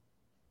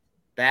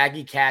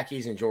 Baggy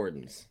khakis and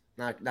Jordans.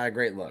 Not a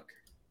great look.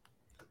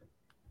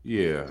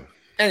 Yeah.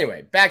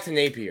 Anyway, back to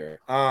Napier.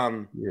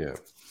 Yeah.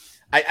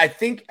 I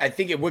think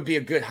it would be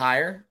a good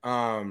hire.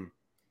 So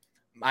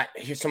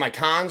my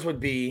cons would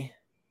be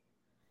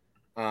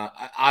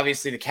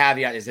obviously the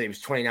caveat is that he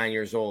was 29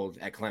 years old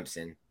at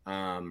Clemson.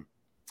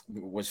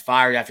 Was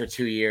fired after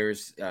 2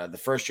 years. The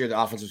first year, the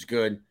offense was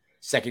good.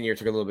 Second year,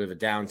 took a little bit of a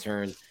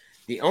downturn.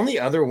 The only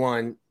other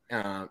one,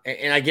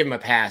 and I give him a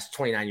pass,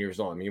 29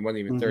 years old. I mean, he wasn't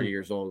even 30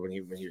 years old when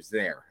he was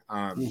there.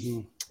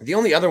 The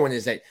only other one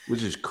is that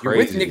which is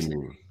crazy.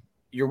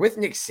 You're with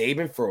Nick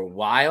Saban for a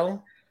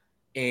while,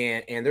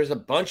 and there's a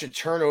bunch of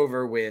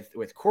turnover with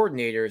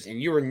coordinators,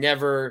 and you were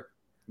never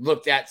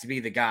looked at to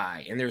be the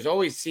guy. And there's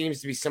always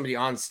seems to be somebody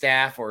on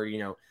staff or,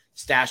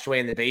 stashed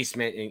away in the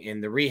basement in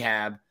the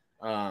rehab,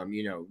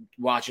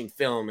 watching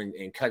film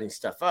and cutting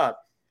stuff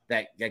up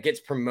that gets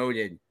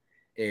promoted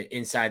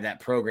inside that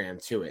program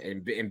to it.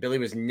 And Billy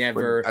was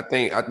never, I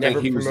think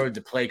he was promoted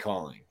to play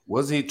calling.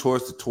 Wasn't he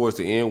towards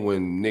the end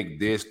when Nick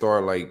did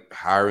start like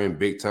hiring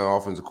big time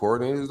offensive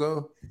coordinators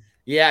though?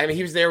 Yeah, I mean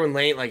he was there when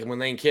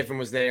Lane Kiffin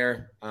was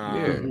there. Doug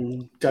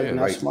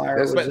Nussmeier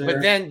was but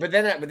there. But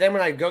then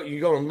when you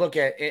go and look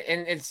at it,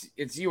 and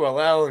it's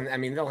ULL, and I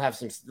mean they'll have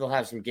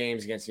some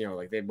games against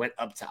like they went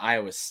up to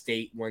Iowa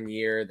State one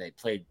year. They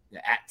played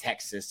at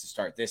Texas to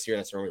start this year.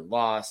 That's their only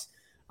loss,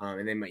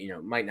 and they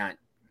might not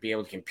be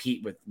able to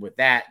compete with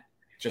that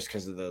just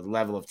because of the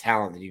level of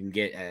talent that you can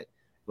get at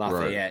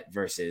Lafayette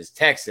versus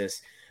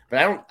Texas. But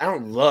I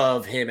don't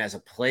love him as a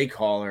play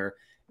caller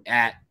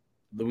at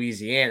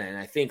Louisiana. And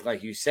I think,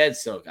 like you said,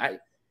 Silk,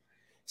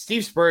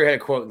 Steve Spurrier had a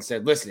quote and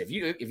said, listen, if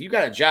you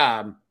got a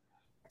job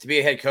to be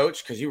a head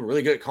coach because you were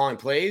really good at calling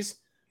plays,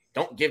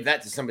 don't give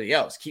that to somebody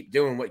else. Keep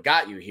doing what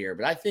got you here.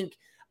 But I think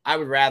I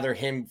would rather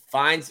him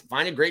find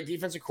a great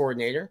defensive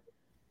coordinator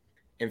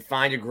and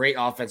find a great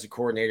offensive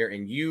coordinator,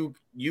 and you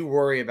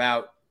worry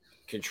about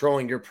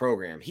controlling your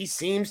program. He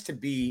seems to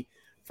be,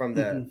 from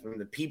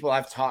the people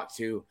I've talked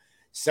to,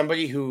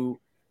 somebody who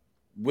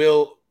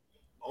will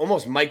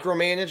almost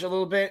micromanage a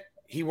little bit.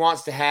 He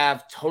wants to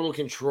have total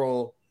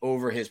control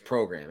over his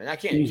program.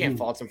 And you can't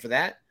fault him for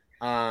that.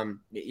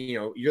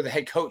 You're the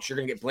head coach. You're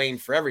going to get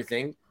blamed for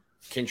everything.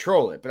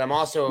 Control it. But I'm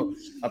also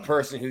a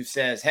person who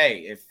says,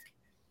 hey,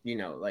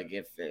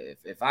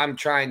 if I'm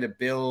trying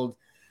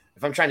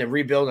to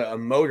rebuild a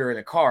motor in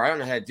a car, I don't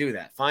know how to do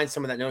that. Find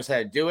someone that knows how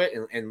to do it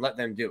and let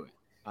them do it.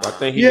 I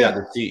think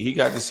he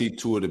got to see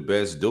two of the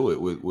best do it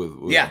with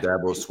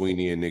Dabo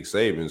Swinney and Nick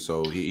Saban.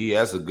 So he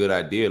has a good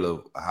idea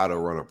of how to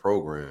run a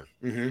program.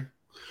 Mm-hmm.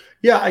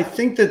 Yeah, I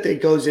think that it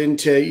goes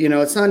into,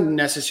 it's not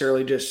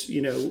necessarily just,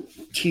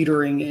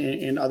 teetering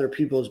in other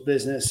people's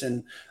business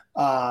and,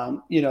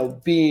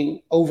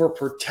 being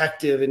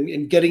overprotective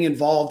and getting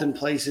involved in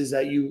places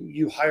that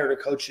you hired a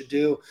coach to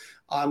do.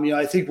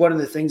 I think one of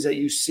the things that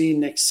you see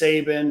Nick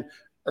Saban,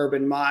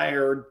 Urban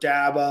Meyer,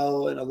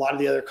 Dabo, and a lot of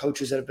the other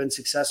coaches that have been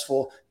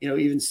successful,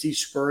 even Steve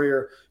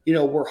Spurrier,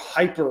 were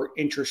hyper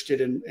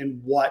interested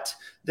in what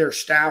their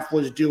staff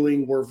was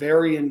doing, were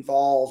very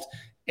involved.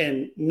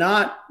 and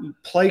not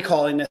play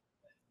calling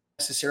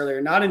necessarily,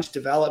 or not in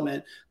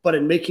development, but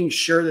in making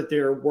sure that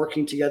they're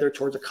working together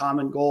towards a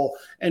common goal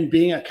and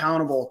being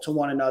accountable to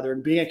one another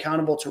and being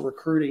accountable to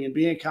recruiting and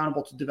being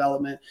accountable to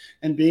development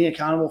and being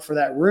accountable for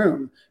that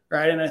room.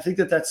 Right. And I think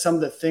that that's some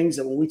of the things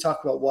that when we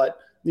talk about what,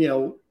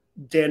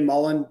 Dan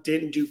Mullen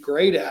didn't do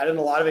great at, and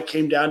a lot of it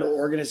came down to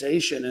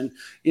organization. And,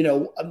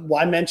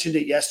 I mentioned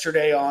it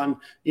yesterday on,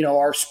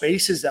 our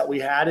spaces that we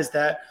had, is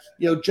that,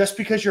 just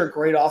because you're a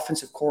great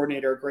offensive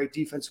coordinator, a great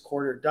defensive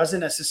coordinator, doesn't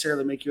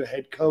necessarily make you a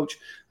head coach.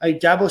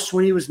 Dabo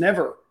Swinney was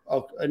never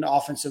an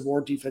offensive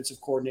or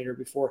defensive coordinator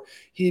before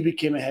he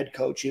became a head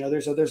coach.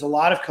 There's a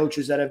lot of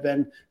coaches that have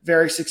been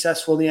very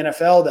successful in the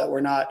NFL that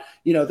were not,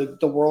 the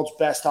world's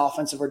best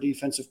offensive or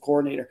defensive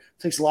coordinator.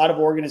 It takes a lot of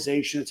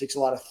organization. It takes a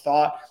lot of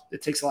thought.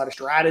 It takes a lot of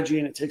strategy,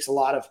 and it takes a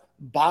lot of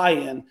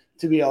buy-in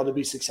to be able to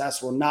be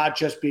successful, not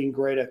just being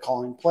great at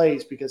calling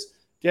plays, because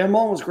Dan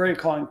Mullen was great at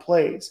calling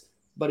plays,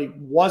 but he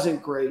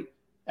wasn't great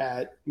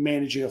at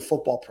managing a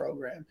football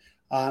program.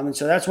 And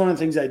so that's one of the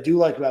things I do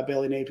like about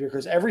Billy Napier,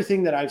 because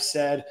everything that I've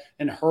said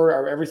and heard,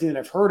 or everything that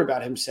I've heard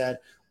about him said,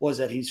 was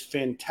that he's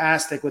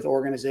fantastic with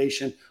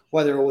organization,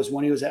 whether it was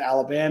when he was at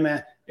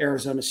Alabama,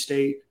 Arizona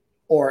State,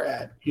 or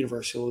at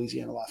University of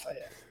Louisiana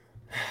Lafayette.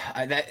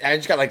 I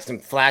just got like some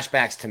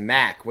flashbacks to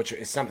Mac, which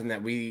is something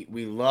that we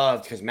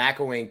loved, because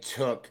McElwain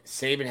took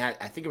Saban had,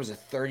 I think it was a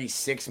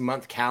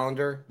 36-month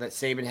calendar that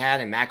Saban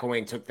had, and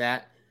McElwain took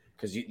that.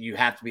 Because you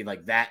have to be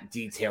like that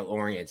detail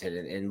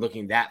oriented and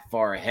looking that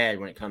far ahead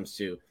when it comes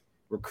to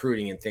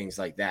recruiting and things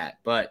like that.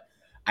 But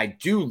I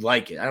do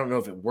like it. I don't know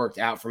if it worked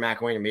out for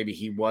McElwain, or maybe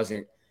he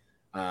wasn't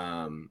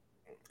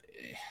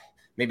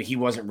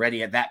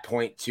ready at that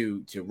point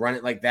to run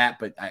it like that.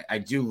 But I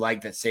do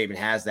like that Saban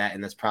has that,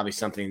 and that's probably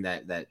something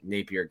that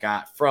Napier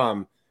got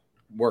from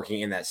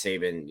working in that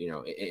Saban,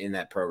 in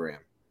that program.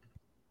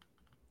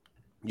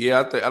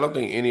 Yeah, I don't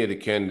think any of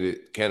the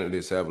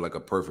candidates have like a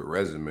perfect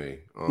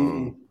resume.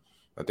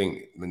 I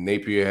think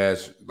Napier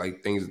has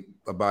like things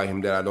about him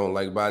that I don't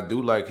like, but I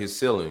do like his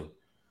ceiling.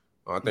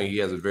 I think he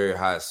has a very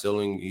high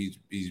ceiling. He's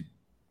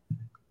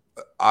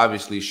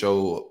obviously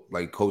showed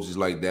like coaches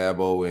like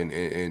Dabo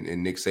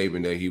and Nick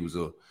Saban that he was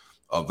a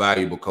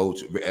valuable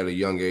coach at a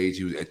young age.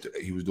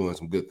 He was doing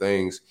some good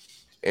things,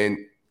 and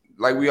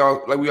like we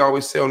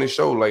always say on this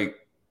show, like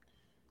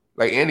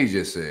Andy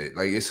just said,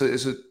 like it's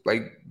a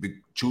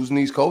choosing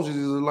these coaches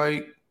is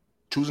like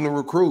choosing a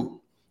recruit.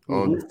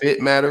 The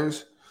fit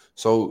matters.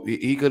 So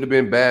he could have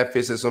been bad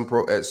fits at some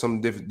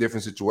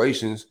different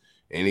situations,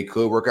 and he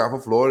could work out for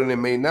Florida, and it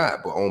may not.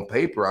 But on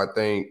paper, I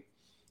think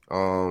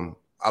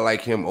I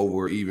like him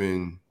over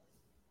even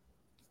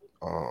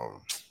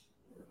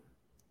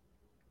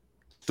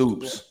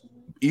Stoops,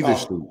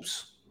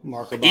 Stoops.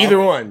 Either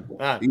one.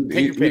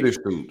 Either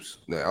Stoops.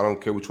 I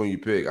don't care which one you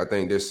pick. I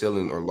think their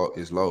ceiling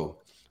is low.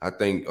 I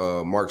think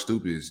Mark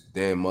Stoops is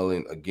Dan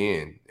Mullen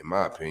again, in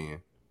my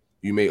opinion.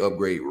 You may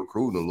upgrade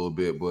recruiting a little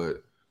bit,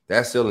 but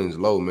that ceiling is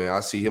low, man.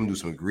 I see him do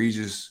some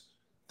egregious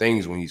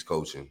things when he's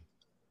coaching.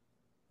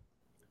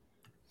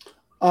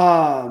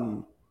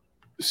 So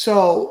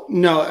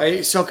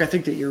no, Silk, I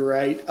think that you're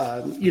right.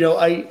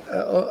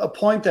 A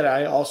point that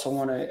I also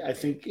I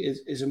think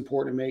is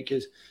important to make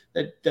is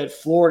that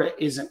Florida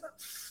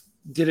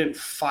didn't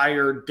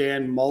fire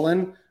Dan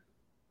Mullen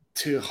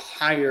to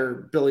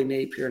hire Billy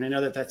Napier. And I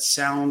know that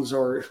sounds,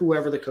 or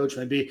whoever the coach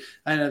might be,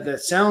 I know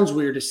that sounds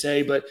weird to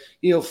say, but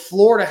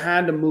Florida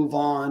had to move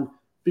on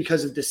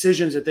because of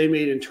decisions that they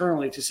made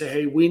internally to say,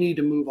 hey, we need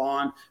to move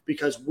on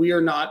because we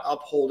are not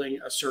upholding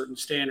a certain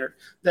standard.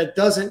 That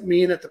doesn't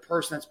mean that the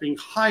person that's being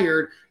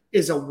hired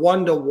is a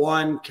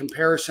one-to-one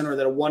comparison, or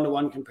that a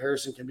one-to-one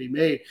comparison can be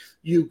made.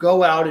 You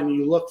go out and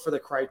you look for the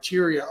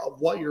criteria of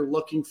what you're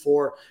looking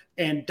for,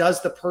 and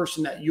does the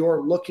person that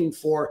you're looking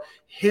for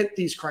hit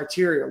these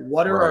criteria?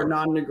 What are our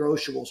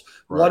non-negotiables?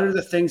 Right. What are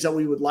the things that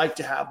we would like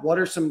to have? What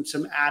are some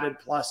added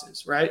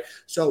pluses, right?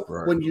 So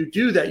when you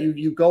do that,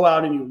 you go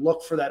out and you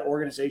look for that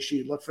organization,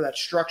 you look for that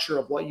structure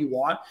of what you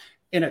want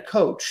in a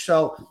coach.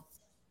 So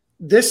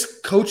this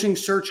coaching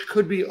search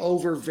could be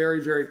over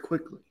very, very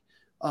quickly.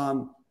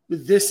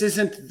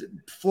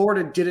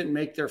 Florida didn't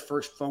make their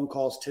first phone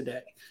calls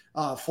today.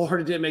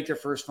 Florida didn't make their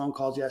first phone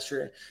calls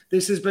yesterday.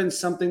 This has been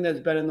something that's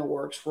been in the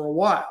works for a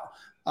while.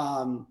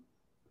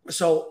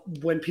 So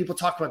when people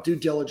talk about due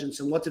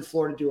diligence and what did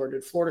Florida do, or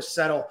did Florida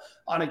settle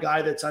on a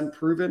guy that's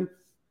unproven?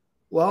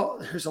 Well,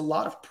 there's a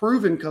lot of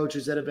proven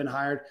coaches that have been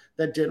hired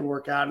that didn't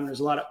work out, and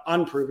there's a lot of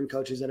unproven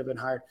coaches that have been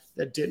hired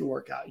that didn't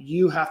work out.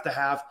 You have to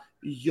have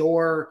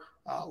your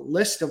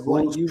list of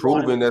what you've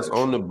proven that's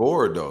on the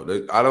board,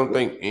 though. I don't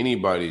think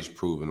anybody's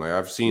proven. Like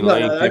I've seen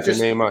Lane Kiffin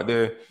name out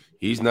there.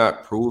 He's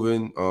not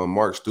proven.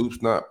 Mark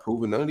Stoops not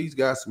proven. None of these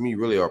guys to me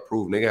really are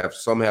proven. They have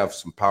some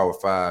Power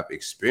 5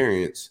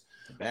 experience.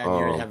 Bad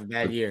year to have a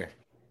bad year.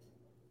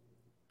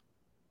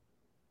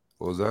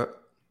 What was that?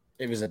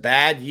 It was a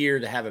bad year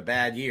to have a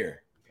bad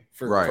year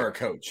for a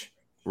coach.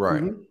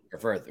 Right. Or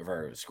for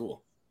a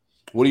school.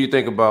 What do you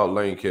think about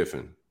Lane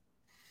Kiffin?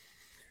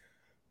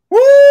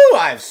 Woo!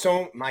 I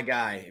have my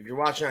guy. If you're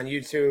watching on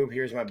YouTube,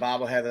 here's my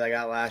bobblehead that I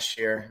got last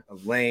year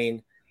of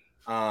Lane.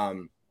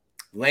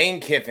 Lane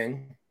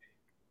Kiffin,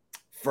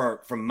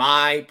 from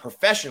my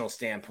professional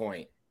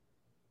standpoint,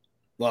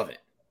 love it.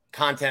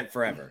 Content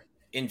forever.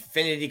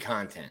 Infinity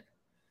content.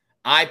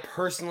 I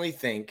personally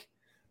think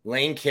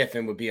Lane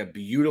Kiffin would be a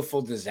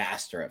beautiful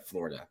disaster at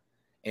Florida.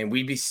 And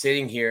we'd be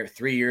sitting here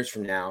 3 years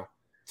from now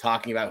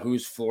talking about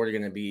who's Florida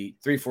going to be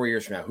 3-4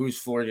 years from now, who's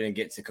Florida going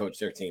to get to coach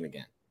their team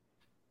again.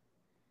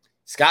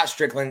 Scott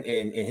Strickland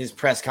in his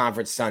press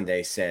conference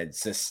Sunday said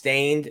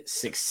sustained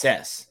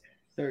success.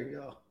 There you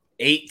go.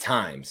 8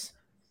 times.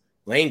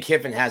 Lane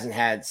Kiffin hasn't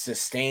had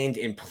sustained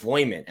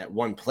employment at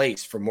one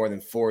place for more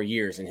than 4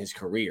 years in his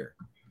career.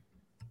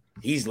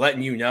 He's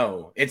letting you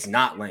know it's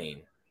not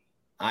Lane.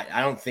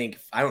 I don't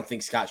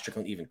think Scott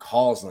Strickland even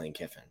calls Lane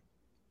Kiffin.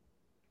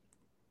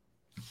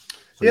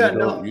 So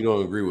you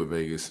don't agree with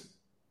Vegas?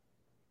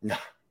 No,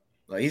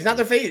 he's not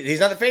their favorite. He's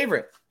not the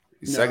favorite.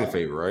 He's second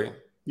favorite, right?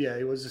 Yeah,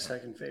 he was the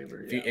second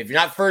favorite. Yeah. If you're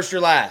not first,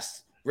 you're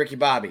last. Ricky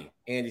Bobby,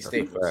 Andy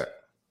Staples.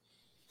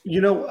 You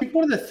know, I think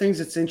one of the things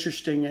that's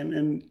interesting,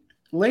 and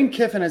Lane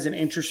Kiffin has an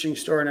interesting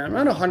story, and I'm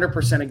not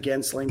 100%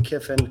 against Lane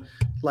Kiffin,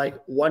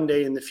 like one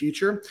day in the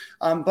future.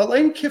 But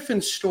Lane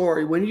Kiffin's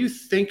story, when you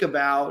think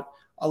about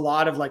a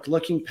lot of like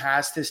looking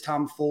past his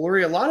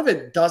tomfoolery, a lot of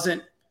it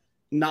doesn't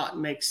not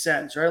make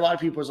sense, right? A lot of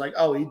people is like,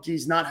 oh,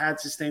 he's not had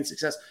sustained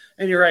success.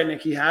 And you're right,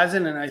 Nick, he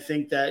hasn't. And I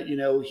think that, you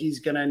know, he's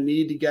going to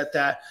need to get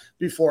that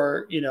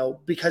before, you know,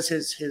 because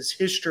his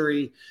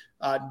history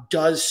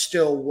does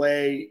still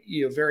weigh,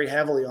 you know, very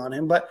heavily on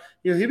him. But,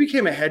 you know, he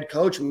became a head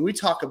coach. I mean, we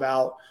talk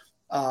about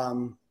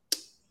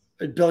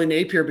Billy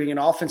Napier being an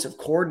offensive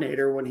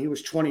coordinator when he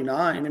was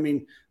 29. I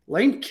mean,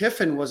 Lane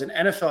Kiffin was an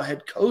NFL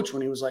head coach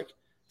when he was like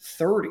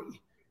 30.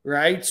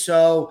 Right.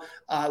 So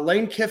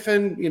Lane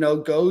Kiffin, you know,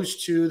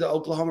 goes to the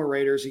Oklahoma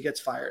Raiders. He gets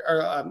fired,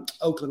 or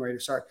Oakland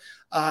Raiders, sorry.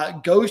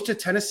 Goes to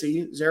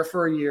Tennessee, is there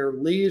for a year,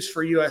 leaves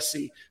for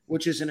USC,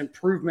 which is an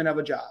improvement of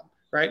a job.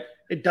 Right.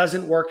 It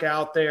doesn't work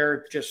out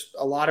there. Just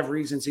a lot of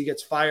reasons he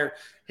gets fired.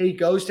 He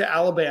goes to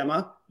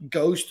Alabama,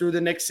 goes through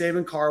the Nick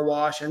Saban car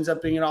wash, ends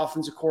up being an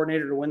offensive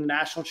coordinator to win the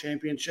national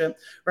championship,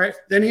 right?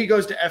 Then he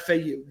goes to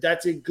FAU.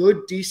 That's a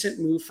good, decent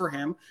move for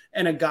him,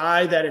 and a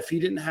guy that if he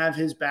didn't have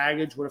his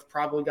baggage would have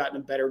probably gotten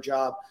a better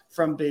job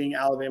from being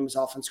Alabama's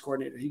offensive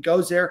coordinator. He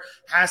goes there,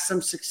 has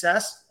some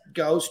success,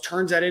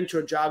 turns that into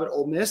a job at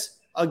Ole Miss,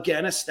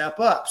 again, a step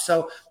up.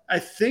 So I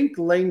think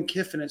Lane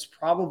Kiffin is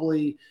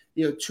probably,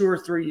 you know, 2 or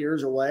 3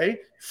 years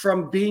away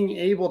from being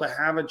able to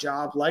have a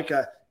job like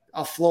a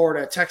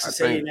Florida,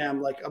 Texas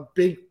A&M, like a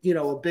big, you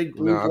know, a big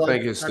blue blood. I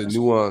think it's the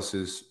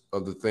nuances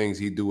of the things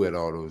he do at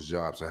all those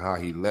jobs and how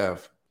he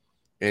left,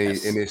 and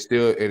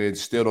it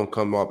still don't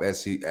come up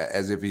as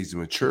if he's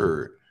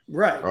matured.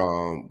 Right.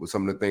 With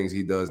some of the things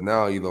he does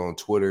now, either on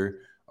Twitter,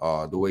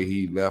 the way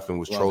he left and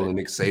was trolling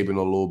Nick Saban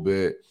a little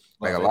bit,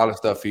 like a lot of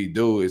stuff he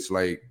do, it's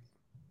like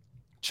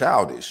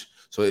childish.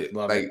 So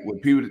when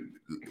people,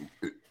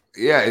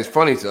 yeah, it's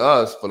funny to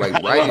us for like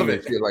writing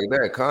and shit like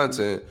that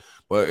content.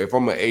 But if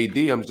I'm an AD,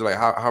 I'm just like,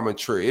 how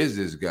mature is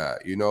this guy?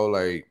 You know,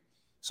 like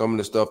some of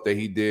the stuff that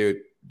he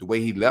did, the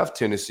way he left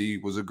Tennessee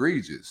was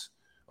egregious.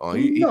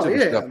 He took a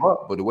step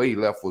up, but the way he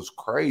left was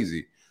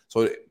crazy.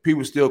 So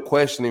people still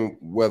questioning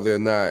whether or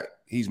not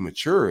he's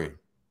maturing.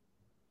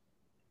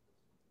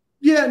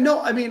 Yeah, no,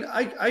 I mean,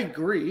 I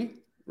agree,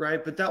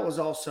 right? But that was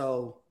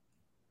also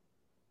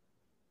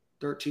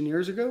 13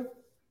 years ago.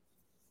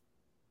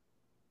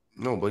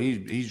 No, but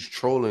he's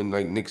trolling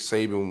like Nick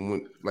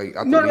Saban.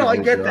 I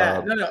get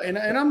that. No, and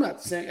I'm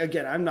not saying,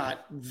 again, I'm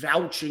not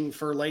vouching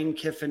for Lane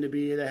Kiffin to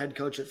be the head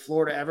coach at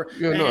Florida ever.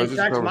 Yeah, in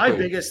fact, my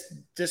biggest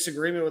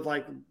disagreement with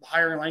like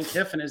hiring Lane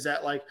Kiffin is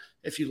that like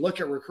if you look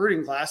at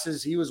recruiting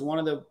classes, he was one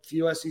of the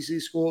few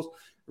SEC schools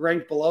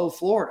ranked below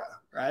Florida,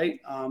 right?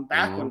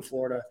 Back when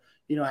Florida,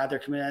 you know, had their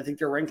committee, I think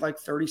they're ranked like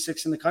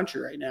 36 in the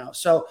country right now.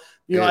 So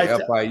you know,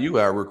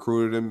 FIU, I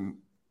recruited him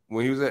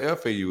when he was at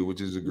FAU, which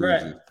is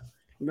egregious.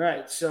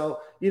 Right. So,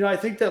 you know, I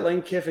think that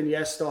Lane Kiffin,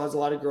 yes, still has a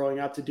lot of growing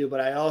up to do, but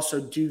I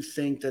also do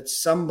think that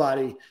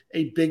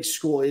a big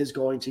school is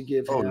going to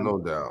give him no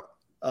doubt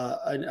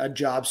a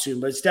job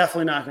soon, but it's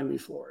definitely not going to be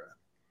Florida.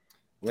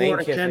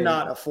 Florida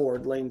cannot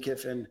afford Lane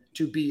Kiffin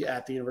to be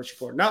at the University of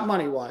Florida, not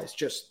money-wise,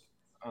 just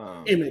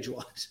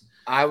image-wise.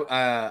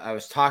 I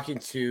was talking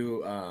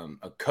to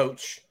a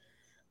coach,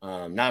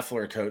 not a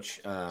Florida coach,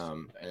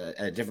 at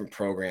a different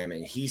program,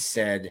 and he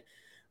said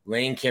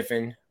Lane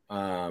Kiffin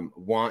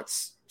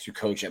wants to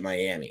coach at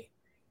Miami.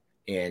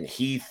 And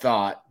he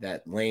thought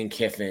that Lane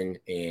Kiffin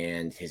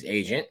and his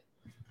agent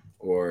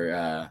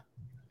or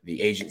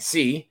the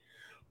agency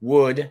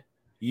would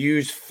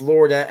use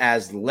Florida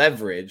as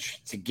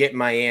leverage to get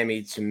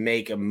Miami to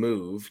make a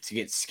move, to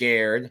get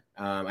scared.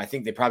 I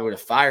think they probably would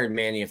have fired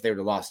Manny if they would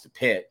have lost to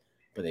Pitt,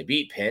 but they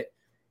beat Pitt.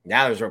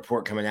 Now there's a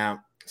report coming out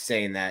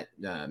saying that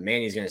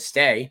Manny's going to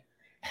stay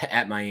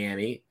at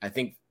Miami. I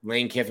think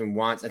Lane Kiffin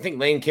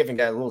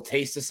got a little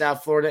taste of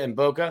South Florida in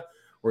Boca,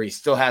 where he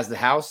still has the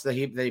house that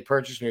he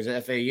purchased when he was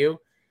at FAU,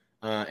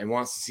 and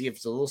wants to see if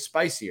it's a little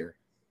spicier.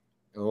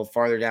 a little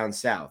farther down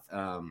south.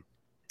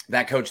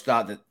 That coach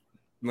thought that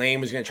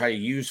Lane was going to try to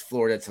use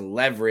Florida to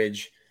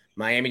leverage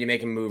Miami to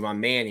make a move on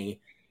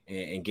Manny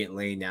and get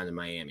Lane down to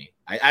Miami.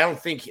 I don't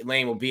think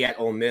Lane will be at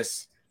Ole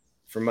Miss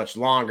for much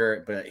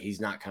longer, but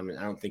he's not coming.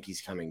 I don't think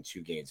he's coming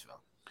to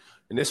Gainesville.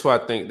 And that's why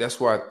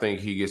I think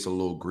he gets a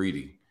little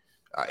greedy.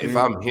 If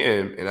I'm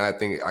him and I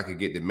think I could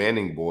get the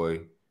Manning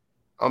boy,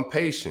 I'm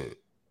patient.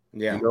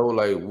 Yeah. You know,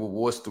 like,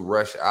 what's the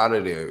rush out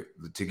of there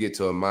to get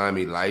to a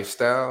Miami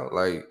lifestyle?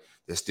 Like,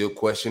 they're still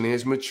questioning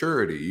his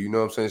maturity. You know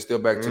what I'm saying? Still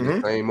back to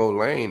the same old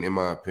lane, in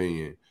my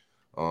opinion.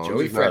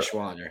 Joey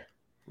Freshwater.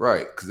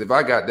 Right. Because if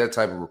I got that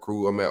type of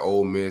recruit, I'm at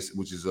Ole Miss,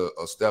 which is a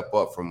step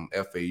up from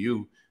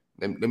FAU.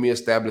 Let me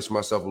establish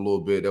myself a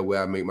little bit. That way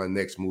I make my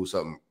next move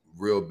something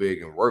real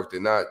big and worth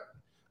it. Not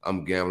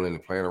I'm gambling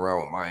and playing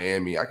around with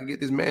Miami. I can get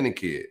this Manning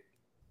kid.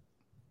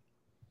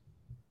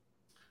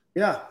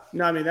 Yeah,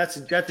 no, I mean that's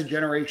a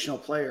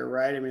generational player,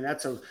 right? I mean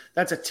that's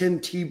a Tim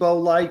Tebow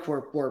like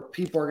where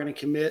people are going to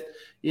commit,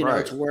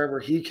 know, to wherever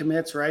he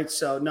commits, right?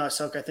 So no,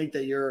 Suck, I think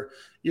that you're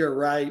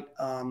right.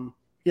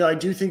 I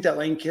do think that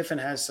Lane Kiffin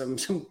has some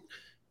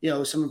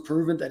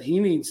improvement that he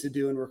needs to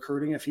do in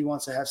recruiting if he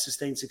wants to have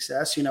sustained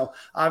success.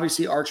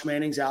 Obviously Arch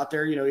Manning's out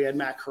there. He had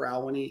Matt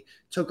Corral when he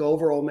took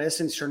over Ole Miss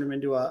and turned him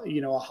into a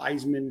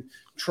Heisman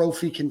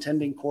Trophy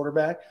contending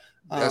quarterback.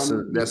 That's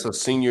a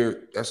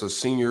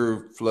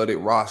senior flooded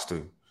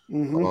roster.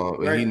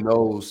 And he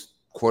knows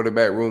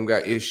quarterback room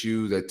got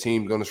issues. That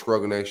team's gonna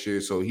struggle next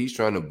year, so he's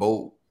trying to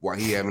bolt while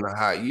he having a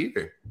hot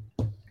year.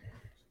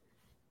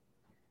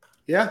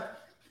 Yeah,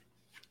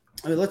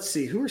 I mean, let's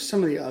see who are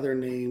some of the other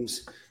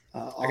names.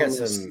 I got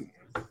some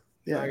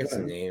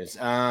names.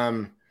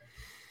 And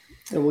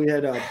we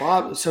had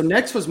Bob. So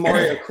next was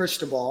Mario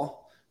Cristobal.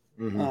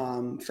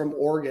 From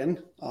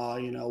Oregon,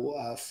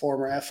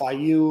 former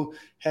FIU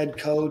head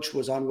coach,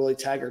 was on Willie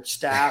Taggart's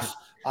staff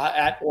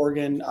at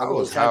Oregon. I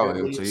was howling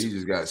him until he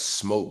just got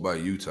smoked by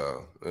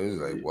Utah. It was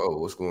like, whoa,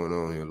 what's going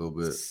on here a little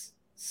bit?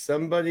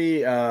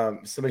 Somebody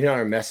on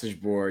our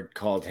message board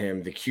called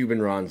him the Cuban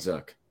Ron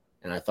Zook,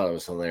 and I thought it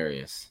was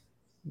hilarious.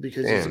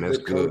 Because he's a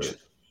good coach.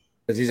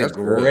 Because he's a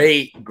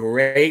great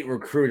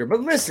recruiter.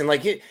 But listen,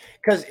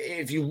 because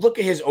if you look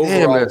at his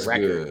overall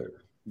record,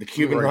 the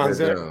Cuban Ron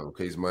Zook. In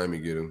case Miami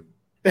get him.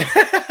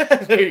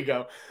 There you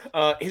go.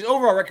 His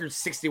overall record is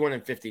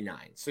 61-59.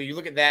 So you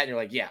look at that and you're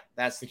like, yeah,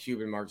 that's the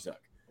Cuban Mark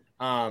Zook.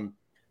 But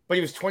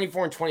he was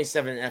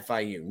 24-27 at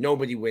FIU.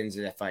 Nobody wins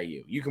at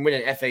FIU. You can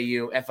win at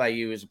FAU.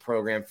 FIU is a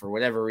program for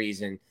whatever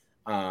reason.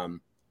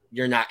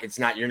 You're not going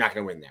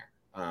to win there.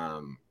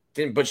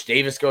 Didn't Butch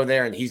Davis go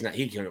there? And he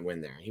couldn't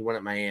win there. He won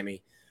at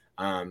Miami.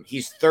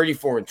 He's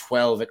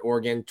 34-12 at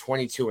Oregon,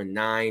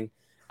 22-9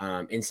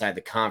 inside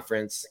the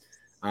conference.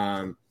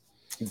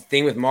 The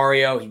thing with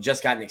Mario, he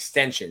just got an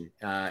extension.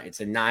 It's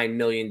a $9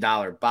 million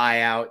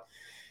buyout.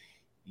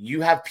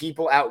 You have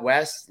people out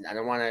west. I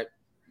don't want to,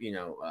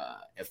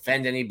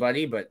 offend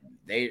anybody, but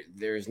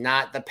there's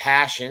not the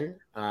passion.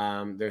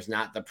 There's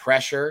not the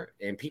pressure,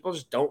 and people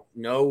just don't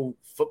know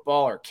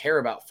football or care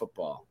about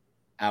football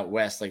out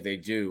west like they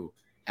do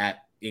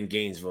in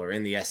Gainesville or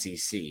in the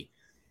SEC.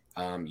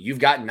 You've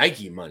got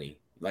Nike money,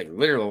 like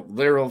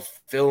literal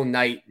Phil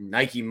Knight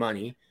Nike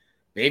money.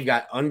 They've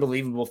got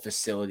unbelievable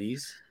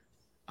facilities.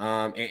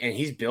 And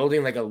he's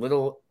building like a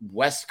little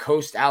West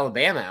Coast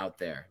Alabama out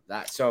there.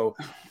 I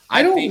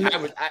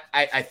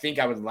think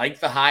I would like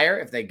the hire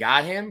if they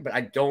got him, but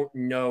I don't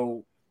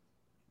know,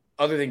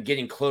 other than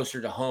getting closer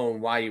to home,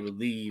 why he would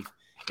leave.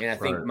 And I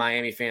think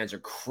Miami fans are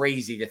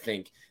crazy to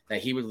think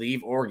that he would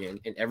leave Oregon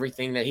and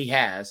everything that he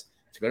has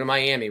to go to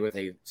Miami with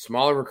a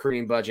smaller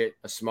recruiting budget,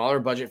 a smaller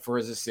budget for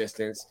his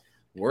assistants,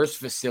 worse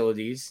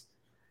facilities.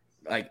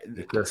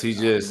 Because he's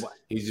just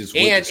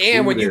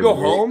and when you go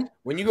home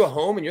and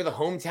you're the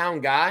hometown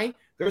guy,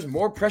 there's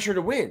more pressure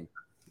to win.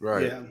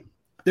 Right. Yeah.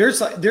 There's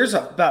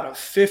about a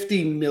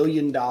 $50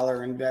 million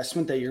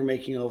investment that you're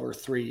making over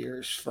 3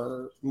 years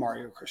for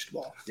Mario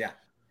Cristobal. Yeah.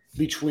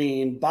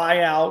 Between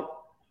buyout,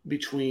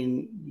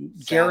 between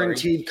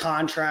guaranteed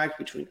contract,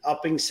 between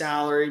upping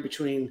salary,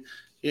 between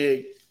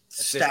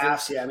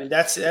staffs. Yeah. I mean,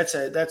 that's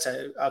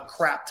a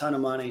crap ton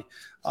of money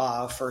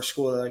for a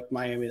school like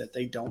Miami that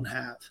they don't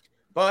have.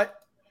 But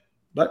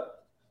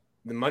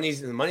the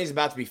money's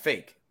about to be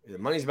fake. The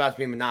money's about to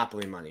be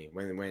monopoly money.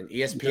 When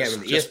ESPN,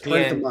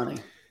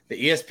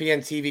 the ESPN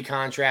TV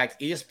contract,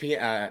 the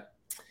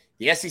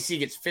SEC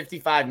gets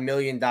 $55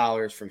 million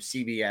from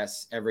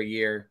CBS every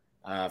year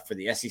for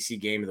the SEC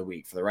game of the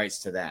week for the rights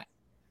to that.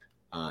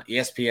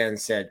 ESPN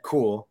said,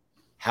 "Cool.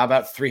 How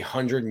about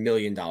 $300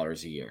 million a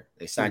year?"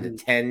 They signed a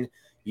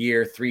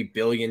 10-year, $3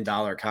 billion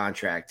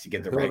contract to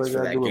get the rights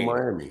for that game.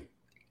 Miami.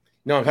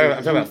 No, I'm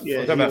talking about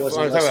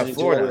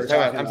Florida.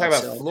 I'm talking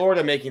about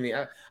Florida making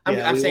the.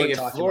 I'm saying if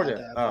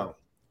Florida.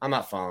 I'm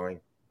not following.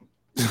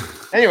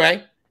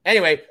 Anyway,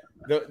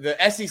 the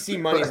SEC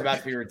money is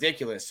about to be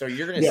ridiculous. So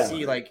you're going to see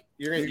you're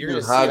going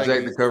to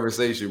hijack the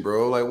conversation,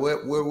 bro. Like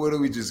where do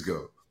we just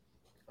go?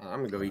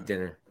 I'm going to go eat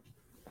dinner.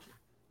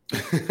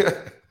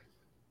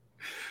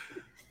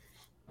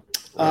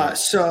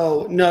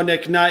 So no,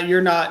 Nick,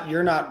 you're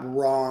not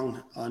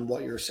wrong on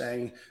what you're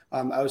saying.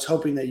 I was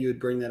hoping that you would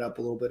bring that up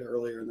a little bit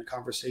earlier in the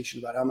conversation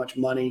about how much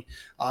money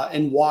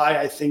and why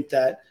I think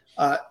that.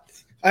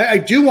 I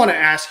do want to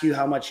ask you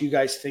how much you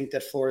guys think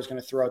that Florida is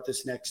going to throw out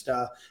this next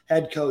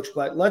head coach,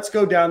 but let's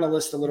go down the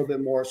list a little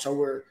bit more. So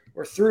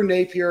we're through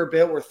Napier a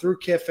bit, we're through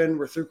Kiffin,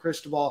 we're through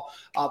Cristobal.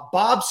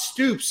 Bob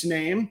Stoops'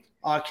 name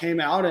came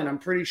out, and I'm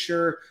pretty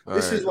sure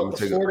this is what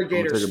the Florida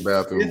Gators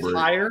fifth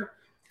hire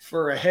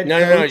for a head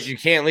coach. No, you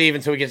can't leave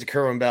until we get to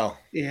Kerwin Bell.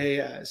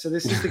 Yeah. So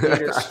this is the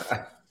Gators.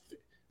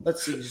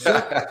 Let's see.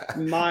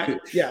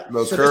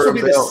 No,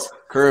 so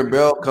Kerwin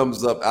Bell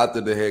comes up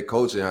after the head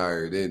coaching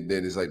hire. Then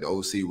it's like the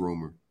OC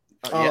rumor.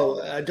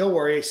 Don't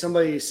worry.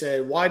 Somebody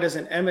said, why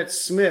doesn't Emmitt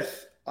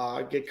Smith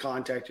get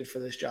contacted for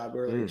this job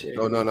earlier today?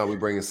 No. We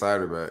bringing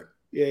Sider back.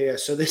 Yeah.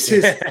 So this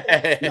is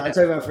I'm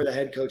talking about for the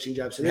head coaching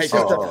job. So this is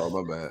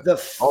my bad. The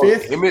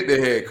fifth. Emmitt, the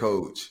head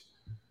coach.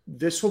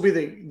 This will be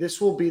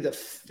the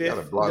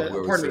fifth.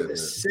 The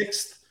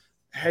sixth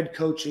head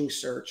coaching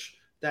search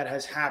that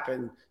has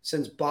happened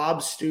since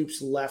Bob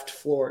Stoops left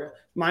Florida.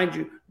 Mind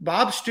you,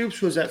 Bob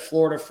Stoops was at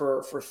Florida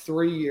for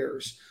 3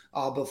 years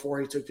before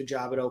he took the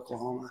job at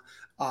Oklahoma.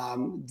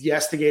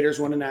 Yes, the Gators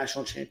won a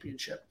national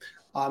championship.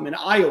 An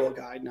Iowa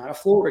guy, not a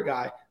Florida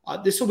guy.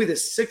 This will be the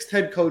sixth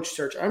head coach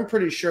search. I'm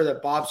pretty sure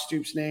that Bob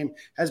Stoops' name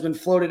has been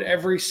floated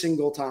every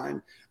single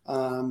time.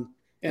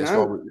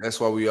 That's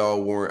why we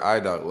all wore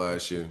IDOC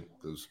last year,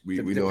 because we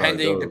know how it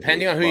goes.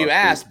 Depending on who you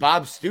ask,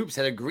 Bob Stoops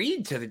had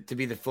agreed to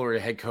be the Florida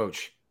head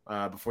coach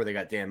before they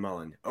got Dan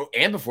Mullen. Oh,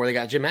 and before they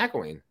got Jim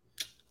McElwain.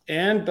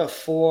 And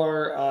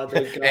before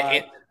they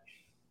got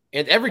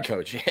and every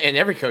coach and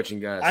every coaching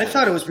guy. I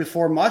thought it was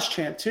before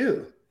Muschamp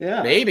too.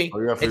 Yeah, maybe.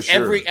 Oh, yeah, it's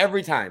sure.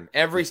 every time,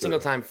 every single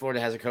time Florida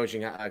has a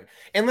coaching.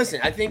 And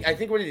listen, I think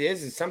what it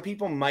is some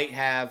people might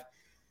have,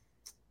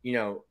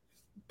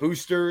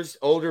 boosters,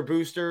 older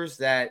boosters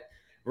that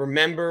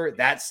remember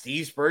that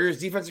Steve Spurrier's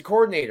defensive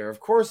coordinator. Of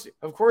course,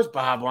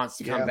 Bob wants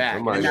to come back.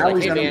 And now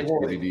he's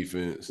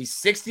defense. He's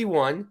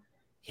 61.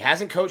 He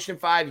hasn't coached in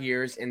 5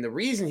 years, and the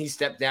reason he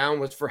stepped down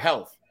was for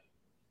health.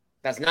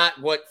 That's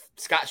not what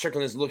Scott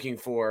Strickland is looking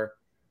for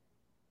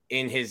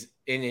in his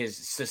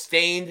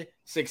sustained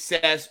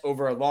success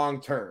over a long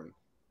term.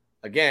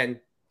 Again,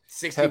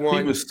 61.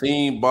 Have people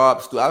seen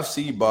Bob Stoops? I've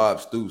seen Bob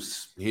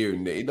Stoops here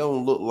and there. He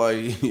don't look like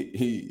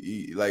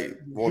he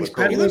want to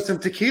peddling some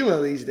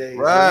tequila these days.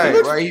 Right.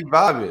 He's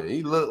vibing.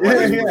 He look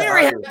like he's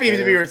very happy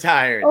to be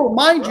retired. Oh,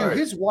 mind you,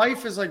 his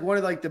wife is like one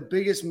of like the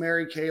biggest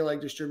Mary Kay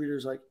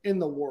distributors in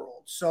the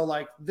world.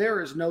 So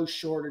there is no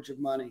shortage of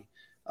money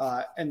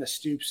in the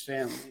Stoops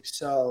family.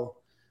 So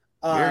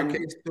Mary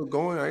Kay's still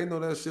going. I didn't know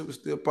that shit was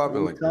still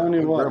popping like that.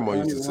 My grandma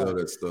used to sell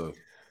that stuff.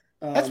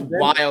 That's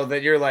wild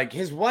that you're like,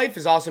 his wife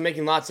is also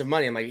making lots of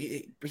money. I'm like,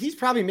 he's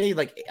probably made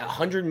like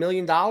 $100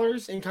 million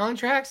in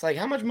contracts. Like,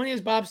 how much money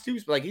is Bob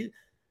Stoops? Like,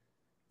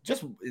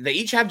 they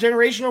each have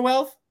generational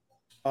wealth?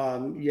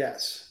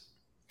 Yes.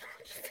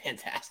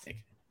 Fantastic.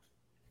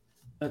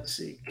 Let's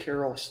see.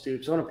 Carol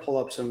Stoops. I want to pull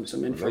up some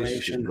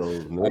information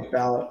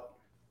about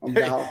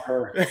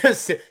her.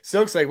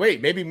 Silk's like,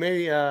 wait, maybe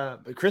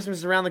Christmas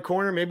is around the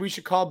corner. Maybe we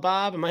should call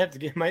Bob. I might have to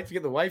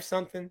get the wife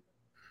something.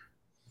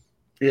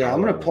 Yeah,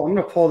 I'm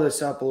gonna pull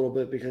this up a little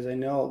bit because I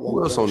know it won't.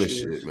 Who else on this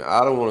shit, man?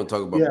 I don't want to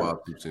talk about Bob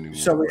Stoops anymore.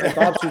 So we had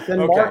Bob Stoops,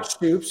 then Mark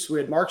Stoops. We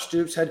had Mark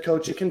Stoops, head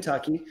coach at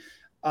Kentucky.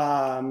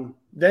 Then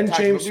James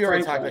Franklin. We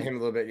already talked about him a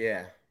little bit,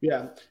 yeah.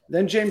 Yeah.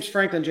 Then James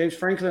Franklin. James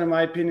Franklin, in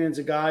my opinion, is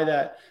a guy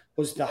that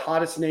was the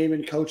hottest name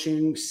in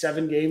coaching.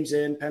 7 games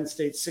in, Penn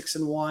State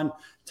 6-1,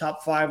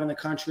 top 5 in the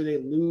country. They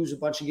lose a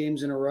bunch of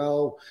games in a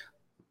row.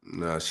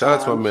 Nah, shout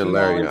out to my man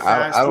Larry.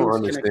 I don't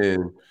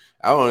understand.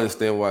 I don't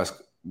understand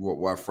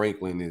why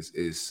Franklin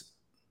is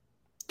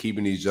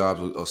keeping these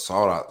jobs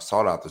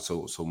sought after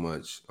so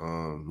much.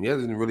 He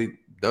hasn't really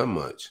done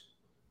much.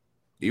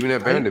 Even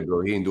at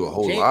Vanderbilt, he didn't do a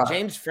whole lot.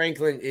 James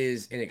Franklin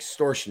is an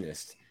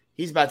extortionist.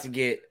 He's about to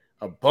get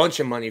a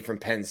bunch of money from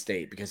Penn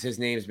State because his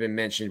name's been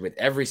mentioned with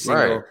every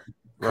single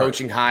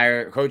coaching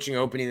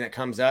opening that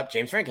comes up.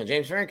 James Franklin,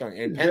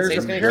 and Penn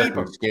State's going to keep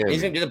him.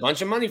 He's going to get a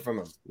bunch of money from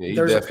him. Yeah, he's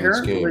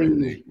definitely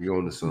scamming. You're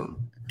on to something.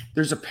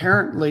 There's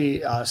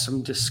apparently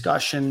some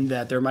discussion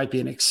that there might be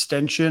an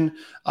extension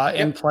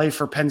in play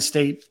for Penn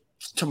State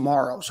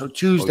tomorrow. So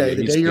Tuesday,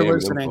 the day you're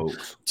listening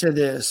to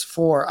this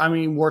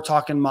we're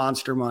talking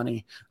monster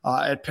money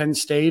at Penn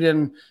State.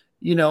 And,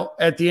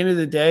 at the end of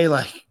the day,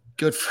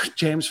 good for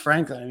James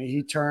Franklin. I mean,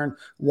 he turned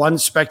one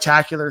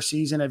spectacular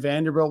season at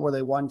Vanderbilt where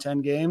they won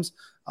 10 games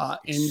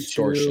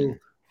into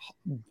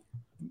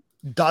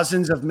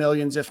dozens of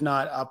millions, if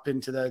not up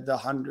into the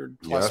 $100+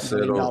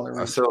 million range.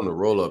 I said on the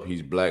roll up,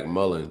 he's Black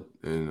Mullen,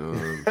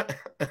 and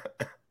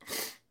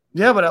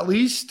yeah, but at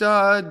least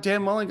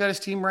Dan Mullen got his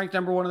team ranked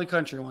number 1 in the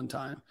country one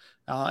time,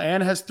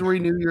 and has 3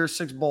 New Year's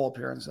 6 bowl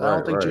appearances. I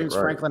don't think James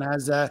Franklin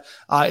has that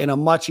in a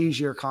much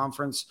easier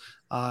conference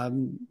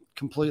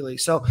completely.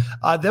 So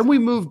then we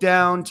move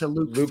down to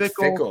Luke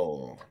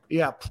Fickell.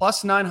 Yeah,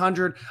 plus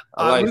 900.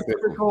 I like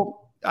Fickell.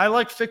 I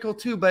like Fickell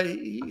too, but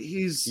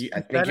he's.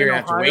 I think you're gonna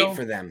have to wait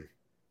for them.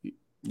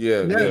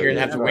 Yeah, You're gonna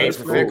have to wait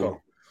for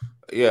Fickle.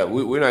 Yeah,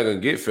 we're not gonna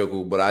get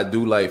Fickle, but I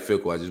do like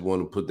Fickle. I just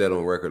want to put that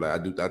on record.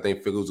 I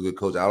think Fickle's a good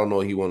coach. I don't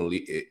know if he want to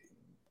lead.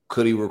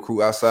 Could he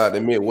recruit outside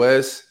the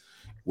Midwest?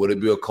 Would it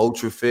be a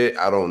culture fit?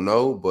 I don't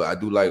know, but I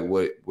do like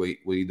what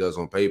he does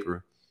on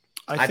paper.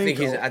 I think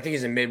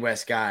he's a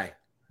Midwest guy.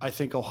 I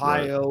think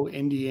Ohio, right.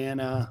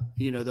 Indiana,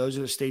 those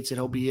are the states that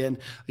he'll be in.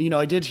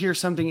 I did hear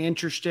something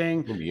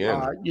interesting.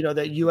 Indiana.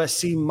 That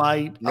USC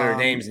might Notre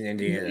Dame's in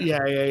Indiana.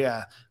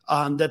 Yeah.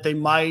 That they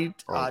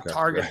might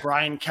target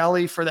Brian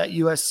Kelly for that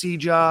USC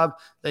job.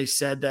 They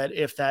said that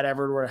if that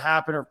ever were to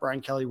happen, or if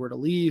Brian Kelly were to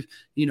leave,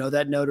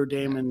 that Notre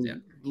Dame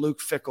and Luke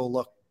Fickell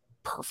look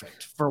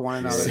perfect for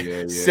one another.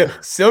 Yeah.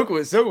 Silk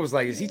was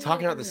like, is he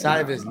talking out the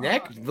side of his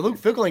neck? Luke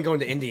Fickell ain't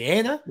going to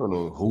Indiana.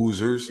 No,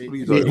 Hoosiers. What are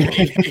you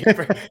talking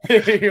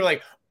about? You're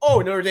like, oh,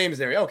 Notre Dame's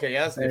there. Okay,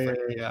 yeah, that's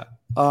different. Yeah.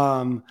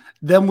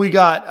 Then we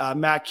got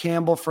Matt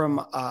Campbell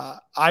from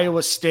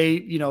Iowa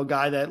State. A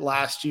guy that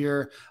last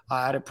year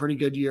had a pretty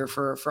good year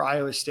for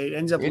Iowa State.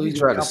 Ends up losing.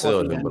 Tried to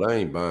sell him, but I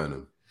ain't buying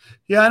him.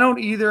 Yeah, I don't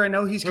either. I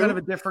know he's kind of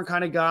a different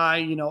kind of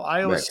guy.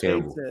 Iowa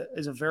State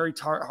is a very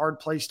hard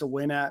place to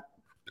win at.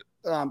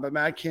 But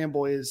Matt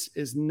Campbell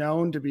is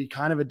known to be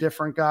kind of a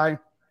different guy.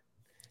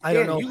 I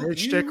don't know if his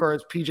shtick or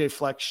his PJ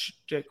Fleck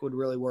shtick would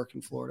really work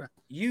in Florida.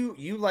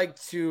 You like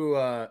to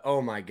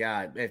oh my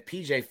God, if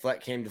PJ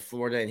Fleck came to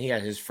Florida and he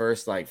had his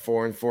first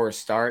 4-4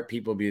 start,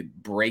 people would be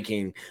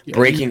breaking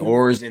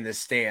oars in the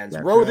stands.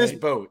 Row this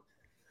boat.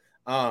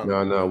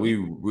 No.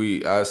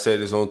 I said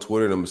this on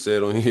Twitter and I'm gonna say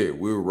it on here.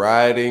 We're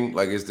riding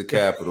like it's the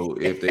Capitol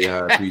if they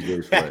hire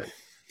PJ Fleck.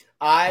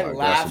 I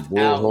laughed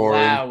out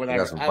loud when I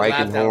got some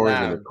Viking horns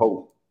and a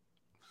coat.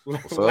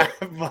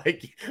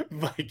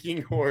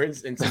 Viking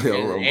horns and some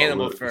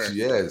animal fur.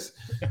 Yes.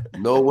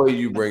 No way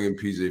you bringing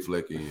PJ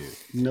Fleck in here.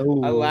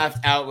 No. I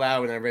laughed out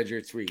loud when I read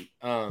your tweet.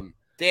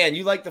 Dan,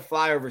 you like the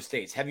flyover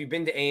states. Have you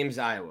been to Ames,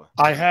 Iowa?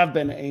 I have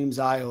been to Ames,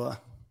 Iowa.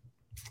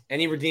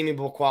 Any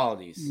redeemable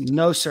qualities?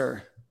 No,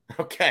 sir.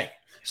 Okay.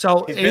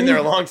 So he's been there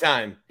a long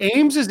time.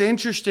 Ames is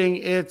interesting.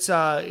 It's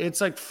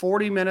like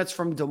 40 minutes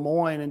from Des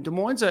Moines, and Des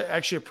Moines is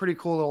actually a pretty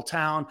cool little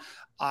town.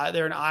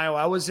 There in Iowa.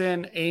 I was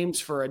in Ames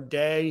for a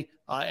day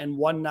and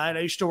one night.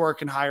 I used to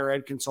work in higher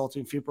ed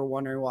consulting. People are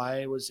wondering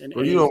why I was in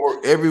Ames. You don't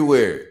work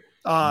everywhere.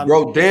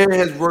 Bro, Dan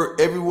has worked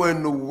everywhere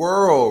in the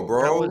world,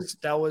 bro.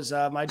 That was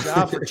my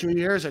job for 2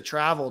 years. I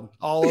traveled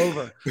all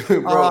over.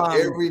 Bro,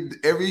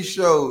 every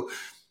show,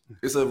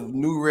 it's a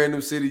new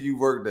random city you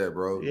worked at,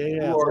 bro.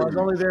 Yeah. Well, I was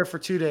only there for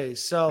 2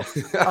 days. So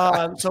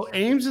so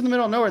Ames in the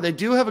middle of nowhere. They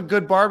do have a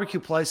good barbecue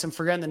place. I'm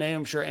forgetting the name.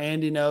 I'm sure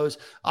Andy knows.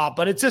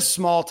 But it's a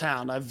small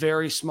town, a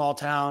very small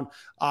town.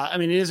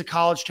 It is a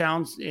college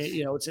town.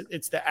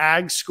 It's the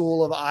Ag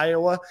School of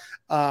Iowa.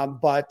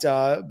 But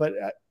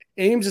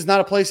Ames is not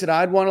a place that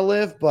I'd want to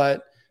live.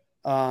 But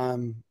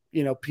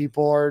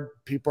people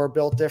are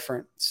built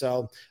different.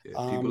 So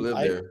people live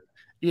there.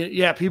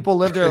 Yeah, people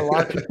live there. A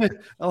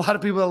lot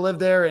of people that live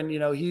there, and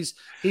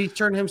he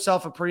turned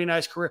himself a pretty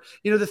nice career.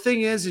 The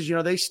thing is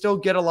they still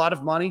get a lot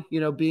of money.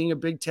 Being a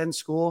Big 10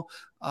 school,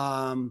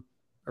 or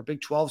Big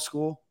 12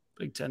 school,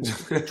 Big 10,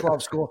 Big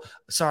 12 school.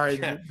 Sorry,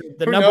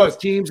 the number of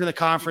teams in the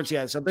conference.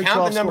 Yeah, so Big 12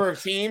 count the number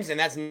of teams, and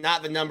that's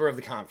not the number of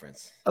the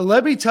conference.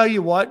 Let me tell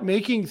you what,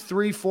 making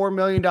 $3-4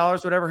 million,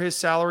 whatever his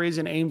salary is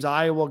in Ames,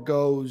 Iowa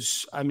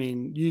goes.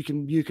 You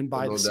can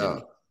buy the city.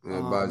 Doubt. It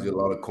buys you a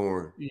lot of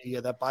corn. Yeah,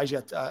 that buys you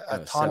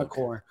a ton of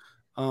corn.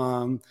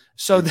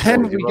 So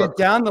then we get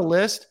down the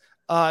list.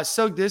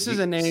 So this is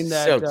a name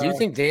that. So do you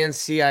think Dan's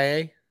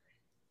CIA? A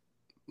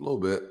little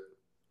bit.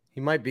 He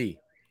might be.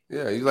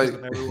 Yeah, he's like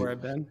everywhere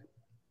I've been.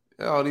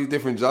 Yeah, all these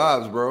different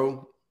jobs,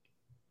 bro.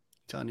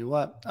 Telling you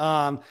what.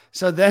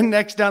 So then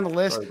next down the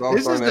list,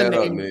 this is the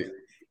name.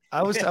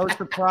 I was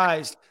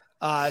surprised.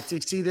 To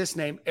see this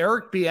name,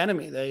 Eric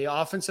Bieniemy, the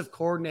offensive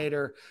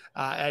coordinator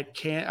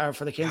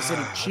for the Kansas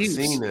City Chiefs.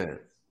 I've seen that.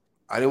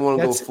 I didn't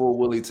want to go full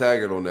Willie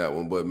Taggart on that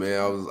one, but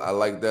man, I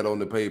like that on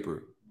the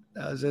paper.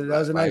 That was a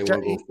nice job. I didn't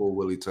want to go full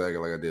Willie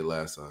Taggart like I did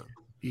last time.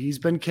 He's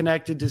been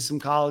connected to some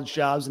college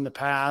jobs in the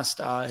past.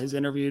 Has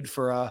interviewed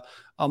for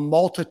a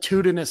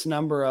multitudinous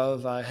number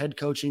of head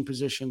coaching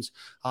positions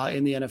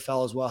in the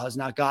NFL as well. Has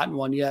not gotten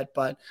one yet,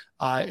 but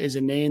is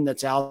a name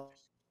that's out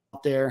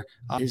there.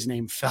 His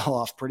name fell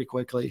off pretty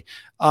quickly.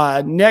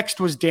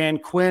 Next was Dan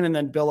Quinn, and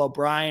then Bill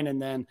O'Brien,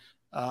 and then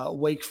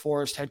Wake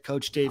Forest head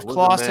coach Dave Clawson.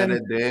 I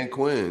wasn't mad at Dan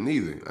Quinn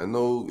either. I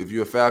know if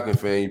you're a Falcon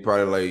fan, you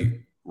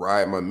probably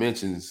ride my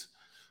mentions.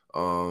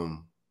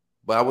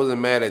 But I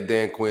wasn't mad at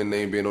Dan Quinn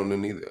name being on there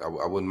neither.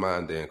 I wouldn't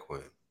mind Dan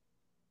Quinn.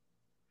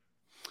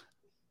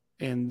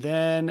 And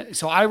then,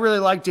 so I really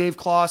like Dave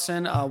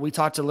Clawson. We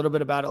talked a little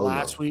bit about it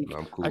last week.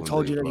 Cool. I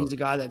told you that he's a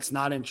guy that's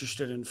not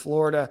interested in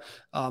Florida.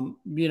 I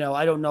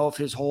don't know if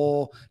his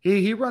whole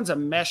he runs a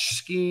mesh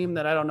scheme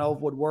that I don't know if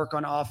would work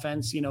on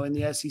offense, in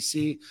the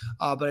SEC.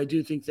 But I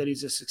do think that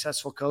he's a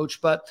successful coach.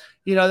 But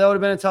that would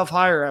have been a tough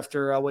hire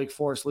after Wake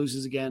Forest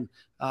loses again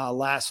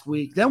last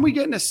week. Then we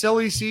get in a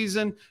silly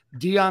season.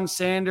 Deion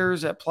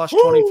Sanders at plus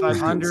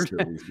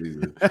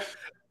 2,500.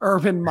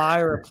 Urban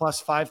Meyer at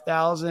plus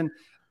 5,000.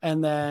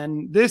 And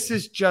then this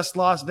is just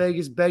Las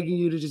Vegas begging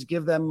you to just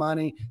give them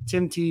money.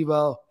 Tim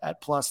Tebow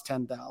at plus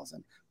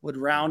 10,000 would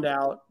round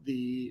out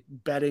the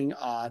betting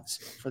odds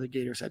for the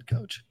Gators head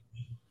coach.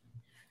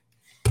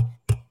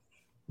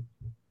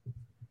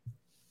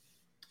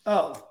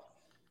 I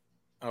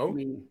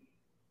mean,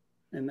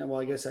 and then,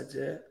 well, I guess that's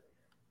it.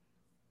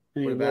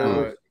 What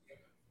about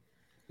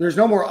There's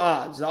no more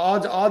odds. The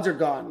odds are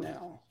gone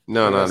now.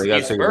 No, they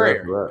got to take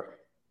it back.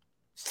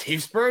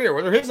 Steve Spurrier,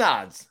 what are his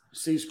odds?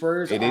 Steve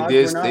Spurrier's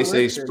odds they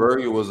say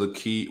Spurrier was a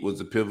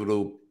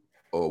pivotal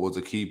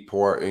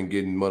part in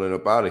getting Mullen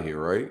up out of here,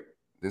 right?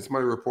 Did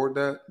somebody report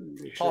that?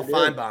 Paul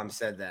Feinbaum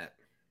said that.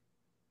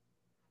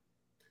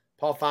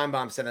 Paul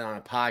Feinbaum said it on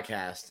a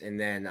podcast, and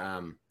then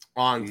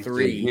on he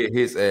 3. Get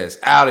his ass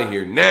out of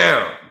here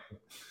now.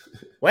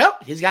 Well,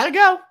 he's got to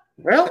go.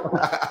 Well,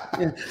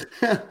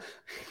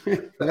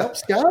 yep,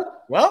 Scott.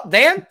 Well,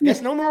 Dan,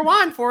 there's no more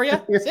wine for you.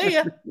 See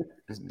ya.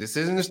 This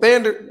isn't the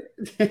standard.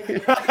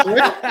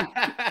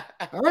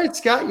 All right,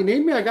 Scott, you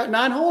need me? I got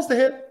 9 holes to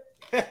hit.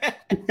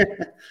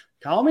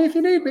 Call me if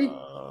you need me.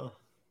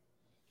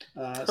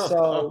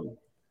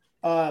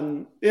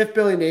 If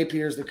Billy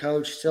Napier is the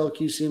coach, Silk,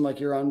 you seem like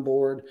you're on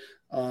board.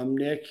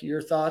 Nick,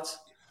 your thoughts?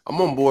 I'm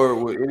on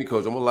board with any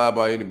coach. I'm gonna lie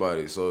about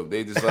anybody. So if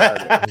they decide,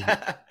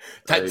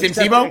 Tim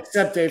Tebow,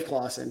 except Dave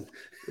Clawson.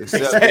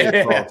 Except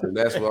Dave Clawson.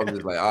 That's what I'm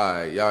just like. All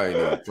right, y'all ain't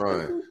even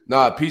trying.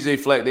 Nah,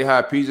 PJ Fleck. They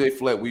hired PJ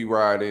Fleck. We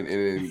riding,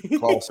 and then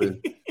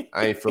Clawson.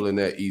 I ain't feeling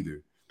that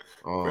either.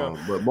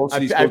 But most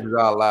of these coaches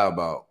I'll lie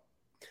about.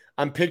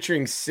 I'm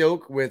picturing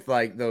Silk with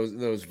like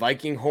those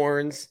Viking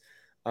horns,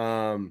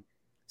 some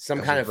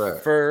kind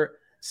of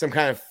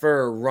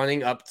fur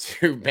running up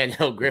to Ben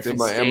Hill Griffin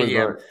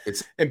Stadium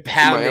and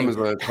pounding my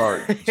Amazon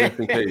cart just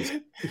in case.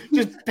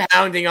 Just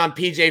pounding on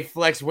PJ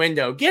Fleck's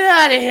window. Get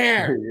out of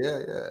here!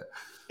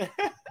 Yeah.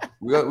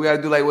 We got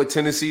to do like what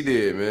Tennessee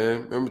did,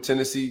 man. Remember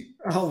Tennessee?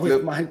 Oh,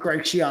 with my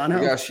Greg Schiano.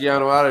 We got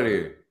Schiano out of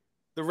there.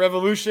 The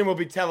revolution will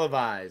be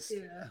televised.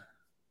 Yeah.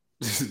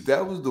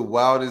 That was the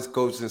wildest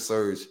coaching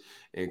search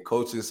in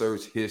coaching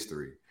search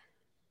history.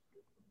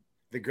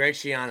 The Greg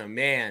Schiano,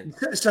 man.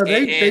 So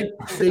they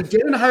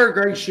didn't hire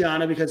Greg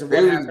Schiano because of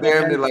what happened.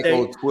 Damn near like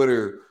on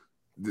Twitter,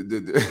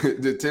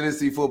 the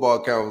Tennessee football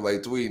account was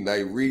like tweeting,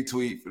 like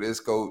retweet for this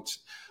coach,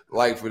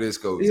 like for this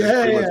coach.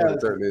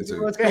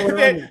 What's going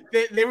on?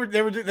 They were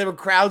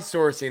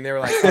crowdsourcing. They were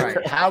like, all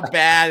right, how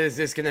bad is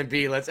this going to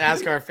be? Let's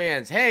ask our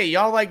fans. Hey,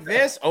 y'all like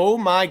this? Oh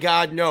my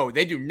God, no,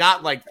 they do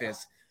not like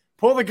this.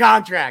 Pull the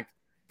contract.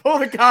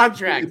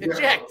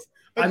 Eject.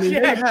 I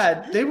mean,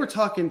 they were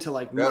talking to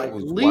like Mike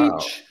Leach.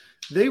 Wild.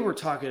 They were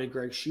talking to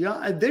Greg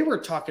Schiano. They were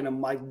talking to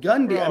Mike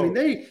Gundy. Bro. I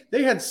mean,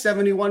 they had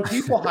 71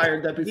 people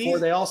hired that before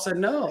they all said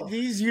no.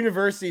 These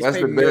universities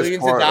pay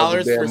millions of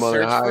dollars for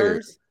search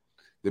firms.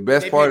 The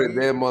best part of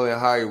Dan Mullen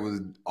hire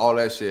was all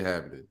that shit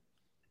happening.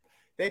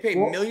 They pay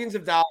millions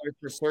of dollars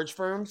for search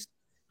firms.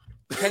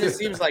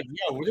 Tennessee was like,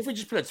 yo, what if we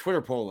just put a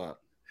Twitter poll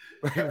up?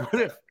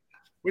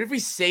 What if we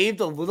saved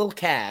a little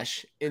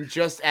cash and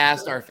just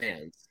asked our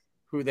fans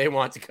who they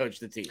want to coach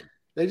the team?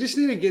 They just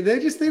need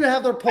to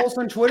have their pulse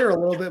on Twitter a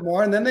little bit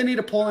more, and then they need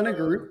to pull in a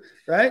group,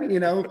 right? You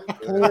know,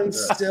 pull in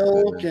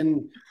Silk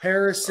and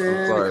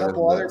Harrison, a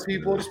couple other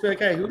people. Just be like,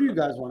 hey, who do you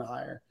guys want to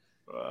hire?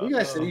 You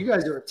guys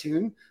are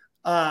attuned.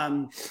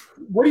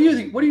 What do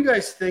you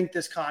guys think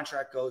this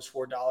contract goes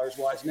for dollars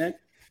wise, Nick?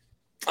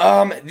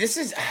 This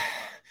is,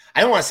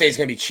 I don't want to say it's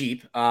going to be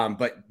cheap,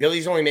 but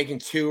Billy's only making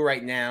 2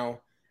 right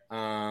now.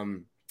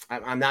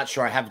 I'm not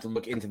sure. I have to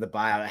look into the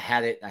buyout. I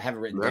have it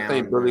written down. I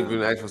think Billy's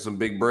been asking for some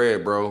big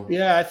bread, bro.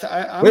 Yeah,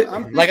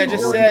 I'm like I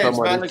just said, it's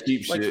about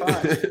cheap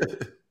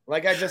shit.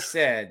 Like I just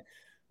said,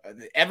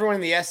 everyone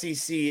in the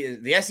SEC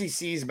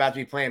is about to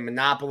be playing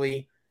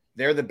Monopoly.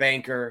 They're the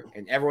banker,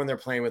 and everyone they're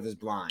playing with is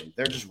blind.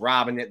 They're just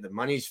robbing it. The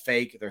money's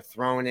fake. They're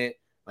throwing it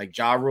like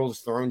Ja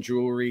Rule's throwing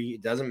jewelry.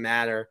 It doesn't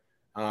matter.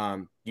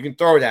 You can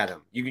throw it at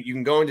them. You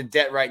can go into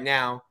debt right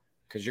now.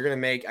 Because you're going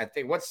to make, I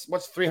think, what's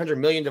 300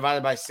 million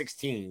divided by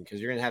 16? Because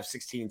you're going to have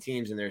 16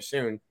 teams in there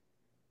soon.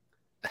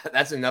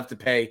 That's enough to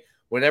pay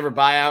whatever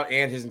buyout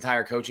and his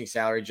entire coaching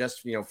salary,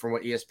 just from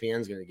what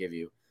ESPN's going to give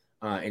you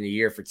in a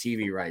year for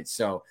TV rights.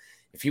 So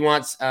if he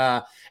wants,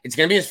 it's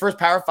going to be his first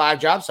Power 5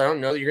 job. So I don't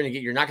know that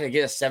you're not going to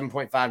get a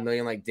 7.5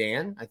 million like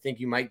Dan. I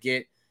think you might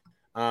get,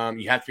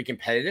 you have to be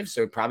competitive.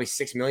 So probably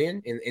 6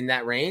 million in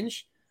that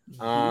range.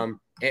 Mm-hmm.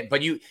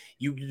 But you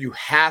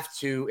have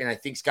to, and I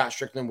think Scott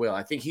Strickland will.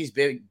 I think he's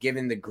been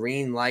given the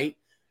green light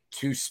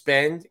to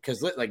spend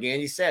because, like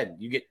Andy said,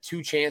 you get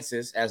 2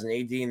 chances as an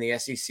AD in the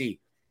SEC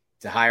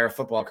to hire a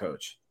football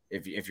coach.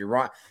 If you're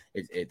wrong,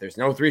 there's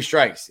no 3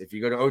 strikes. If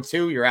you go to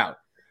 0-2, you're out.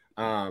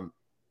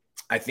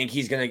 I think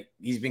he's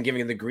been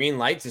given the green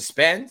light to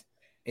spend,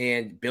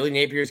 and Billy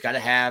Napier's got to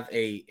have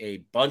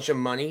a bunch of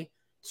money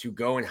to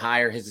go and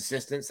hire his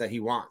assistants that he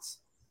wants.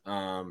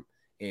 I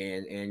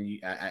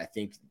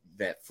think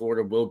that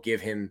Florida will give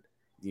him,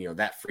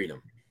 that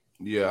freedom.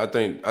 Yeah, I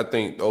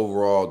think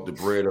overall the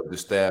bread of the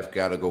staff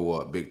got to go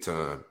up big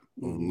time.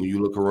 Mm-hmm. When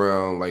you look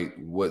around, like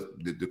what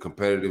the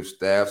competitive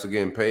staffs are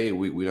getting paid,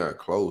 we're not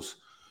close.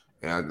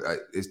 And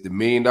it's the $1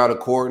 million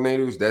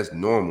coordinators. That's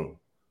normal.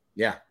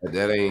 Yeah,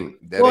 that ain't.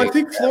 I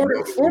think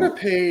Florida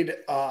paid.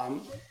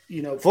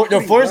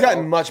 Florida's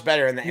gotten much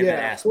better in that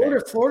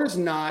aspect. Florida's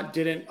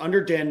didn't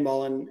under Dan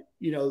Mullen.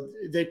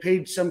 They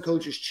paid some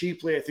coaches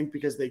cheaply, I think,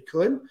 because they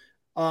could,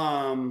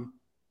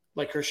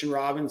 like Christian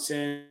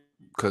Robinson.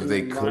 Because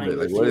they could.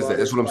 Like, what is that?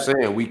 That's what I'm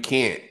saying. We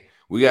can't.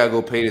 We gotta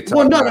go pay the top.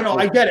 Well, no.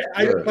 I get it.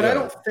 I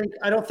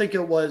don't think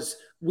it was.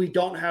 We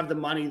don't have the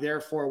money,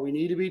 therefore we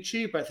need to be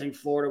cheap. I think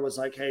Florida was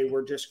like, "Hey,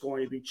 we're just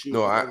going to be cheap."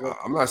 No,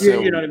 I'm not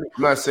saying. You know what I mean?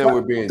 I'm not saying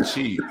we're being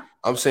cheap.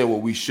 I'm saying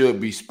what we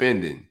should be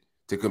spending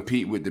to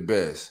compete with the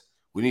best.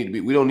 We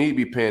don't need to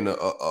be paying a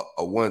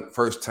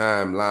first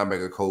time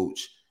linebacker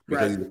coach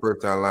because he's the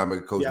first time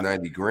linebacker coach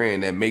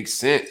 $90,000. That makes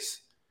sense.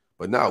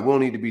 But no, we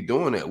don't need to be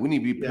doing that. We need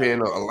to be paying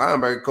a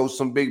linebacker coach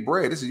some big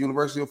bread. This is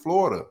University of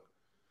Florida.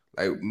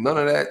 Like, none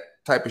of that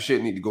type of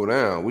shit need to go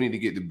down. We need to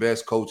get the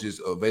best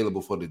coaches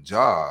available for the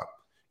job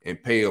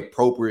and pay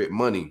appropriate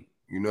money.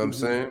 You know what I'm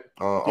saying?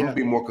 I'm gonna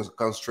be more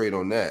concentrated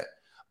on that.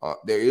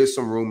 There is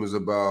some rumors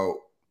about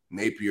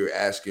Napier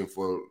asking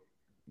for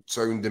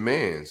certain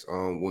demands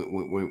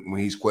when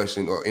he's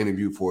questioned or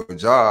interviewed for a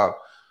job.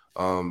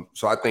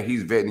 So I think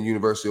he's vetting the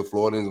University of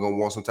Florida and is gonna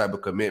want some type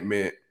of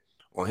commitment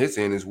on his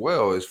end as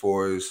well, as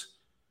far as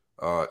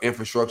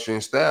infrastructure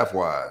and staff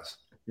wise.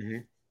 Mm-hmm.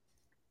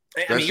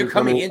 I mean, you're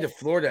coming into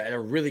Florida at a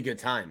really good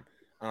time.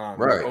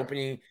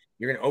 Right.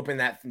 You're going to open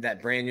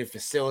that brand new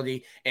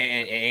facility,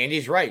 and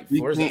Andy's right.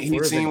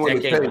 He's seen what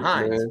it takes,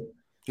 behind. Man.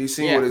 He's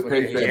seen what it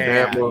takes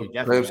at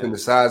Bama, Clemson, the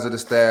size of the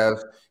staff.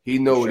 He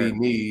knows what he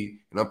needs,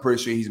 and I'm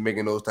pretty sure he's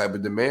making those type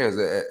of demands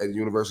at the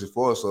University of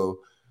Florida. So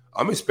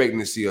I'm expecting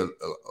to see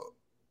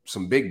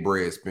some big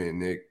bread spent,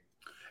 Nick.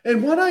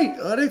 And what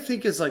I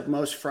think is like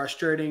most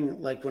frustrating,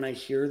 like when I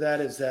hear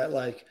that, is that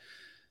like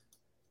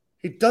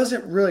it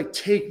doesn't really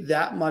take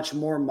that much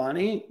more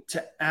money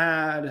to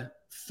add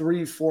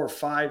 3, 4,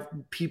 5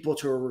 people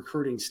to a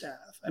recruiting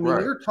staff. I mean,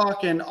 you're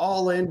talking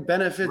all in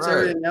benefits,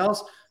 everything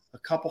else, a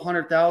couple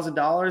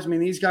 $100,000. I mean,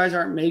 these guys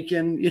aren't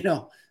making,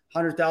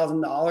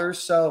 $100,000.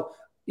 So,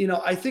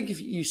 I think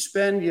if you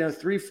spend,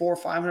 $300,000,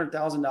 $400,000,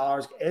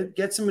 $500,000,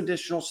 get some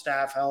additional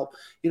staff help,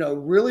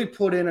 really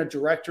put in a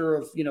director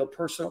of,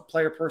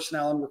 player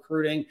personnel and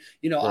recruiting,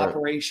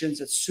 operations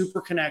that's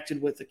super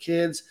connected with the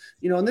kids,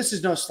 and this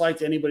is no slight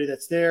to anybody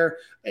that's there.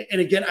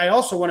 And again, I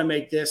also want to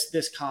make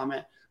this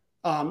comment.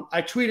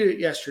 I tweeted it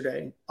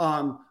yesterday.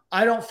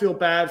 I don't feel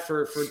bad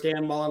for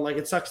Dan Mullen. Like,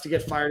 it sucks to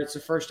get fired. It's the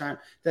first time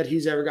that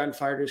he's ever gotten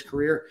fired in his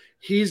career.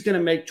 He's going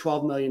to make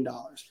 $12 million.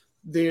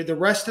 The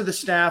rest of the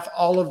staff,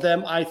 all of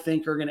them, I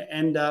think, are going to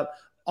end up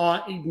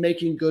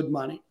making good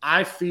money.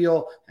 I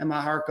feel, and my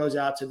heart goes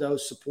out to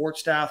those support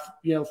staff,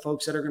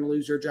 folks that are going to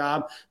lose their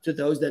job, to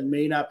those that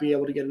may not be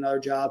able to get another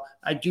job.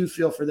 I do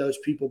feel for those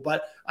people,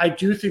 but I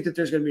do think that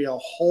there's going to be a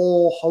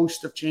whole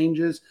host of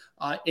changes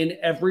in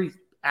every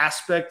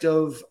aspect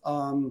of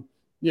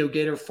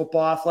Gator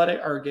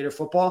football Gator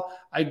football.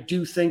 I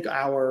do think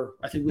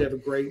we have a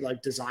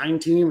great design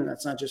team, and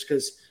that's not just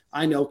because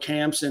I know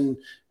Camps and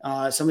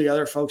some of the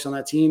other folks on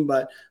that team,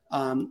 but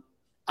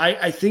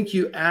I think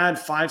you add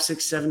 5,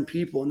 6, 7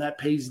 people, and that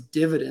pays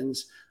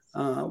dividends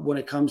when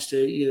it comes to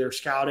either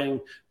scouting,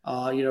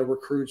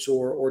 recruits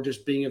or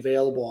just being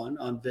available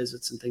on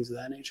visits and things of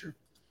that nature.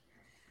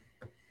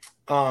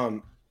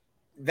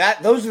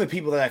 Those are the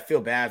people that I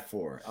feel bad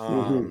for.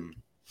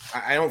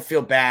 I don't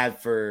feel bad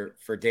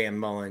for Dan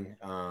Mullen.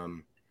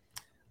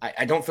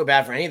 I don't feel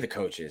bad for any of the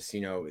coaches.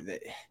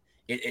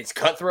 It's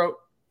cutthroat,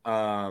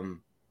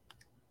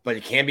 but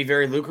it can be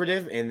very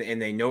lucrative,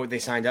 and they know what they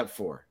signed up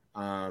for.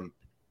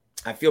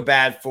 I feel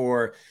bad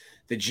for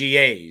the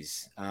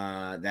GAs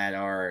that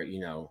are,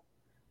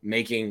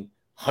 making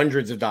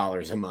hundreds of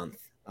dollars a month,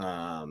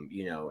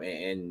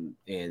 and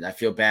I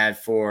feel bad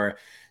for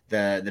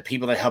the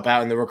people that help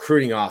out in the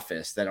recruiting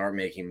office that aren't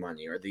making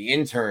money, or the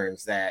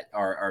interns that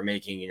are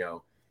making,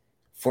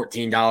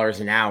 $14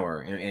 an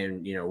hour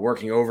and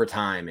working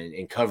overtime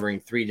and covering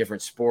 3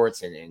 different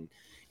sports. And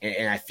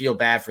I feel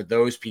bad for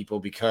those people,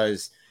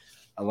 because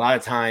a lot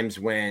of times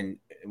when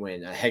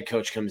a head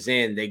coach comes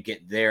in, they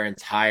get their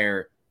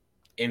entire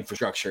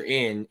infrastructure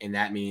in, and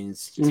that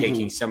means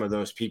taking some of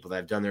those people that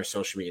have done their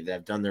social media, that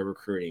have done their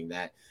recruiting,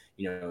 that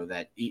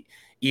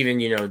even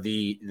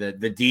the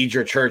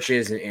Deidre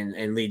Churches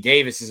and Lee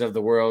Davises of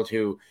the world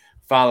who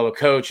follow a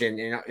coach and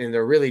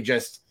they're really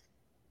just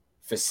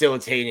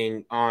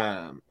facilitating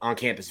on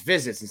campus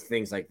visits and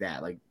things like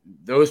that. Like,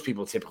 those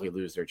people typically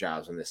lose their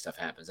jobs when this stuff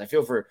happens. I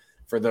feel for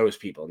those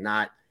people,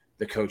 not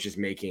the coaches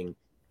making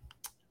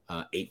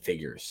 8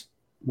 figures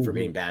for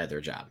being bad at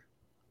their job.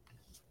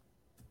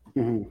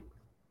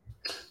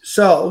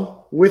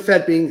 So with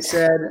that being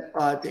said,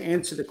 to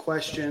answer the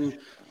question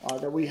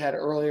that we had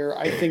earlier,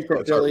 I think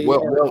that Billy.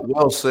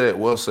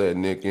 Well said,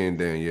 Nick and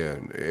Dan. Yeah,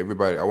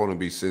 everybody. I want to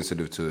be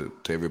sensitive to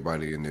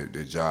everybody and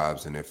their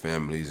jobs and their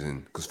families,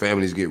 and because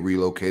families get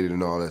relocated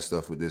and all that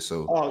stuff with this.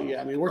 So,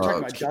 I mean, we're talking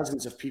about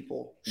dozens of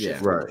people.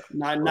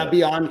 Not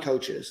beyond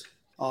coaches.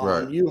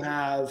 Right. You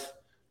have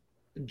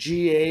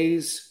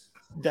GAs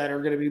that are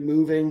going to be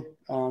moving.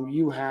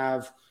 You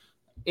have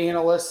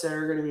analysts that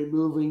are going to be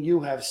moving. You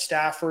have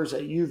staffers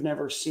that you've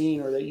never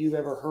seen or that you've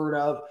ever heard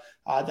of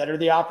that are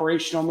the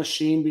operational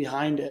machine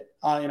behind it.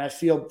 And I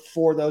feel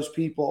for those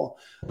people.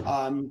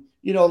 A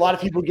lot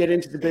of people get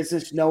into the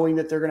business knowing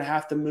that they're going to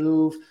have to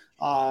move.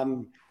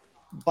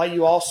 But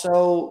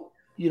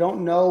you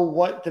don't know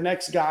what the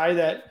next guy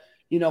that,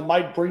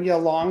 might bring you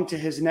along to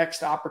his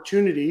next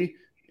opportunity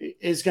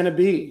is going to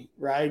be,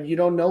 right? You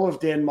don't know if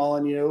Dan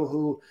Mullen,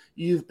 who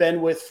you've been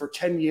with for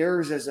 10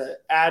 years as an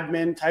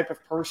admin type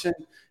of person,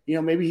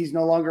 maybe he's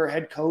no longer a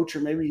head coach, or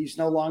maybe he's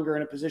no longer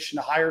in a position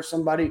to hire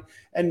somebody.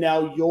 And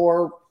now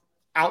you're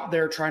out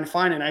there trying to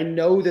find it. And I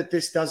know that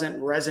this doesn't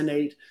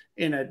resonate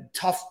in a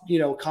tough,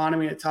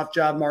 economy, a tough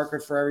job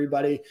market for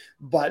everybody,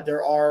 but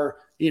there are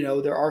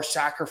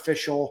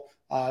sacrificial,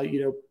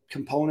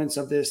 components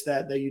of this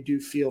that you do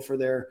feel for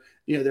their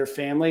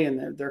family,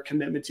 and their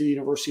commitment to the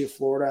University of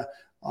Florida,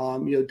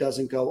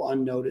 doesn't go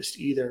unnoticed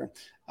either.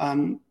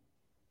 I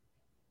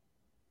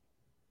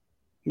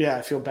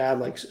feel bad,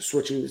 like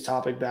switching the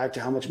topic back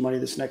to how much money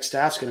this next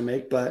staff's going to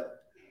make,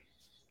 but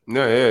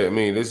no, yeah, I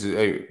mean, this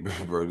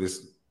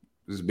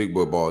is big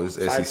boy ball. This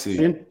SEC,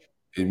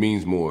 it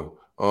means more.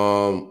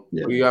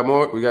 We got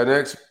more. We got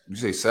next. You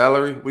say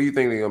salary. What do you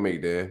think they're gonna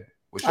make, Dan?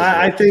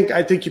 I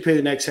think you pay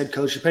the next head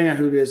coach, depending on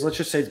who it is. Let's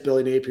just say it's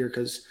Billy Napier,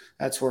 because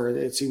that's where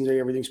it seems like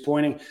everything's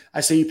pointing.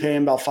 I say you pay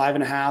him about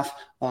 5.5.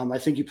 I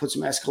think you put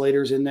some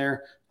escalators in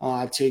there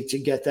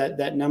to get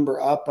that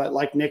number up. But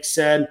like Nick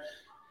said,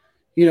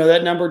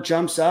 that number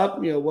jumps up.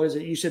 What is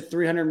it? You said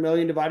 $300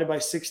 million divided by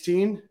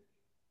 16,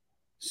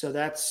 so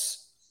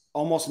that's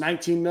almost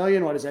 19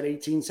 million. What is that?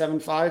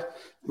 18.75.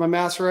 My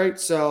math's right.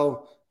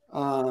 So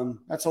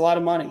that's a lot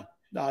of money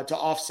to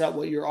offset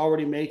what you're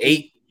already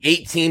making.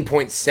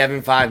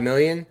 18.75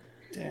 million.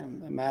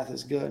 Damn, the math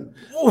is good.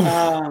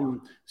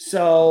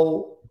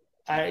 So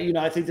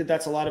I think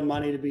that's a lot of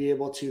money to be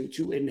able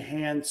to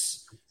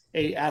enhance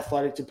a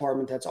athletic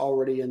department that's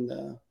already in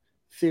the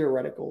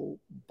theoretical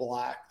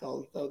black,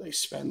 though they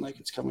spend like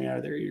it's coming out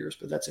of their ears,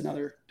 but that's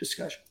another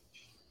discussion.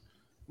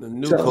 The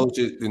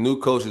new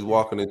coach is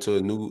walking into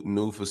a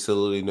new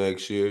facility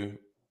next year.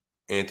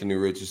 Anthony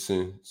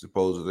Richardson,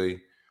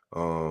 supposedly.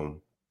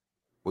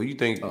 What do you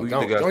think? Don't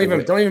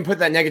even put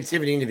that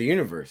negativity into the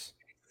universe.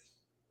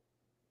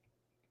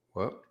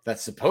 What?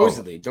 That's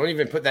supposedly. Don't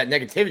even put that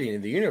negativity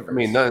into the universe. I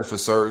mean, nothing for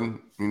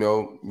certain.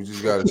 You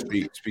just got to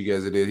speak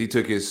as it is. He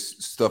took his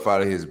stuff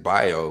out of his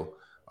bio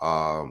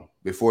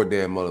before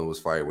Dan Mullen was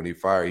fired. When he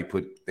fired, he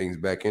put things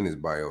back in his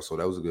bio, so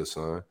that was a good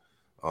sign.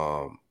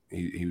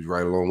 He was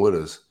right along with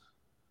us.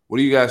 What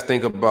do you guys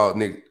think about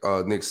Nick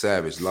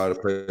Savage? A lot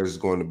of players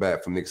going to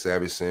bat for Nick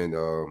Savage, saying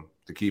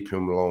to keep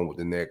him along with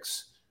the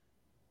next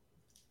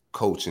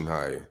coaching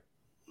hire.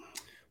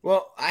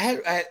 Well,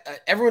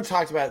 everyone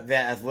talked about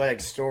that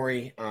athletic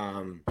story.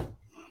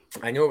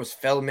 I know it was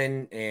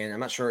Feldman, and I'm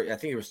not sure. I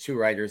think it was 2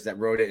 writers that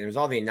wrote it, and it was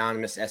all the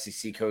anonymous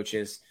SEC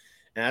coaches.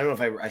 And I don't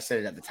know if I said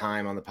it at the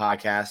time on the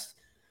podcast,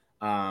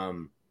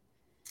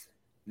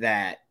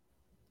 that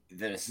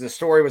the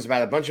story was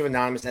about a bunch of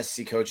anonymous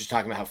SEC coaches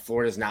talking about how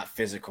Florida's not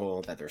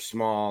physical, that they're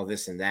small,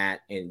 this and that.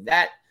 And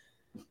that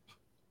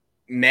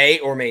may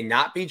or may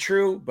not be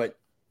true, but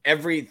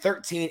every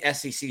 13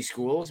 SEC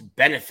schools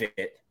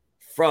benefit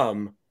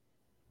from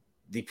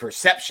the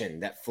perception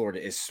that Florida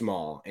is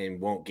small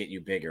and won't get you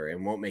bigger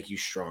and won't make you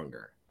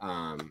stronger.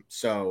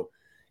 So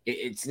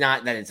it's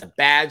not that it's a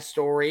bad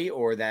story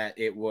or that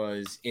it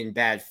was in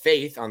bad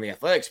faith on the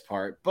athletics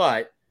part,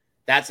 but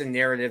that's a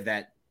narrative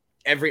that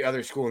every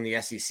other school in the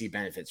SEC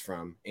benefits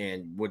from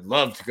and would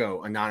love to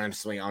go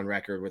anonymously on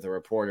record with a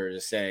reporter to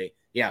say,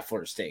 yeah,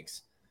 Florida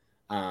stinks.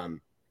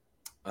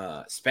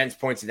 Spence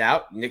points it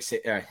out. Nick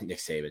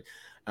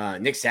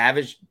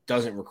Savage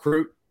doesn't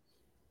recruit.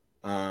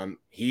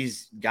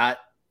 He's got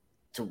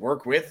to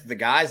work with the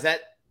guys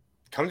that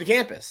come to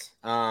campus.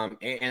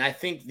 And I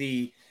think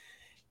the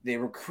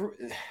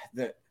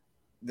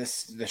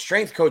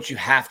strength coach you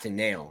have to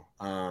nail.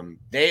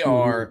 They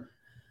are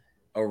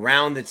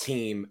around the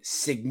team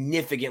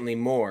significantly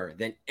more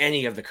than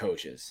any of the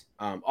coaches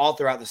all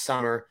throughout the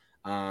summer.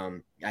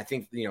 I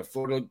think,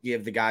 Florida will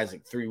give the guys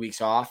like 3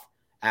 weeks off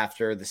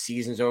after the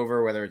season's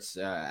over, whether it's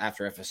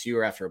after FSU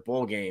or after a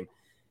bowl game.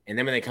 And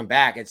then when they come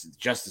back, it's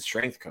just the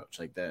strength coach.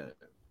 Like the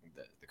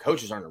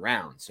coaches aren't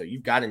around. So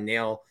you've got to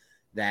nail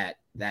that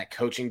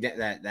coaching,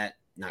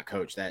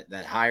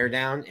 that hire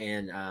down.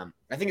 And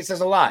I think it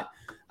says a lot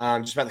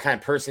just about the kind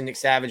of person Nick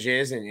Savage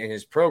is and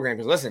his program.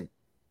 Because listen,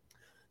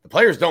 the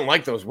players don't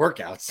like those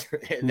workouts.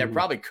 They're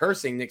probably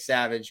cursing Nick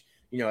Savage,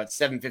 at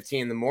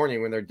 7:15 in the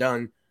morning when they're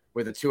done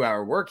with a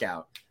 2-hour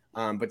workout.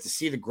 But to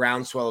see the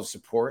groundswell of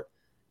support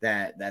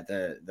that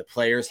the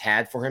players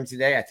had for him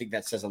today, I think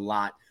that says a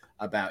lot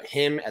about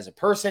him as a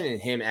person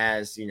and him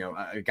as,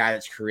 a guy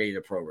that's created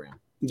a program.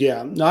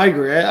 Yeah, no, I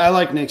agree. I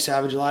like Nick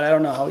Savage a lot. I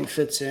don't know how he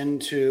fits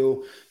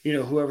into,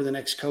 whoever the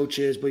next coach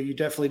is, but you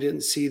definitely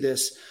didn't see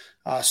this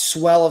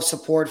swell of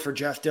support for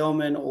Jeff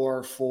Dillman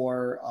or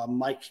for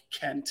Mike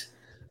Kent.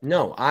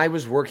 No, I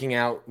was working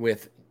out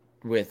with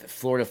with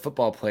Florida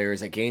football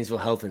players at Gainesville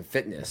Health and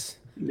Fitness.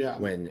 Yeah.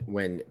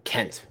 When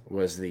Kent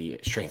was the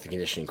strength and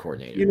conditioning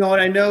coordinator. And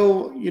I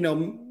know,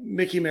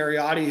 Mickey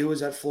Mariotti, who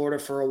was at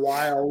Florida for a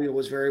while,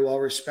 was very well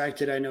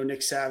respected. I know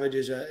Nick Savage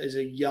is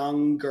a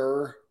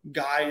younger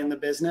guy in the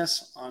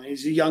business.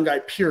 He's a young guy,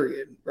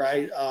 period.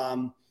 Right.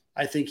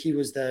 I think he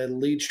was the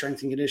lead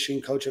strength and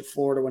conditioning coach at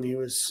Florida when he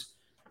was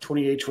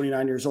 28,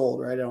 29 years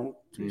old. Right.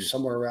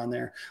 Somewhere around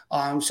there.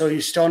 So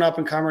he's still an up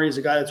and comer. He's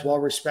a guy that's well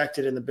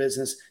respected in the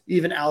business,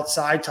 even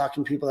outside,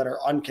 talking to people that are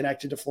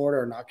unconnected to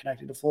Florida or not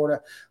connected to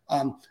Florida.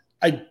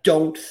 I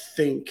don't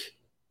think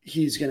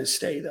he's going to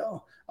stay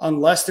though,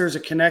 unless there's a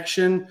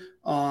connection,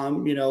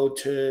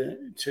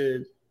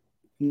 to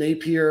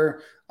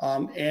Napier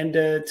and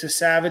to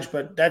Savage.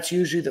 But that's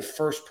usually the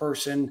first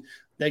person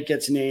that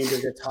gets named or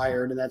gets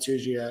hired, and that's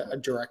usually a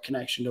direct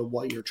connection to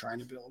what you're trying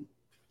to build.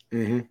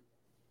 Mm-hmm.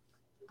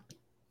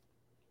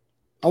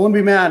 I wouldn't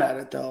be mad at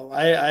it, though.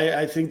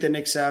 I think that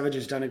Nick Savage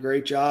has done a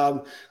great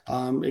job.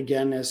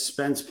 Again, as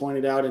Spence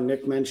pointed out and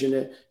Nick mentioned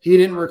it, he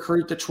didn't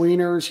recruit the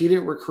tweeners. He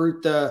didn't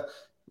recruit the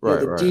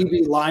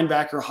DB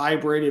linebacker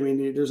hybrid. I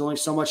mean, there's only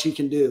so much he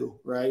can do,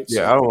 right?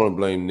 Yeah, I don't want to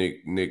blame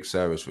Nick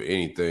Savage for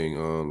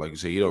anything. Like you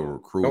said, he don't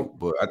recruit,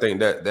 but I think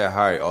that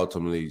hire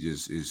ultimately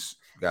just is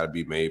got to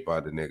be made by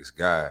the next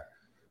guy.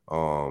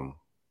 And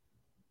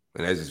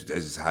that's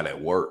just how that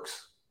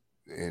works.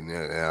 And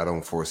I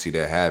don't foresee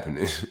that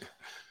happening.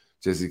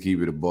 Just to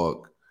keep it a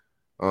buck.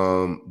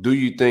 Do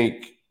you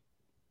think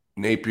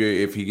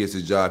Napier, if he gets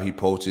a job, he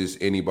poaches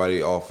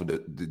anybody off of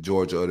the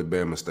Georgia or the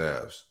Bama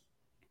staffs?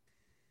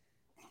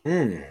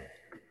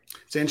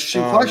 It's an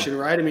interesting question,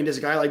 right? I mean, there's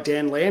a guy like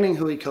Dan Lanning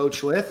who he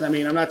coached with. I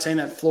mean, I'm not saying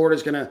that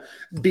Florida's going to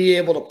be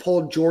able to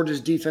pull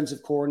Georgia's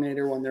defensive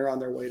coordinator when they're on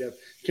their way to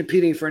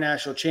competing for a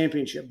national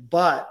championship,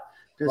 but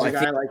there's a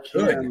guy like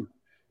him.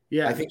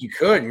 Yeah, I think you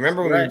could.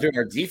 Remember when we were doing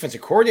our defensive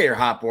coordinator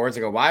hot boards?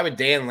 I go, why would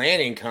Dan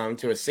Lanning come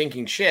to a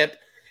sinking ship?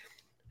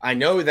 I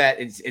know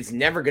that it's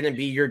never going to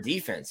be your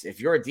defense.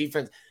 If you're a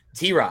defense,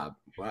 T-Rob,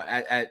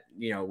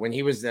 when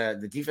he was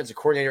the defensive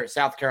coordinator at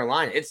South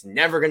Carolina, it's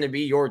never going to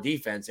be your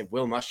defense if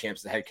Will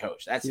Muschamp's the head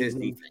coach. That's his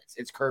defense.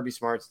 It's Kirby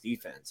Smart's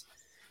defense.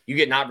 You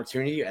get an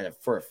opportunity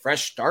for a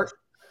fresh start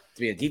to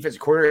be a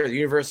defensive coordinator at the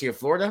University of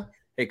Florida.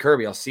 Hey,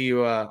 Kirby, I'll see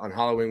you on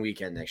Halloween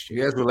weekend next year.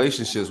 He has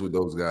relationships with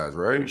those guys,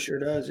 right? He sure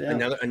does, yeah.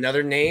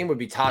 Another name would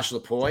be Tosh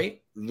Lupoy.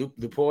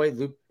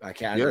 I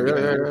can't.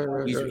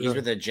 Yeah. He's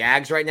with the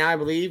Jags right now, I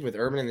believe, with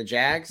Urban and the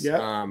Jags.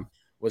 Yeah.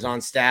 Was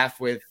on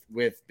staff with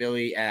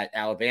Billy at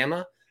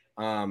Alabama.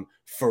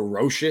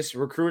 Ferocious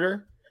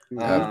recruiter.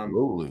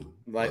 Absolutely.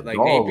 Like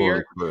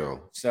Napier.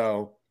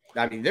 So,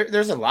 I mean,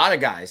 there's a lot of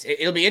guys.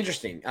 It'll be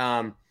interesting.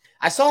 I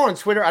saw on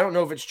Twitter, I don't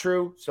know if it's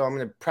true, so I'm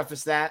going to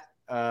preface that.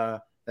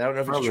 I don't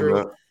know if it's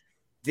true.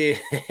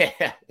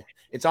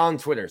 It's on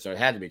Twitter, so it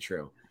had to be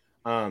true.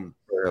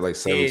 Like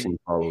 17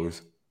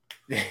 followers.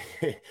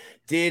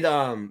 Did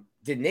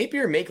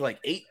Napier make like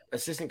 8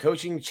 assistant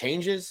coaching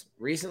changes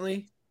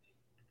recently?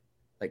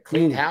 Like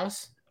cleaned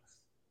house?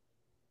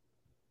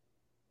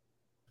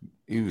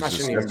 I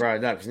shouldn't even brought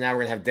it up because now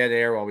we're gonna have dead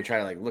air while we try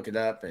to like look it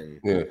up and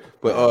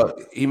but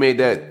he made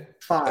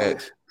that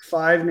 5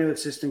 new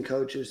assistant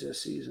coaches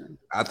this season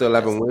after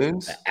 11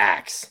 wins. The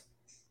axe.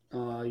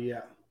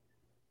 Yeah.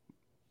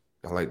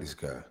 I like this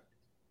guy.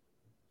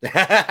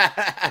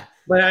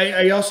 But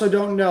I also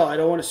don't know. I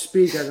don't want to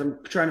speak as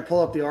I'm trying to pull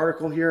up the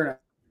article here,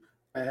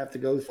 and I have to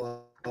go with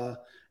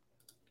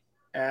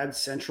Ad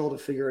Central to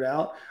figure it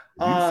out.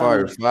 You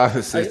fired 5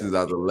 assistants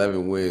out of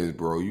 11 wins,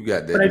 bro. You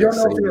got that. But I don't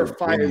know if they were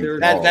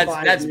fired.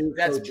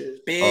 That's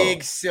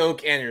big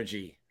silk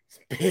energy.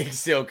 Big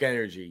silk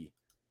energy.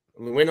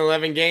 Win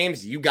 11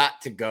 games, you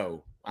got to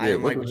go. I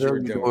didn't like what you were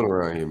doing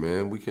around here,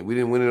 man. We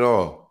didn't win it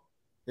all.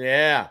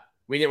 Yeah.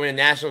 We didn't win a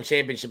national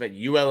championship at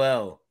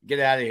ULL. Get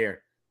out of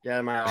here. Get out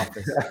of my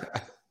office.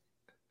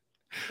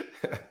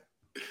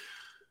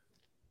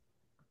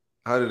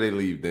 How did they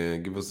leave,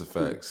 Dan? Give us the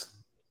facts.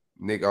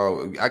 Nick,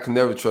 I can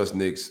never trust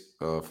Nick's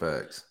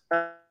facts.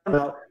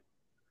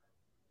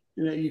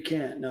 You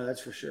can't. No, that's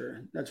for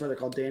sure. That's why they're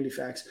called dandy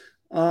facts.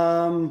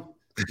 Yeah,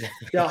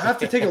 I'll have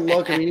to take a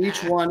look. I mean,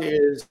 each one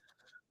is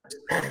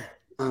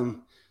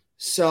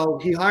so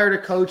he hired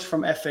a coach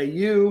from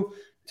FAU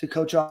to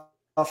coach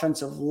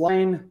offensive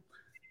line.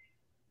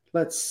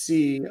 Let's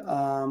see. This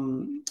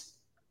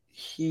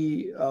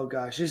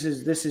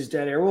is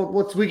dead air.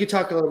 We could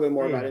talk a little bit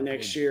more about it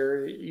next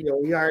year. He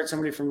hired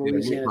somebody from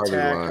Louisiana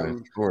Tech.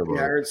 He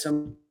hired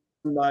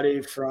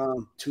somebody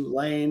from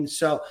Tulane.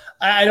 So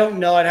I don't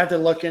know. I'd have to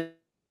look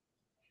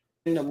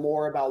into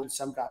more about it.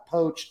 Some got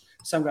poached.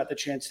 Some got the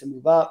chance to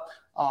move up.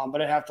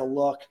 But I'd have to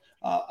look.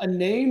 A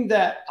name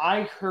that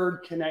I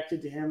heard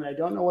connected to him, and I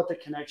don't know what the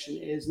connection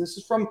is, and this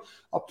is from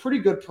a pretty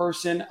good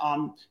person,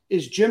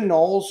 is Jim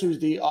Knowles,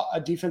 who's a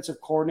defensive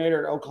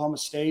coordinator at Oklahoma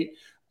State.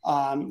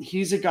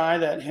 He's a guy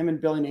that him and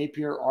Billy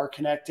Napier are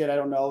connected. I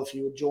don't know if he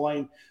would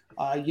join,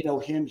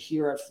 him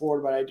here at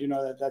Florida, but I do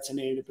know that that's a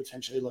name to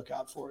potentially look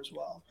out for as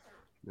well.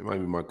 It might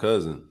be my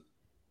cousin.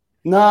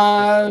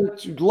 Nah,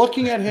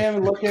 looking at him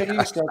and looking at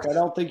you, Silk, I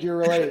don't think you're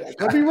related. I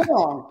could be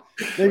wrong.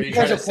 Maybe you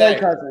guys are play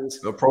cousins.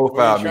 No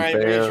profile me, What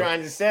are you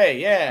trying to say?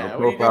 Yeah. No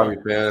profile me,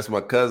 fam. That's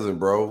my cousin,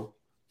 bro.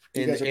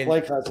 You guys are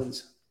play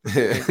cousins.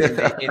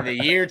 In the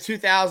year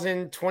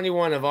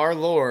 2021 of our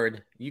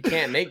Lord, you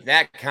can't make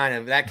that kind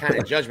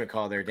of judgment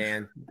call there,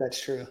 Dan.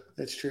 That's true.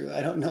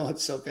 I don't know what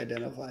Silk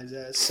identifies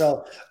as.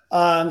 So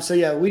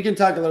yeah, we can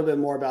talk a little bit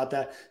more about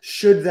that.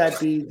 Should that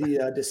be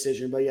the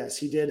decision? But yes,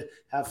 he did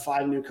have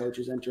 5 new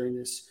coaches entering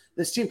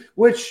this team.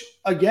 Which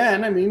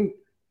again, I mean,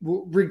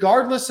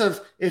 regardless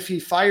of if he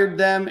fired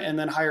them and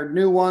then hired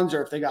new ones,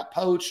 or if they got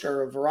poached,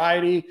 or a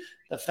variety,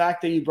 the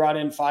fact that you brought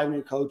in 5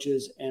 new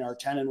coaches and are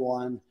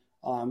 10-1.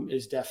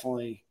 Is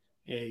definitely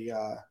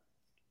a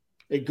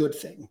good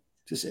thing,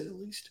 to say the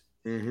least.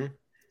 Mm-hmm.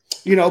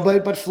 You know,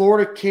 but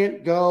Florida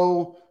can't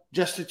go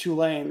just to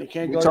Tulane. They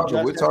can't go to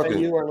just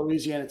FAU or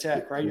Louisiana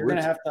Tech, right? You're going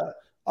to have to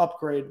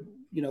upgrade,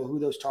 you know, who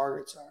those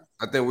targets are.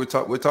 I think we're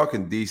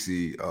talking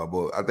DC,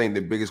 but I think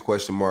the biggest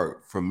question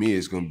mark for me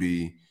is going to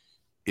be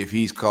if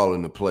he's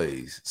calling the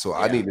plays. So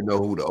I need to know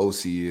who the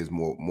OC is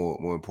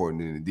more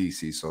important than the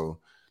DC. So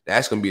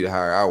that's going to be the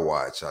hire I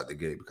watch out the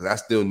gate, because I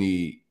still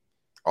need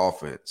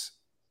offense.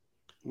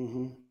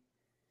 Mm-hmm.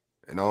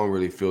 And I don't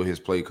really feel his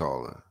play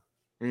calling.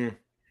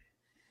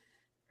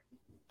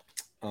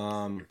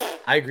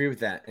 I agree with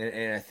that.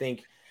 And I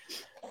think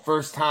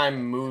first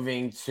time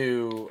moving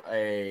to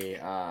a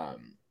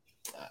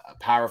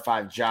Power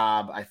 5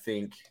 job, I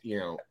think, you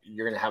know,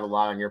 you're going to have a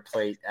lot on your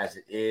plate as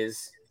it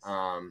is.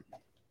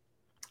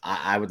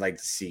 I would like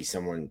to see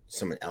someone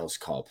else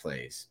call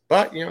plays.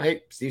 But, you know,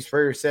 hey, Steve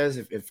Spurrier says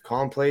if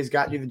calling plays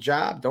got you the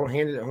job, don't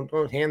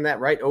hand that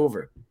right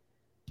over.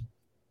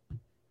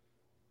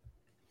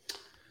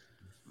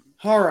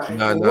 All right.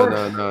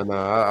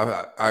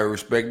 No. I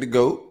respect the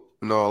GOAT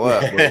and all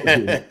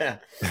that.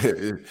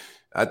 But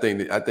I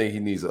think he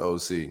needs an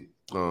OC.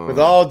 With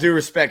all due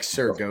respect,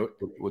 Sir GOAT.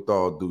 With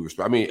all due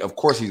respect. I mean, of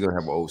course he's going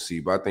to have an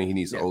OC, but I think he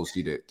needs an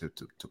OC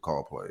to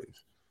call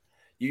plays.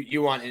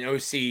 You want an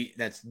OC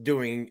that's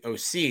doing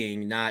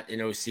OCing, not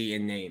an OC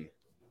in name.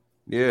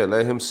 Yeah,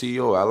 let him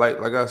CEO. I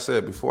like I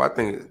said before, I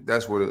think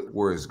that's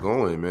where it's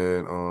going,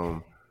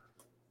 man.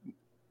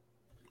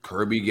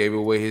 Kirby gave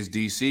away his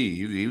DC.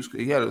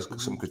 He had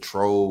some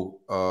control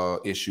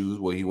issues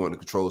where he wanted to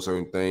control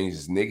certain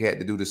things. Nick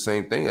had to do the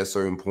same thing at a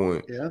certain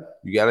point. Yeah,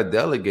 you got to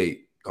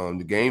delegate.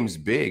 The game's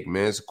big,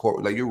 man. It's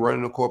like you're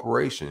running a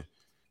corporation.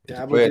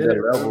 Dabo did it.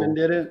 Roman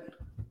did it.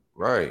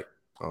 Right.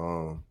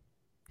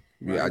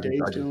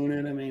 Dave's doing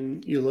it. I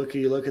mean, you look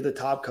at the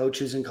top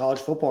coaches in college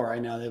football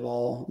right now. They've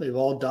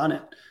all done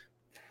it.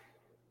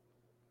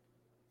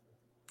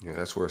 Yeah,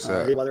 that's where it's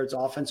at. Whether it's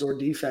offense or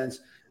defense.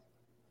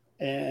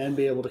 And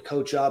be able to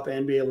coach up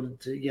and be able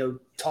to, you know,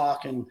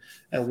 talk and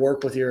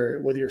work with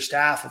your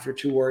staff if you're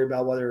too worried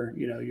about whether,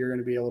 you know, you're going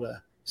to be able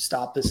to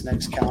stop this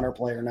next counter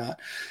play or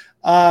not.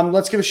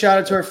 Let's give a shout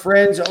out to our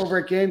friends over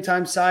at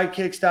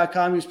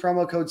GameTimeSidekicks.com. Use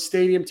promo code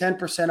Stadium,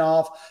 10%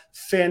 off.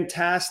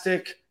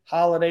 Fantastic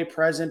holiday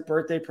present,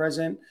 birthday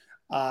present.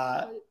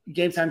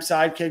 Game Time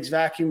Sidekicks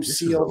vacuum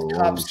sealed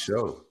cups.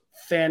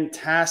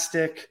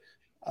 Fantastic,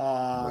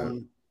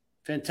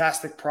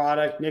 fantastic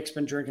product. Nick's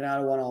been drinking out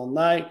of one all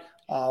night.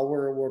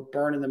 We're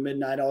burning the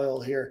midnight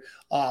oil here.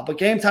 But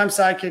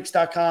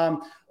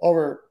GameTimeSidekicks.com,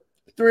 over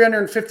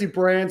 350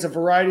 brands, a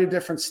variety of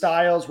different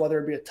styles, whether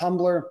it be a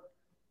tumbler,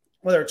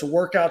 whether it's a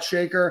workout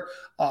shaker,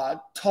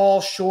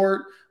 tall,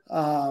 short,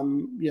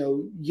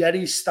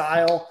 Yeti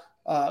style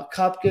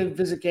cup.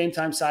 Visit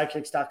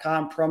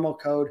GameTimeSidekicks.com, promo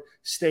code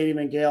Stadium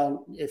and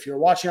Gale. If you're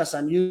watching us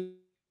on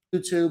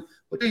YouTube,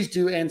 please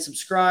do and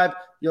subscribe.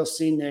 You'll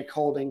see Nick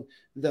holding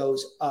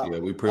those up. Yeah,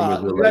 we pretty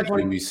much like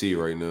NBC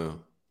right now.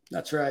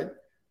 That's right.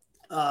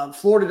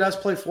 Florida does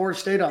play Florida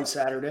State on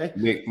Saturday.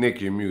 Nick,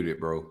 you're muted,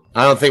 bro.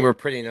 I don't think we're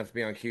pretty enough to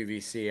be on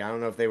QVC. I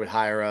don't know if they would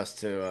hire us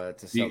to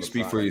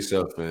speak for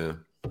yourself, man.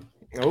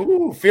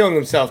 Oh, feeling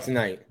himself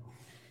tonight.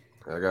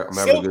 I'm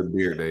having a good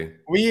beer day.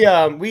 We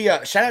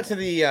shout out to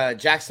the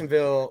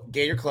Jacksonville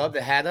Gator Club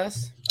that had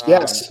us.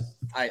 Yes.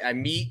 I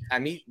meet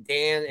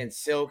Dan and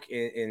Silk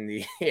in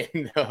the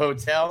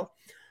hotel.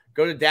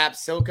 Go to Dap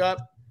Silk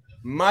Up.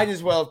 Might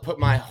as well have put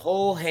my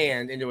whole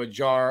hand into a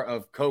jar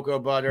of cocoa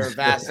butter,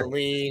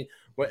 Vaseline,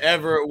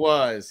 whatever it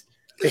was.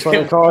 That's what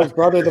I call his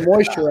brother the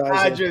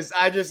moisturizer.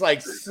 I just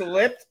like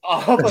slipped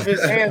off of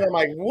his hand. I'm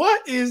like,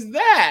 what is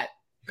that?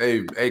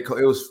 Hey, it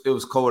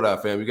was cold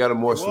out, fam. You got to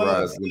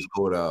moisturize when it's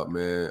cold out,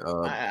 man.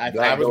 Black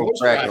don't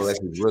crack unless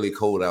it's really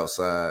cold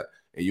outside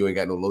and you ain't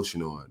got no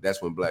lotion on.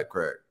 That's when black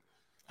crack.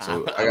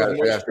 So I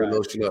got to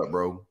lotion up,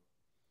 bro.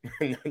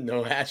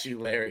 No Ashley,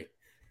 Larry.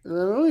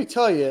 Let me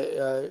tell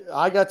you,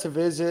 I got to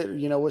visit,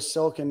 with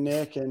Silk and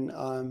Nick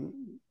and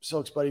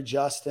Silk's buddy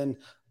Justin,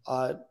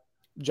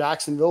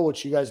 Jacksonville,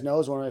 which you guys know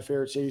is one of my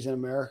favorite cities in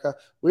America.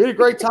 We had a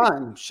great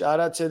time. Shout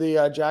out to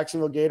the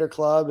Jacksonville Gator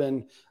Club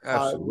and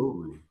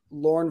absolutely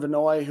Lauren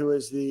Vinoy, who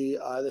is the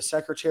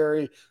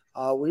secretary.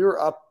 We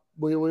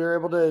were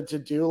able to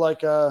do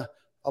like a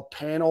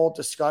panel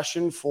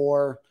discussion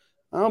for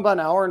I don't know, about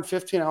an hour and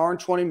 15, hour and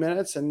 20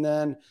 minutes. And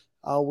then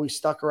we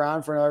stuck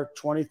around for another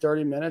 20,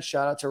 30 minutes.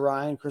 Shout out to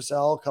Ryan,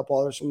 Chriselle, a couple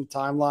others from the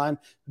timeline.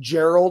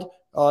 Gerald,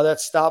 that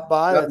stopped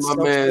by. That's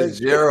my man,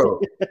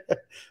 Gerald.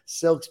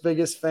 Silk's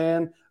biggest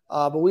fan.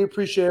 But we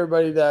appreciate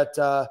everybody that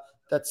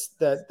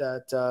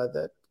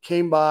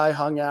came by,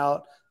 hung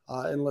out,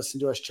 and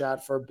listened to us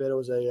chat for a bit. It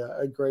was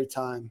a great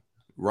time.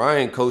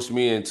 Ryan coached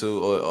me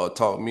into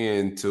taught me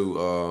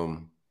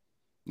into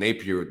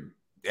Napier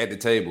at the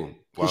table.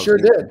 He sure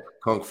did.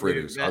 Conch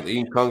fritters. I was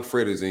eating conch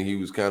fritters, and he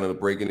was kind of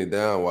breaking it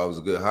down while it was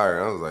a good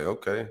hire. I was like,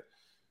 okay,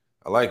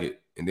 I like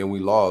it. And then we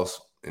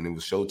lost, and it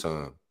was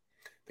showtime.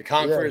 The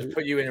conch fritters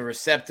put you in a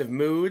receptive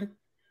mood.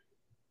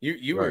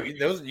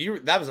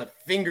 That was a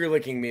finger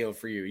licking meal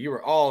for you. You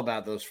were all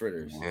about those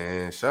fritters.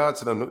 Man, shout out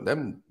to them.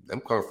 Them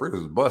conch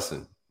fritters was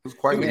busting. It was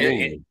quite the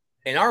game.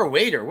 And our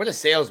waiter, what a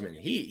salesman!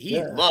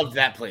 He loved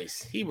that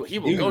place. He will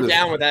go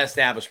down with that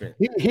establishment.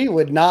 He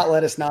would not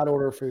let us not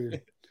order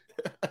food.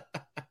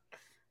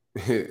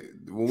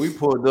 When we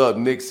pulled up,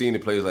 Nick seen the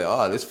place like,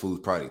 oh, this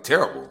food's probably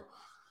terrible.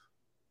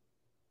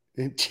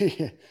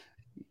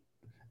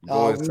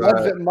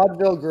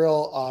 Mudville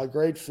Grill,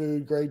 great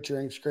food, great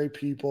drinks, great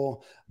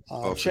people.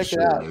 Check it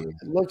out. Man.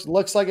 It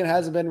looks like it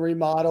hasn't been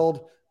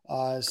remodeled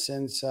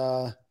since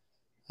I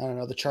don't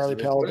know, the Charlie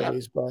Pell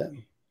days, but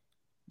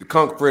the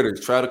conch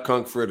fritters. Try the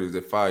conch fritters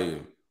at fire.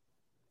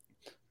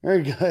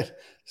 Very good.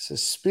 So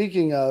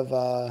speaking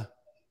of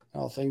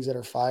things that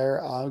are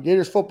fire,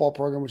 Gators football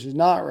program, which is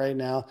not right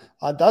now,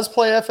 does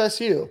play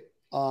FSU.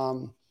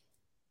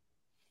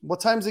 What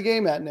time's the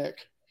game at,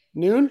 Nick?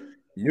 Noon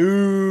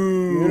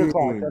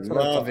o'clock. That's what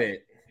Love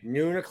it.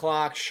 Noon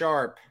o'clock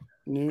sharp.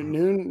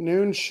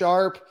 Noon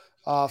sharp.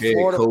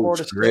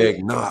 Florida State.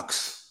 Greg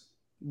Knox.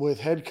 With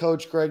head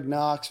coach Greg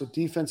Knox, with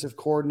defensive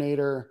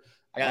coordinator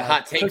I got a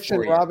hot take Christian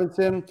for you.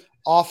 Robinson,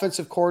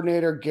 offensive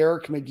coordinator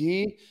Garrick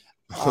McGee.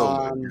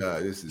 Oh my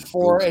God, this is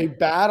for a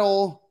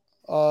battle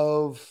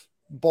of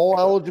bowl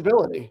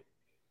eligibility.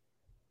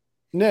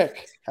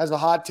 Nick has a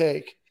hot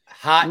take.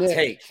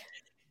 Take.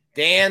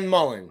 Dan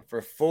Mullen,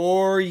 for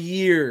 4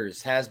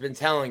 years, has been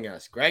telling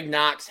us Greg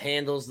Knox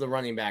handles the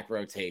running back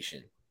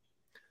rotation.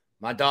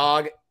 My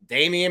dog,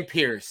 Damian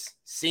Pierce,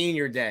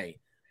 senior day.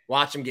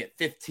 Watch him get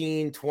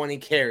 15, 20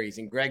 carries,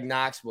 and Greg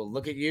Knox will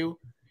look at you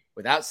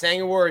without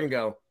saying a word and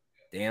go,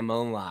 damn,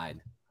 Mullen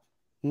lied.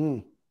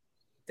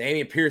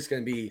 Damian Pierce is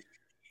going to be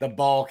the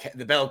bell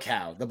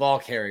cow, the ball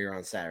carrier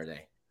on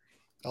Saturday.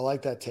 I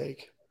like that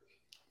take.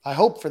 I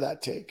hope for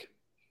that take.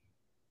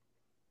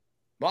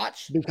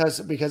 Watch.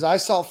 Because I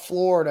saw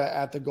Florida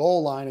at the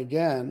goal line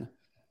again,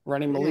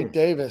 running Malik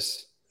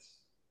Davis.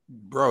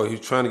 Bro, he's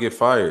trying to get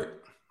fired.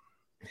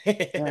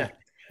 Yeah.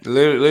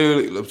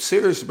 Literally, I'm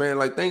serious, man.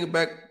 Like, think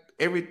back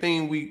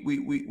everything we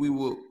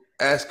will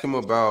ask him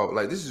about.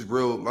 Like, this is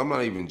real. I'm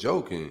not even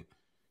joking.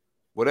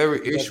 Whatever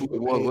issue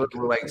it was,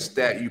 whatever like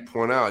stat you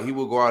point out, he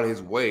will go out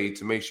his way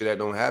to make sure that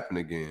don't happen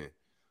again.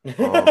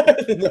 No,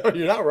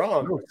 you're not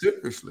wrong. No,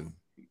 seriously.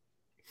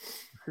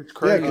 It's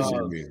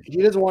crazy.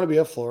 He doesn't want to be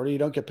at Florida. You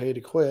don't get paid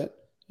to quit.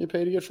 You get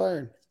paid to get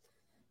fired.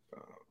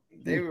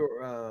 They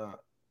were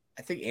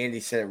I think Andy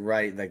said it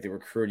right, like the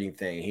recruiting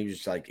thing. He was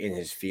just like in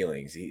his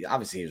feelings. He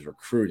was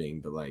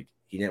recruiting, but like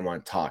he didn't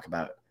want to talk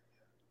about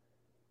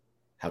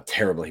how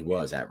terrible he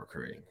was at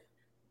recruiting.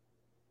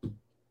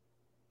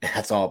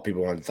 That's all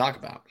people wanted to talk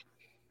about.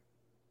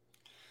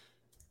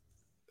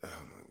 Oh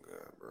my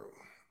God,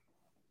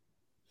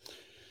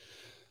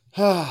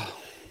 bro.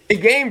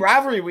 Big game,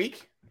 rivalry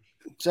week.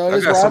 So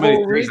I got so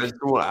many things.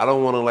 I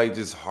don't want to like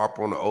just harp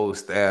on the old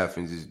staff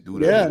and just do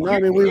that. Yeah, no, I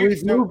mean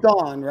we've moved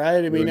on,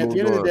 right? I mean, at the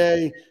end of the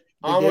day,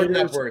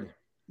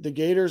 the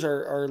Gators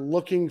are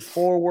looking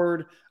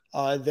forward.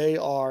 They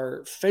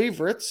are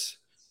favorites.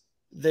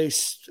 They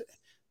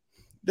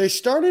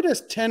started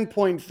as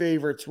 10-point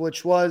favorites,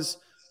 which was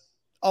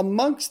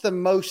amongst the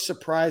most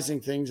surprising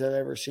things I've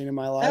ever seen in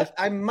my life.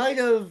 I might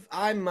have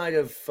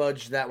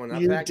fudged that one up.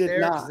 You back did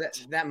there. not.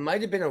 That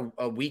might have been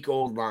a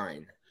week-old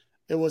line.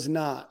 It was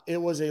not. It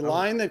was a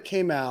line that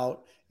came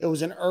out. It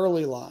was an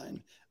early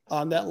line.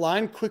 That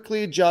line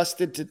quickly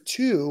adjusted to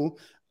 2.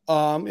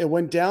 It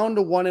went down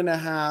to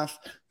 1.5,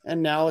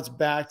 and now it's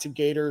back to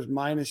Gators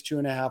minus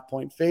 2.5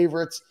 point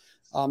favorites.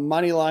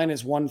 Money line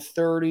is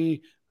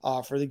 130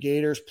 for the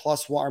Gators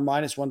or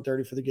minus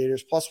 130 for the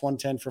Gators, plus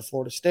 110 for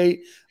Florida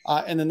State.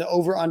 And then the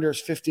over-under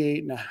is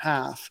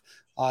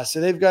 58.5. So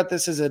they've got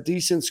this as a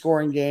decent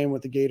scoring game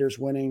with the Gators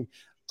winning.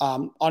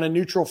 On a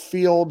neutral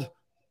field,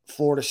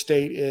 Florida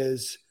State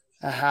is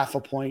a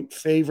 0.5 point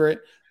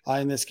favorite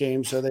in this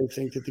game, so they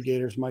think that the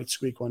Gators might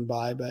squeak one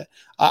by. But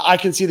I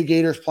can see the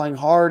Gators playing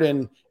hard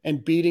and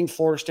beating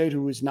Florida State,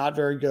 who is not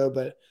very good.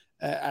 But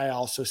I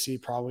also see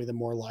probably the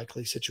more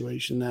likely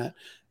situation that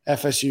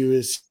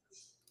FSU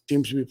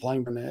seems to be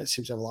playing, and it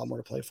seems to have a lot more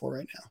to play for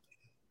right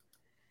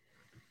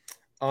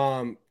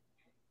now.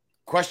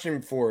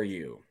 Question for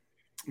you,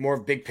 more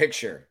big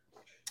picture.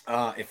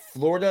 If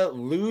Florida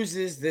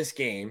loses this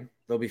game,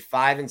 they'll be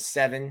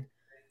 5-7.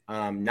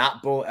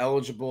 Not bowl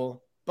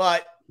eligible,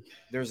 but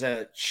there's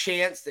a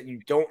chance that you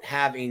don't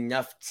have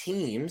enough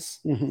teams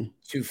Mm-hmm.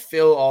 to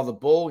fill all the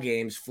bowl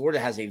games. Florida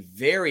has a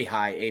very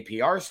high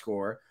APR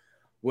score,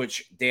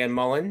 which Dan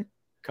Mullen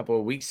a couple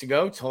of weeks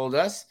ago told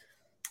us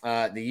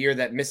the year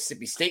that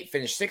Mississippi State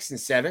finished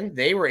 6-7,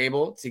 they were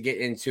able to get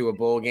into a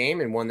bowl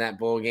game and won that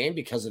bowl game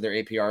because of their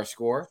APR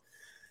score.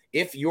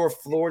 If you're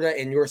Florida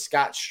and you're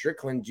Scott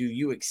Strickland, do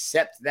you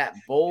accept that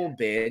bowl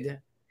bid?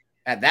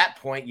 At that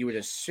point, you would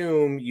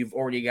assume you've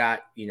already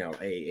got,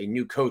 a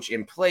new coach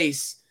in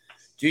place.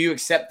 Do you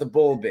accept the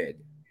bowl bid?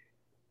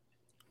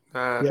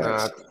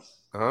 Yes.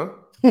 Huh?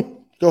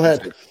 Go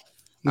ahead.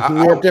 We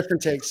have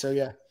different takes, so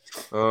yeah.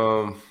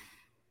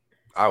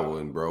 I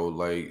wouldn't, bro.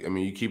 Like, I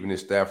mean, you keeping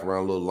this staff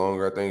around a little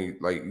longer. I think,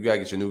 like, you gotta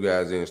get your new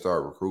guys in and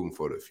start recruiting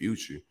for the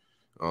future.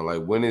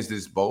 Like, when is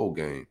this bowl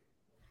game?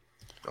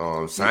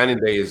 Signing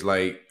day is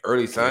like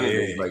early signing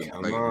day is like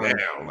now.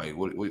 Like,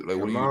 what are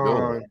you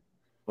doing?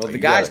 Well, the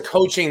guys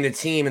coaching the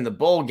team in the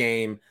bowl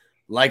game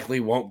likely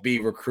won't be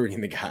recruiting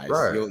the guys.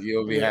 Right.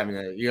 You'll be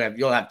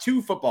you'll have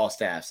two football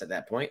staffs at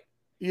that point.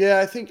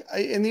 Yeah, I think,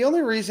 and the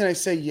only reason I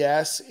say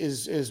yes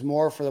is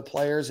more for the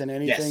players than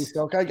anything. Yes.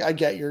 So I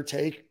get your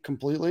take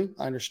completely.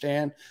 I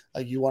understand.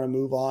 Like, you want to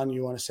move on.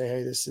 You want to say,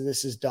 hey, this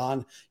is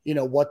done.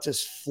 What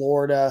does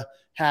Florida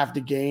have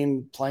to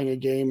gain playing a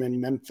game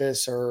in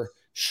Memphis or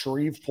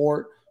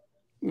Shreveport?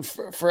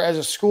 For as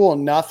a school,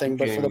 nothing.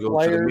 But for the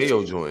players, to the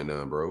Mayo joint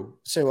now, bro.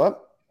 Say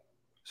what?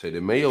 Say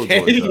the Mayo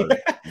joint.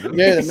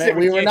 Yeah,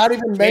 we were not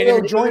even Mayo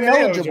joint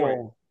eligible.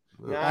 Joint.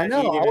 I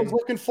know. I was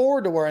looking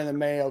forward to wearing the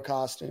Mayo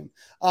costume.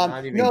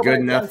 Not even good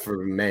enough for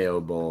Mayo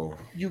Bowl.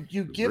 You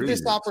give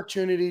this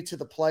opportunity to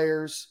the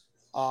players,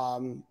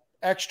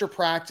 extra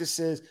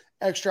practices,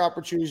 extra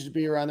opportunities to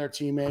be around their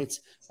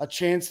teammates, a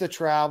chance to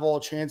travel,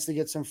 a chance to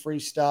get some free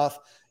stuff.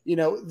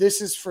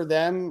 This is for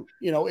them.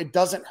 It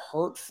doesn't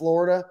hurt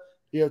Florida,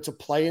 to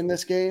play in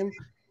this game.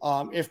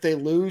 If they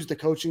lose, the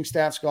coaching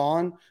staff's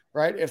gone,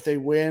 right? If they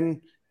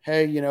win,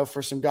 hey,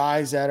 for some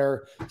guys that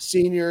are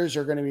seniors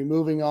are going to be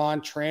moving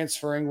on,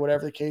 transferring,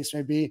 whatever the case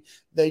may be,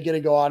 they get to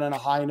go out on a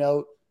high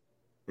note.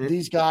 Mm-hmm.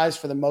 These guys,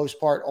 for the most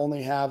part,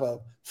 only have a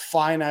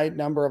finite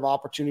number of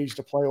opportunities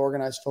to play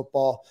organized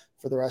football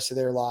for the rest of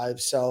their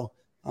lives. So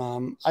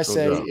I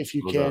say if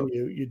you can,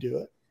 you do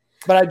it.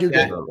 But I do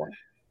get your point.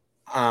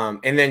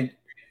 And then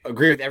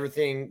agree with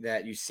everything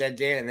that you said,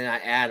 Dan. And then I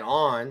add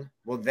on,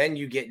 well, then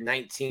you get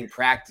 19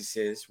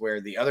 practices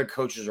where the other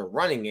coaches are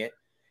running it,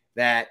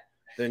 that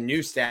the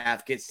new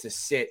staff gets to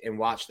sit and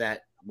watch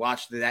that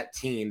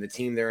team, the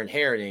team they're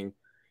inheriting,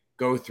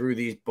 go through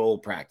these bowl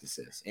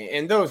practices.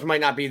 And those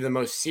might not be the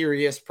most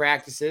serious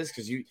practices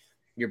because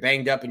you're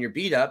banged up and you're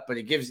beat up, but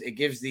it gives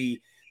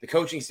the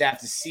coaching staff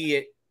to see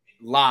it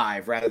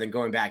live rather than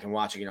going back and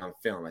watching it on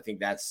film. I think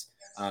that's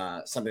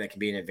something that can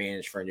be an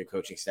advantage for a new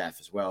coaching staff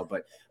as well.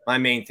 But my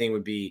main thing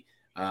would be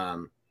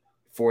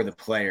for the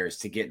players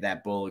to get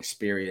that bowl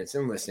experience.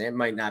 And listen, it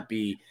might not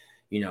be,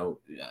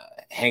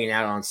 hanging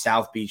out on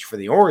South Beach for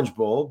the Orange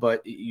Bowl,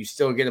 but you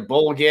still get a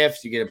bowl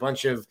gift. You get a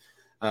bunch of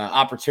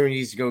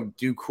opportunities to go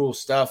do cool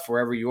stuff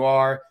wherever you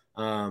are.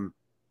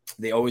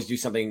 They always do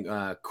something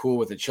cool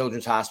with the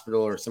Children's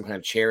Hospital or some kind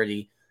of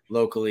charity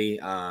locally.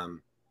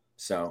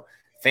 So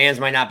fans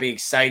might not be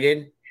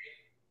excited.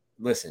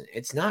 Listen,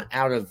 it's not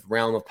out of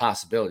realm of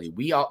possibility.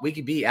 We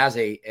could be as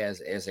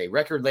a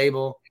record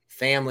label,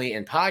 family,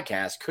 and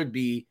podcast could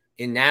be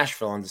in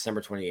Nashville on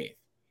December 28th.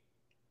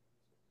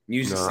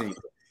 Music City.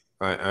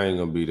 I ain't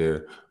gonna be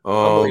there.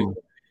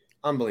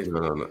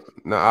 Unbelievable.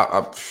 No.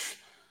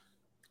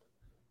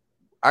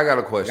 I got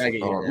a question. I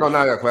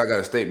got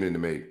a statement to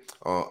make.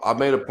 I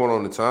made a point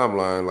on the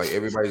timeline. Like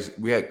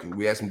we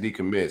had some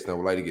decommits. And I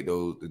would like to get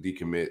the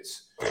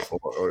decommits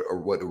or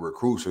what the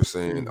recruits are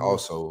saying. Mm-hmm.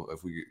 Also,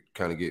 if we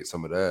kind of get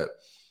some of that,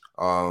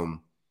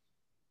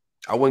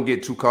 I wouldn't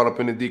get too caught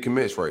up in the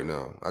decommits right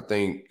now. I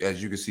think,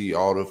 as you can see,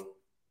 all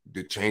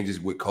the changes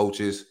with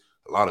coaches.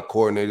 A lot of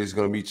coordinators are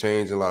going to be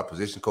changing. A lot of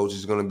position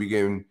coaches are going to be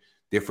getting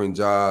different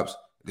jobs.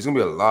 There's going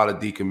to be a lot of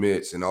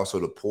decommits and also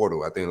the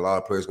portal. I think a lot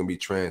of players are going to be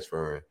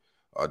transferring.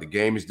 The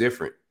game is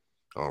different.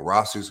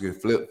 Rosters can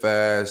flip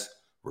fast.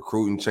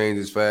 Recruiting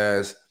changes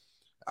fast.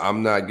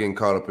 I'm not getting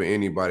caught up in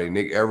anybody.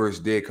 Nick Evers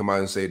did come out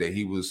and say that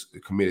he was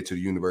committed to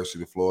the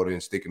University of Florida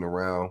and sticking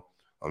around.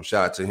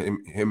 Shout out to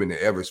him and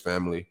the Evers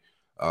family.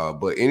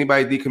 But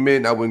anybody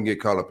decommitting, I wouldn't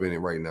get caught up in it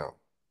right now.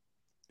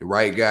 The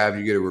right guy, if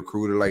you get a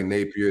recruiter like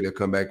Napier, they'll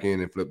come back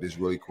in and flip this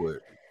really quick.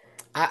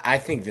 I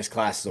think this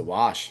class is a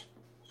wash.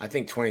 I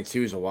think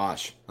 22 is a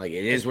wash. Like,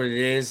 it is what it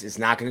is. It's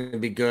not going to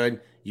be good.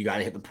 You got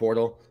to hit the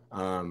portal.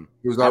 It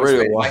was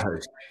already a wash.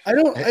 I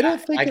don't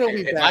think it'll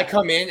be bad. If I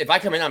come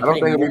in, I'm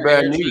putting more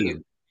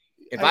energy.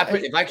 If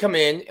I come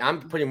in,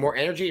 I'm putting more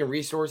energy and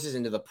resources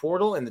into the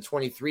portal and the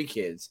 23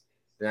 kids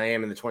than I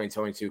am in the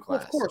 2022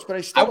 class. Well, of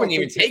course, but I wouldn't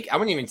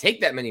even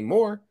take that many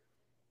more.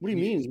 What do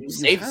you mean?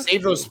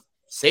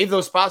 Save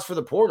those spots for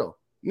the portal.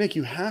 Nick,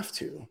 you have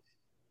to.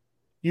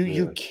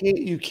 You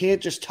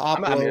can't just top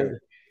load.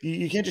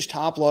 You can't just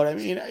top load. I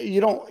mean,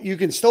 you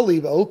can still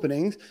leave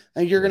openings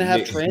and you're going to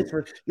have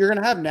transfer. You're going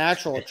to have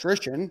natural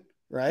attrition,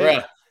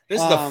 right?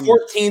 This is the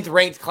 14th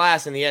ranked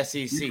class in the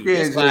SEC.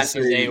 This class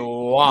is a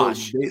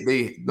wash.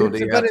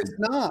 But it's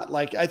not.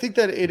 Like, I think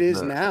that it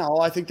is now.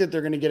 I think that they're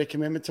going to get a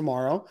commitment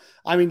tomorrow.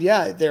 I mean,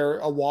 yeah, they're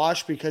a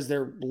wash because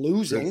they're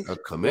losing. A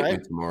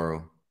commitment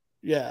tomorrow.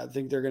 Yeah, I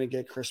think they're going to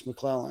get Chris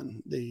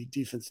McClellan, the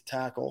defensive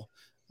tackle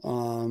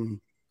out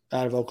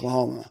of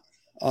Oklahoma.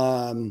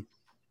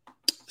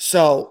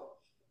 So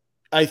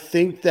I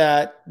think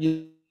that,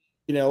 you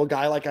know, a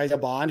guy like Isaiah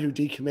Bond who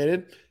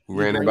decommitted. We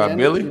ran it by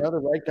Billy? The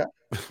right guy.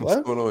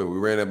 What's going on? We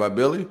ran it by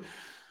Billy?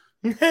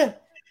 They ran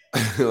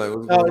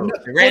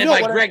it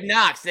by Greg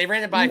Knox. They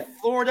ran it by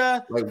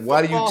Florida. Like,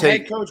 why do you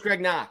take head coach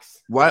Greg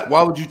Knox?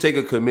 Why would you take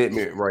a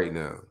commitment right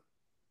now?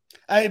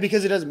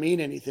 Because it doesn't mean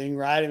anything,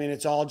 right? I mean,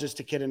 it's all just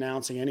a kid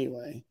announcing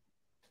anyway.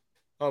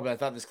 Oh, but I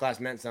thought this class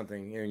meant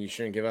something, and you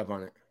shouldn't give up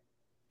on it.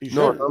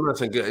 No, I'm not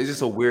saying it's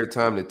just a weird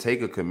time to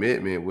take a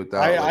commitment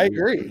without. I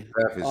agree.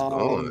 Is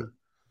gone.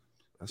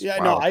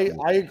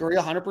 I agree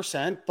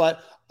 100%.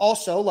 But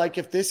also, like,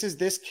 if this is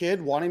this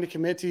kid wanting to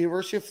commit to the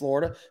University of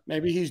Florida,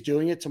 maybe he's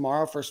doing it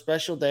tomorrow for a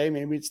special day.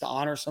 Maybe it's to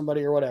honor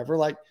somebody or whatever.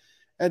 Like,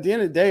 at the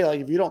end of the day,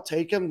 like, if you don't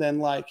take him, then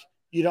like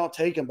you don't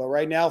take him. But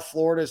right now,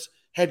 Florida's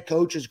head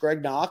coach is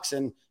Greg Knox,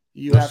 and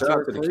you have to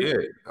recruit. The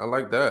kid. I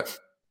like that.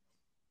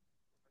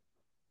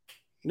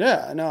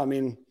 Yeah, no, I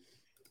mean,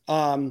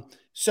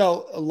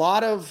 so a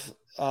lot of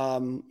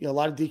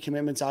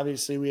decommitments.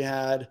 Obviously, we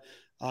had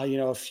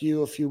a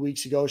few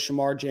weeks ago,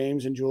 Shamar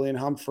James and Julian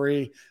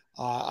Humphrey,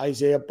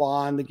 Isaiah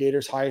Bond, the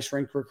Gators' highest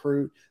ranked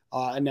recruit,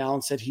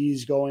 announced that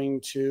he's going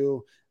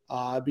to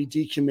be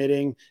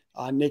decommitting.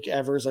 Nick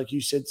Evers, like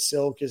you said,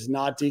 Silk is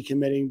not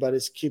decommitting, but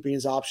is keeping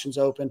his options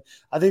open.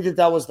 I think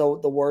that was the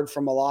word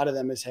from a lot of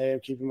them is, hey, I'm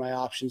keeping my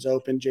options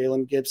open.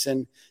 Jalen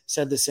Gibson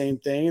said the same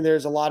thing.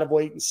 There's a lot of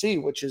wait and see,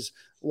 which is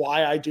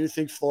why I do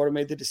think Florida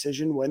made the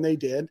decision when they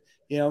did,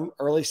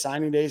 early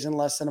signing days in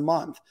less than a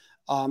month.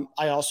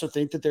 I also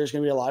think that there's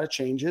going to be a lot of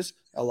changes,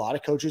 a lot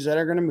of coaches that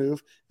are going to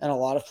move, and a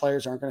lot of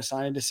players aren't going to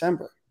sign in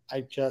December.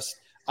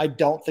 I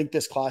don't think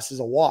this class is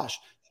a wash.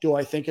 Do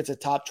I think it's a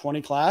top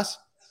 20 class?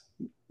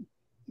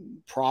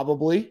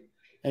 Probably.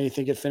 And you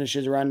think it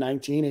finishes around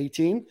 19,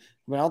 18?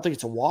 But I don't think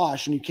it's a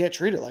wash, and you can't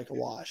treat it like a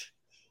wash.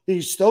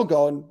 You still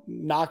go and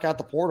knock out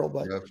the portal,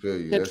 but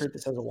you can't treat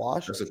this as a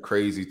wash. That's a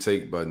crazy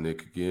take by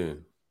Nick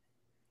again.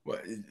 Well,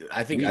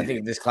 I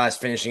think this class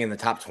finishing in the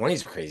top 20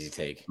 is a crazy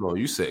take. No,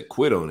 you said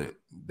quit on it.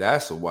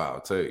 That's a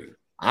wild take.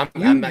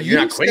 You're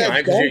not quitting on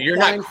it because you're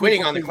not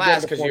quitting on the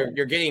class because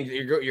you're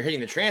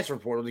hitting the transfer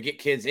portal to get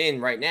kids in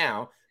right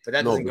now, but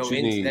that doesn't go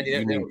into that.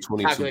 You need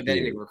calculate that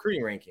into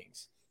recruiting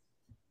rankings.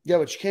 Yeah,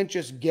 but you can't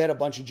just get a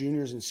bunch of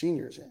juniors and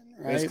seniors in,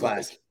 right? This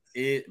class.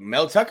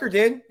 Mel Tucker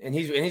did, and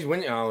he's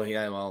winning. Oh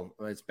yeah, well,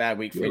 it's a bad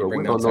week for you to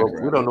bring Mel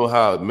Tucker. We don't know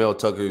how Mel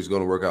Tucker is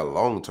going to work out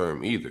long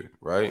term either,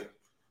 right?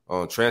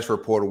 Transfer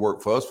portal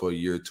worked for us for a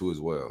year or two as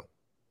well.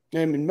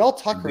 I mean, Mel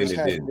Tucker's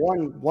had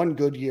one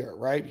good year,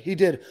 right? He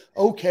did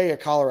okay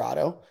at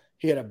Colorado.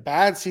 He had a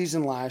bad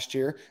season last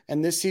year,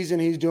 and this season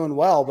he's doing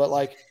well. But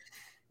like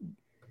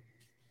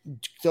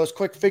those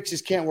quick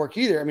fixes can't work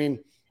either. I mean,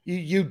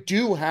 you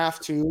do have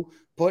to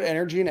put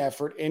energy and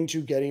effort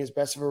into getting as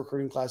best of a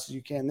recruiting class as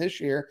you can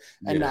this year,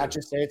 and not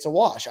just say it's a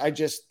wash. I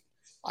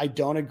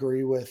don't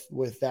agree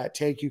with that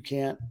take. You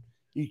can't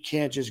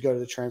just go to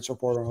the transfer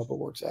portal and hope it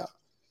works out.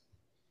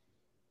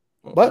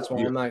 Well, but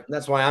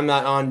that's why I'm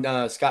not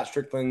on Scott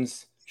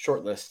Strickland's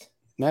short list.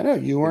 No,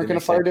 you weren't going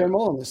to fire Dan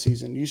Mullen this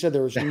season. You said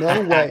there was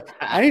no way.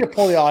 I need to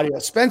pull the audio.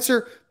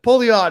 Spencer, pull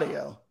the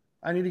audio.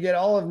 I need to get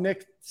all of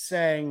Nick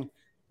saying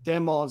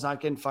Dan Mullen's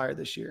not getting fired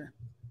this year.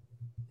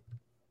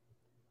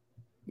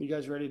 You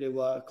guys ready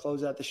to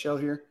close out the show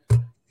here?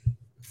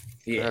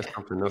 Yeah. That's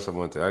something else I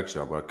want to ask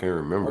y'all, but I can't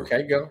remember.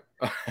 Okay, go.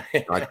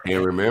 I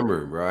can't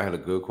remember, bro. I had a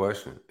good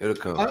question. It'll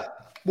come.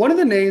 One of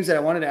the names that I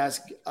wanted to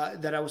ask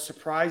that I was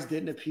surprised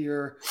didn't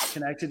appear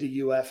connected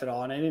to UF at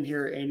all, and I didn't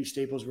hear Andy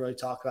Staples really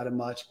talk about it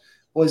much,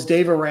 was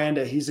Dave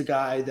Aranda. He's a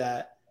guy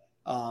that,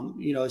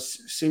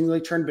 seemingly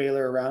turned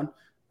Baylor around,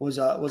 was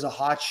a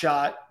hot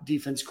shot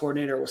defense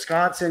coordinator at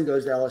Wisconsin,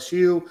 goes to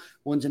LSU,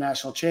 wins a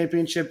national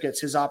championship,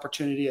 gets his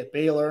opportunity at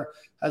Baylor,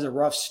 has a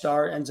rough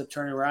start, ends up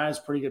turning around. It's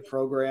a pretty good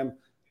program.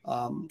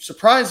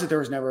 Surprised that there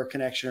was never a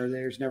connection or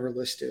there's never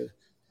listed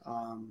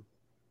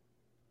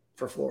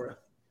for Florida.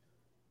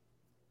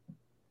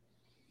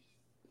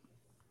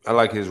 I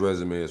like his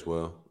resume as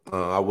well.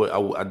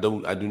 I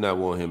do not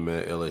want him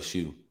at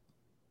LSU.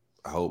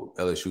 I hope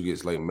LSU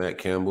gets like Matt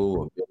Campbell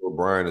or Bill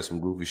O'Brien or some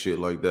goofy shit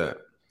like that.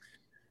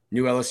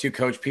 New LSU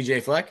coach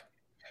PJ Fleck.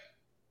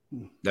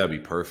 That'd be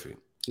perfect.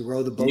 He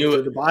rode the boat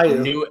to the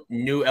bayou.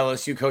 New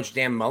LSU coach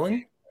Dan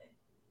Mullen.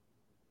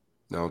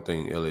 I don't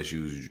think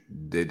LSU's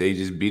they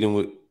just beat him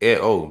with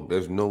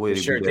there's no way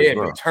they sure did.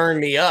 But turn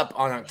me up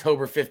on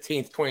October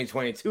 15th,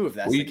 2022. If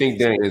that's what do you think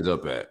Dan ends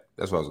up at?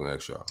 That's what I was going to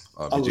ask y'all.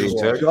 I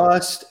was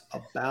just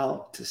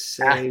about to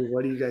say,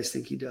 what do you guys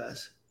think he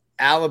does?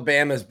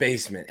 Alabama's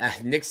basement.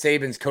 Nick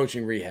Saban's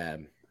coaching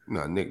rehab.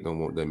 No, Nick don't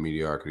want that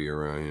mediocrity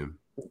around him.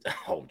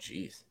 Oh,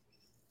 jeez.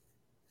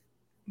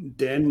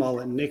 Dan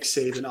Mullen, Nick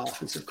Saban,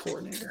 offensive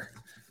coordinator.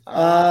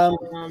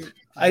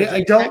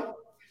 I don't.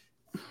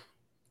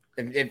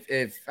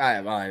 If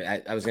I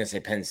was going to say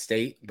Penn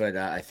State, but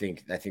I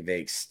think they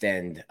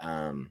extend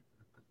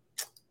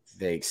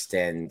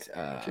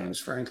James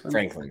Franklin.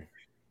 Franklin.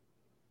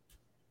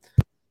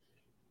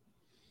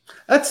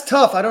 That's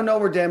tough. I don't know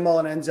where Dan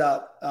Mullen ends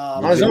up.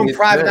 On his own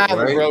private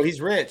island, right? Bro.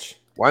 He's rich.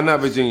 Why not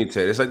Virginia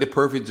Tech? It's like the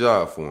perfect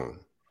job for him.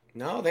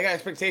 No, they got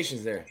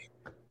expectations there.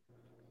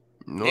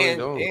 No, they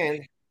don't.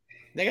 And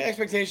they got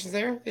expectations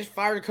there. They just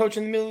fired a coach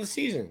in the middle of the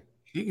season.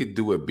 He could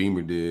do what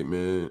Beamer did,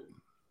 man.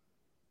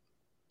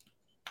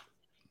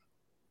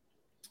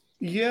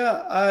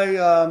 Yeah,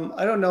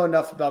 I don't know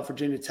enough about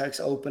Virginia Tech's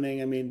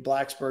opening. I mean,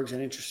 Blacksburg's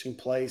an interesting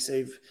place.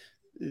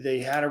 They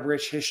had a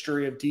rich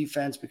history of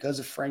defense because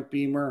of Frank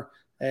Beamer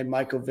and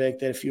Michael Vick.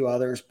 They had a few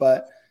others,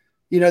 but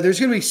there's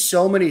going to be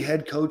so many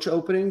head coach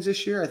openings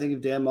this year. I think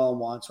if Dan Mullen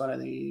wants one, I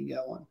think he can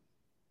get one.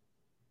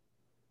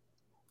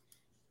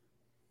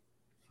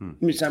 I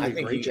mean, it's not a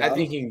great job. I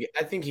think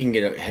he can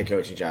get a head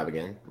coaching job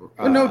again.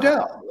 No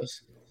doubt.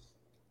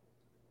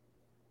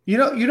 You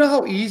know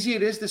how easy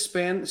it is to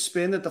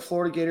spin that the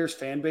Florida Gators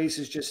fan base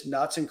is just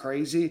nuts and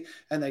crazy,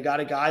 and they got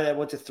a guy that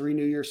went to 3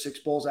 New Year's Six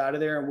Bowls out of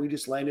there, and we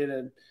just landed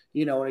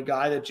in a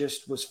guy that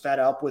just was fed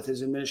up with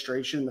his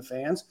administration and the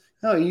fans.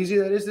 How easy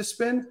that is to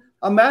spin.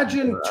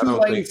 Imagine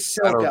Tulane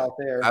Silk out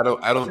there. I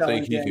don't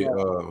think he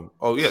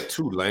could.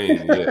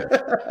 Tulane, yeah,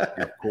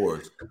 of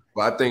course.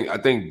 But I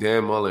think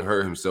Dan Mullen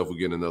hurt himself with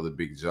getting another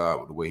big job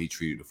with the way he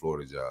treated the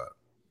Florida job.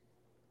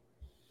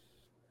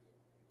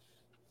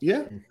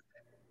 Yeah.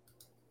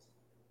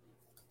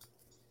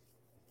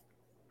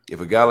 If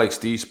a guy like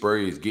Steve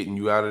Spurrier is getting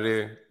you out of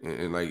there,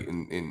 and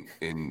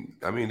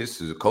I mean, this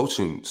is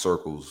coaching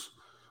circles.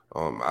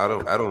 I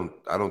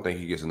don't think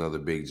he gets another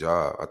big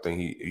job. I think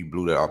he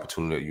blew that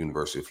opportunity at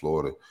University of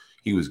Florida.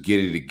 He was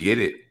giddy to get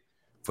it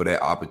for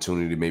that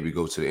opportunity to maybe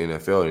go to the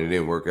NFL, and it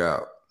didn't work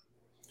out.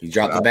 He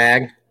dropped the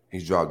bag. He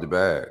dropped the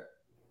bag,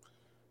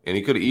 and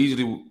he could have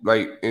easily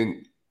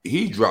and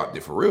he dropped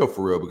it for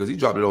real, because he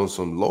dropped it on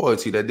some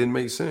loyalty that didn't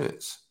make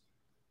sense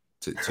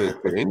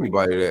to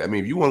anybody. That, I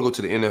mean, if you want to go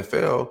to the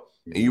NFL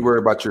and you worry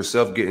about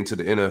yourself getting to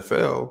the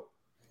NFL,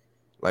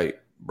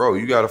 bro,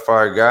 you got to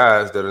fire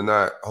guys that are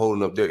not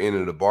holding up their end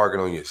of the bargain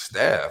on your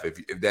staff. If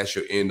that's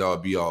your end all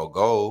be all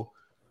goal,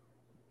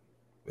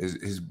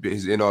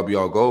 his end all be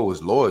all goal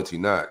was loyalty,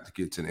 not to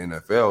get to the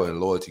NFL, and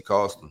loyalty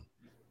cost him.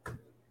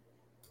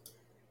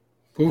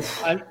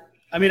 Oof.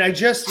 I mean, I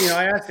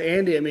asked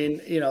Andy. I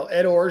mean,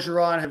 Ed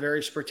Orgeron had a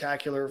very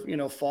spectacular,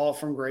 fall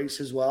from grace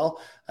as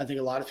well. I think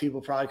a lot of people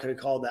probably could have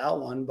called that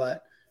one,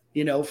 but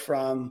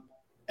from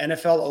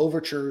NFL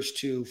overtures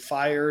to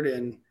fired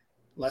in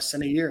less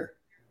than a year.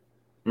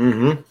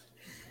 Mm-hmm.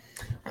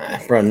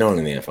 Bro, no one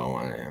in the NFL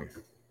wanted him.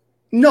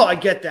 No, I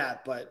get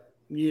that, but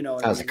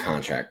that was a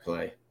contract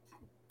play.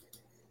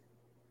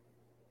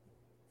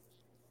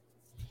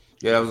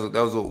 Yeah,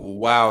 that was a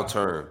wild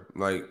turn.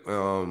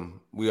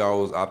 We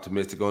always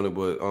optimistic on it,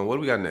 but what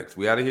do we got next?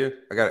 We out of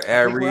here? I got an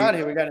ad read. We're out of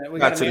here. We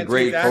got to the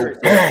great folks.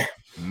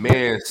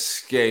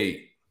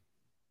 Manscaped.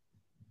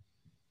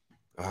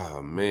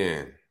 Oh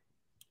man,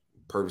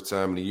 perfect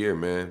time of the year,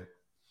 man.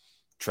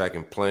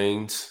 Tracking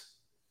planes.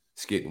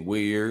 It's getting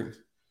weird.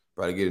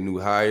 About to get a new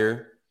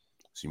hire,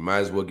 so you might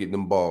as well get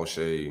them balls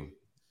shaved.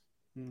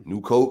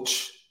 New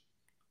coach,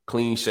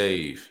 clean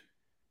shave.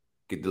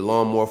 Get the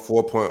Lawnmower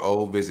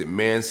 4.0. Visit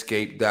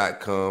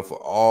manscaped.com for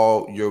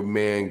all your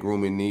man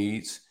grooming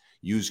needs.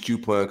 Use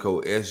coupon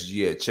code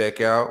SG at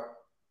checkout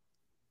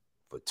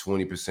for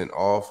 20%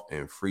 off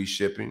and free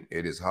shipping.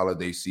 It is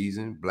holiday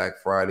season. Black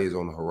Friday is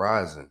on the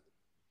horizon.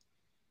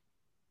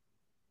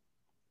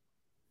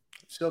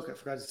 Silk, I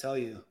forgot to tell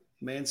you,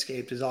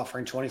 Manscaped is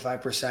offering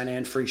 25%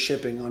 and free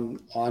shipping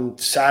on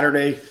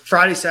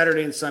Friday,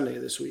 Saturday, and Sunday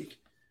this week.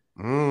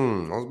 I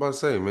was about to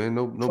say, man,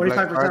 no 25%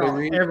 Black Friday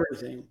off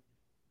everything.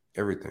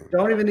 Everything.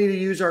 Don't even need to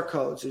use our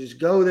code. So just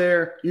go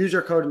there, use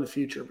our code in the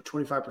future for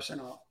 25%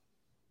 off.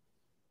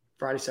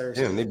 Friday, Saturday,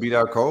 Sunday. Damn, they beat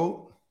our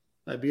code?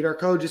 I beat our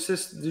code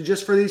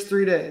just for these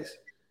 3 days.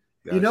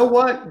 Gotcha. You know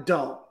what?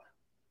 Don't.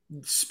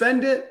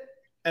 Spend it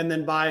and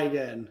then buy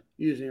again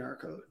using our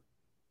code.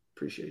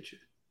 Appreciate you.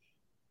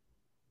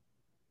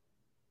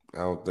 I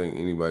don't think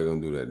anybody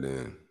gonna do that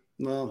then.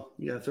 Well,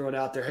 you gotta throw it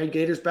out there. Hey,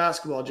 Gators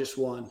basketball just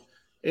won.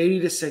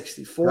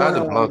 80-60.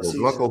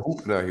 Blanco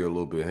hooping out here a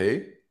little bit,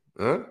 hey?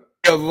 Huh?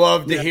 You'll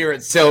love to hear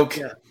it, Silk.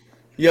 Yeah.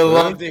 You'll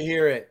love to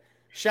hear it.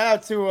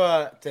 Shout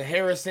out to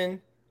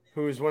Harrison,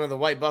 who is one of the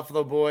White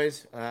Buffalo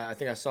boys. I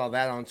think I saw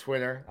that on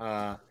Twitter.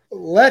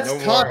 Let's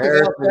talk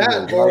about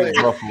that, boy.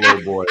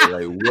 Buffalo boy.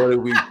 What are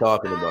we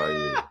talking about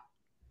here?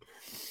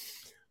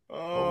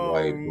 Oh,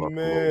 White Buffalo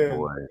man.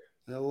 boy.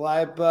 The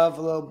White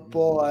Buffalo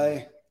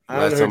boy.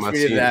 I don't know who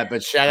tweeted that,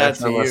 but shout out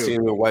to you. Last time I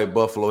seen him in White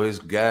Buffalo, his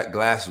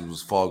glasses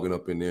was fogging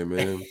up in there,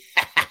 man.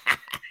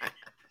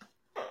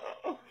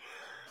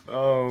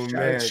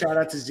 Man. Shout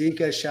out to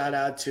Zika. Shout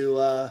out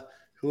to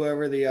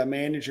whoever the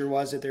manager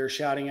was that they were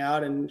shouting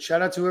out. And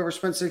shout out to whoever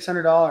spent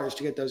 $600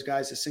 to get those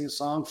guys to sing a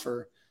song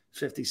for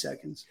 50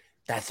 seconds.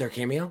 That's their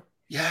cameo?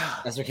 Yeah.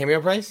 That's their cameo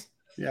price?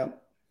 Yeah.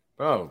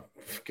 Oh,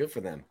 good for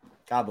them.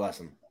 God bless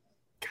them.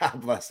 God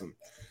bless them.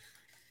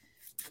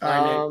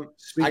 All right,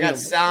 Nick, I got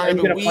sound Are of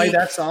you the going to play week.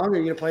 that song? Or are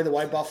you going to play the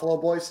White Buffalo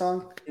Boys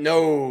song?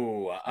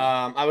 No,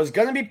 I was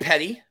gonna be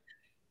petty,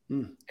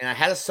 Hmm. and I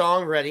had a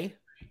song ready,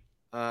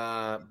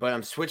 but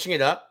I'm switching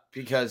it up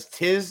because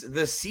 'tis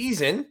the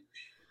season.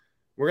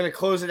 We're gonna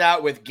close it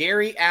out with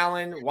Gary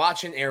Allen,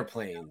 Watching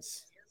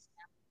Airplanes.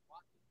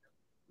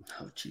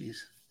 Oh, jeez.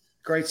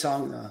 Great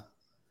song, though.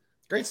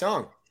 Great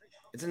song.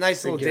 It's a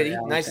nice little Gary ditty,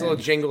 Allen nice fan. little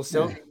jingle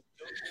still.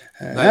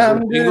 Nice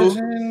little jingles.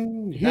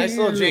 Nice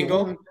little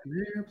jingle.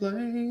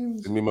 Airplanes.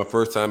 It's gonna be my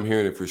first time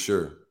hearing it for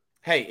sure.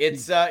 Hey,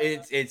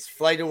 it's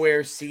Flight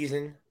Aware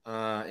season,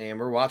 and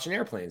we're watching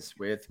airplanes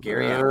with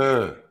Gary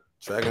Allen.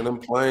 Tracking them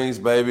planes,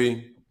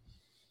 baby.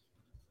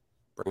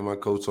 Bring my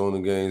coach on to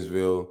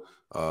Gainesville.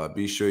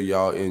 Be sure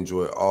y'all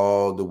enjoy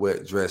all the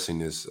wet dressing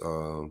this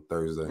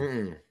Thursday.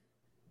 Mm-mm.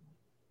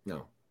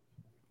 No.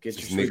 Get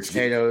your It's sweet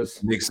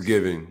potatoes. Nick's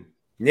giving.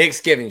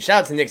 Nick's Giving.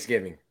 Shout out to Nick's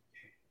Giving.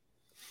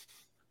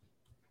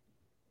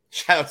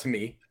 Shout out to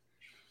me.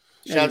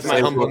 Shout out to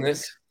my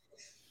humbleness.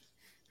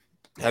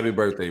 Happy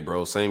birthday,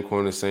 bro. Same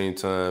corner, same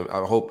time. I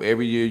hope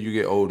every year you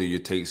get older, your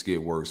takes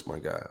get worse, my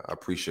guy. I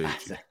appreciate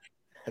you.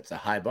 That's a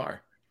high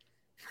bar.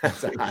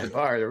 That's a high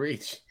bar to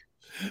reach.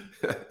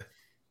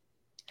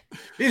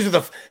 These are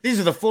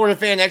the Florida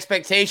fan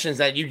expectations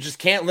that you just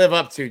can't live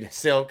up to,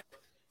 Silk.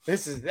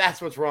 That's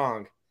what's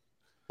wrong.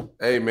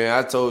 Hey, man,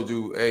 I told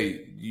you.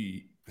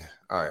 Hey,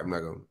 all right. I'm not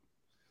gonna.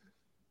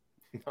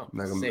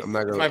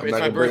 It's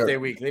my birthday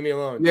week. Leave me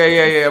alone. Yeah.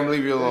 I'm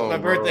leaving you alone. It's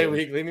my birthday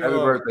week. Leave me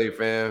alone. Happy birthday,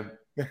 fam.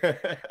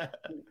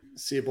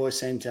 See you, boys.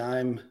 Same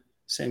time,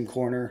 same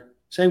corner,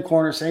 same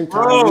time.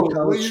 Bro, coach.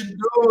 what are you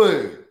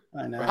doing?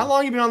 I know. How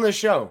long you been on this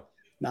show?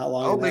 Not I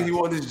long. don't think he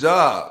enough. want this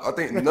job. I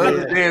think none of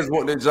the Dans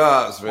want their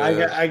jobs,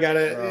 man. I got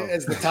it.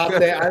 As the top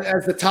Dan,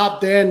 as the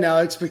top Dan now,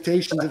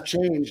 expectations have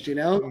changed. You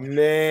know.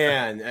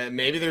 Man,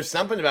 maybe there's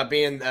something about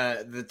being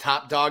the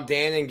top dog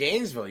Dan in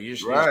Gainesville. You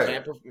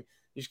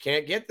just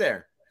can't get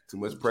there. Too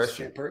much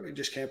pressure. You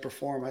just can't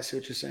perform. I see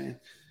what you're saying.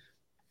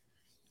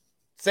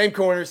 Same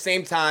corner,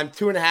 same time,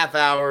 2.5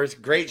 hours.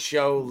 Great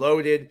show,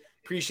 loaded.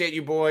 Appreciate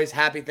you boys.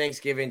 Happy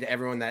Thanksgiving to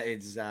everyone that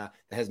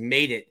has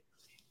made it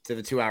to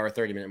the 2-hour,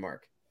 30-minute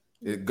mark.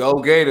 Go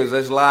Gators.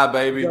 Let's lie,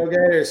 baby. Go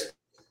Gators.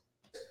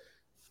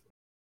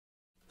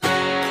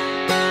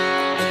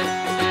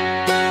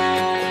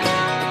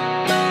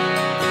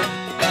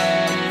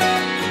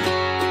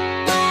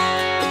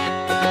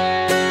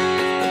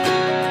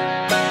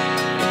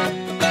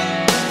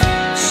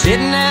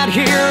 Sitting out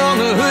here on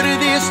the hood of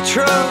this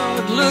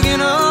truck,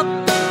 looking up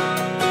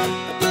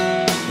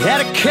at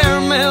a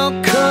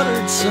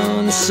caramel-colored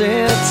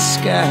sunset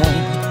sky.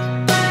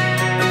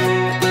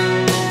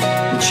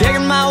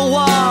 Checking my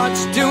watch,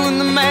 doing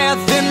the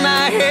math in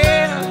my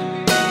head,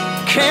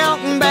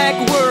 counting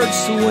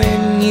backwards to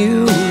when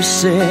you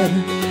said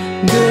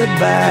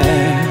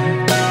goodbye.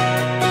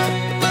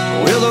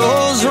 Well,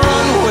 those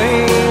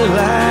runway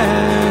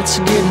lights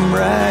are getting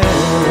brighter.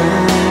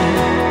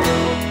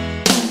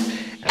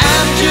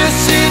 Just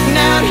sitting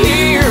out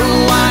here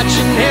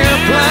watching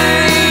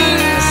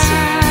airplanes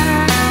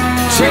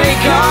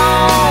take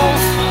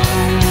off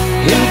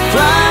and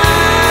fly,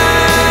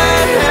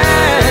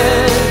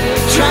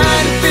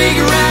 trying to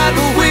figure out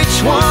which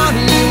one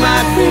you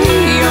might be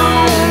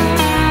on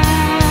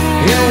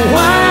and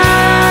why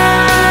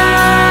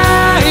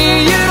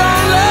you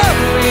don't love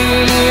me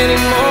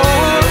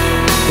anymore.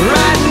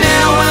 Right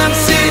now I'm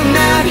sitting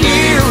out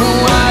here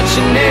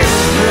watching airplanes.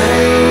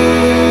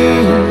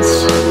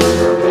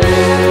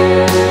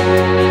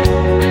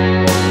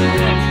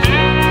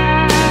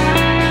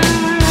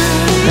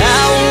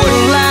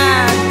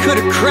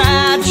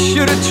 Cried,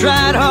 should have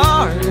tried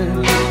hard,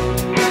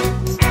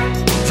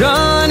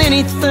 done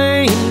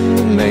anything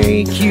to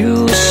make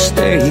you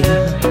stay.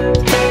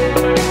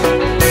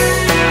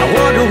 I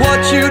wonder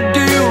what you'd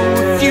do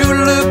if you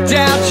looked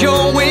out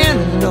your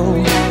window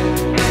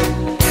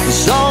and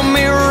saw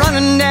me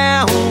running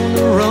down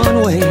the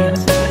runway,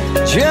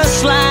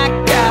 just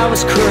like I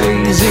was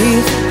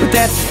crazy. But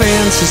that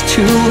fence is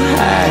too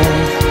high,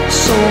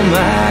 so am I.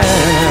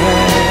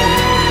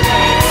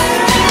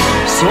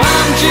 So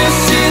I'm just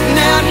sitting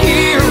out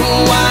here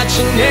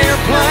watching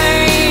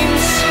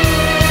airplanes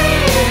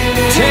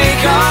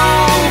take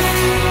off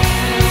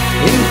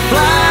and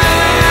fly,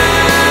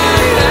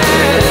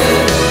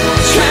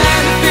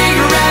 trying to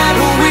figure out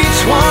which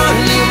one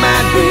you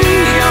might be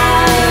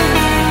on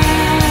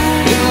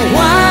and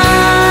why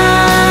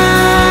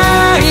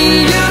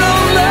you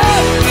don't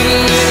love me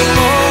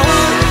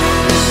anymore.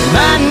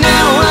 By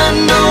now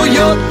I know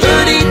you're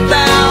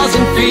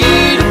 30,000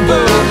 feet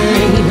above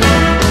me,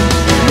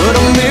 but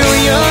a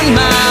million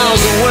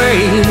miles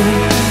away,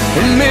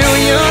 a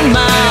million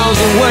miles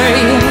away.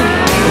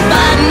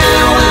 By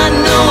now I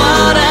know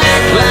I'd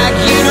act like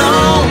you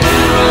don't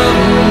love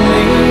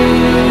me.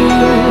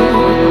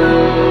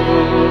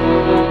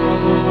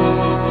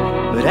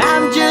 But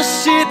I'm just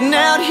sitting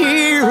out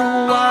here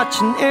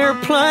watching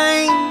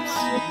airplanes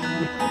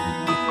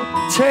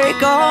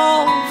take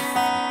off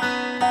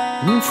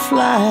and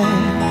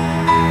fly.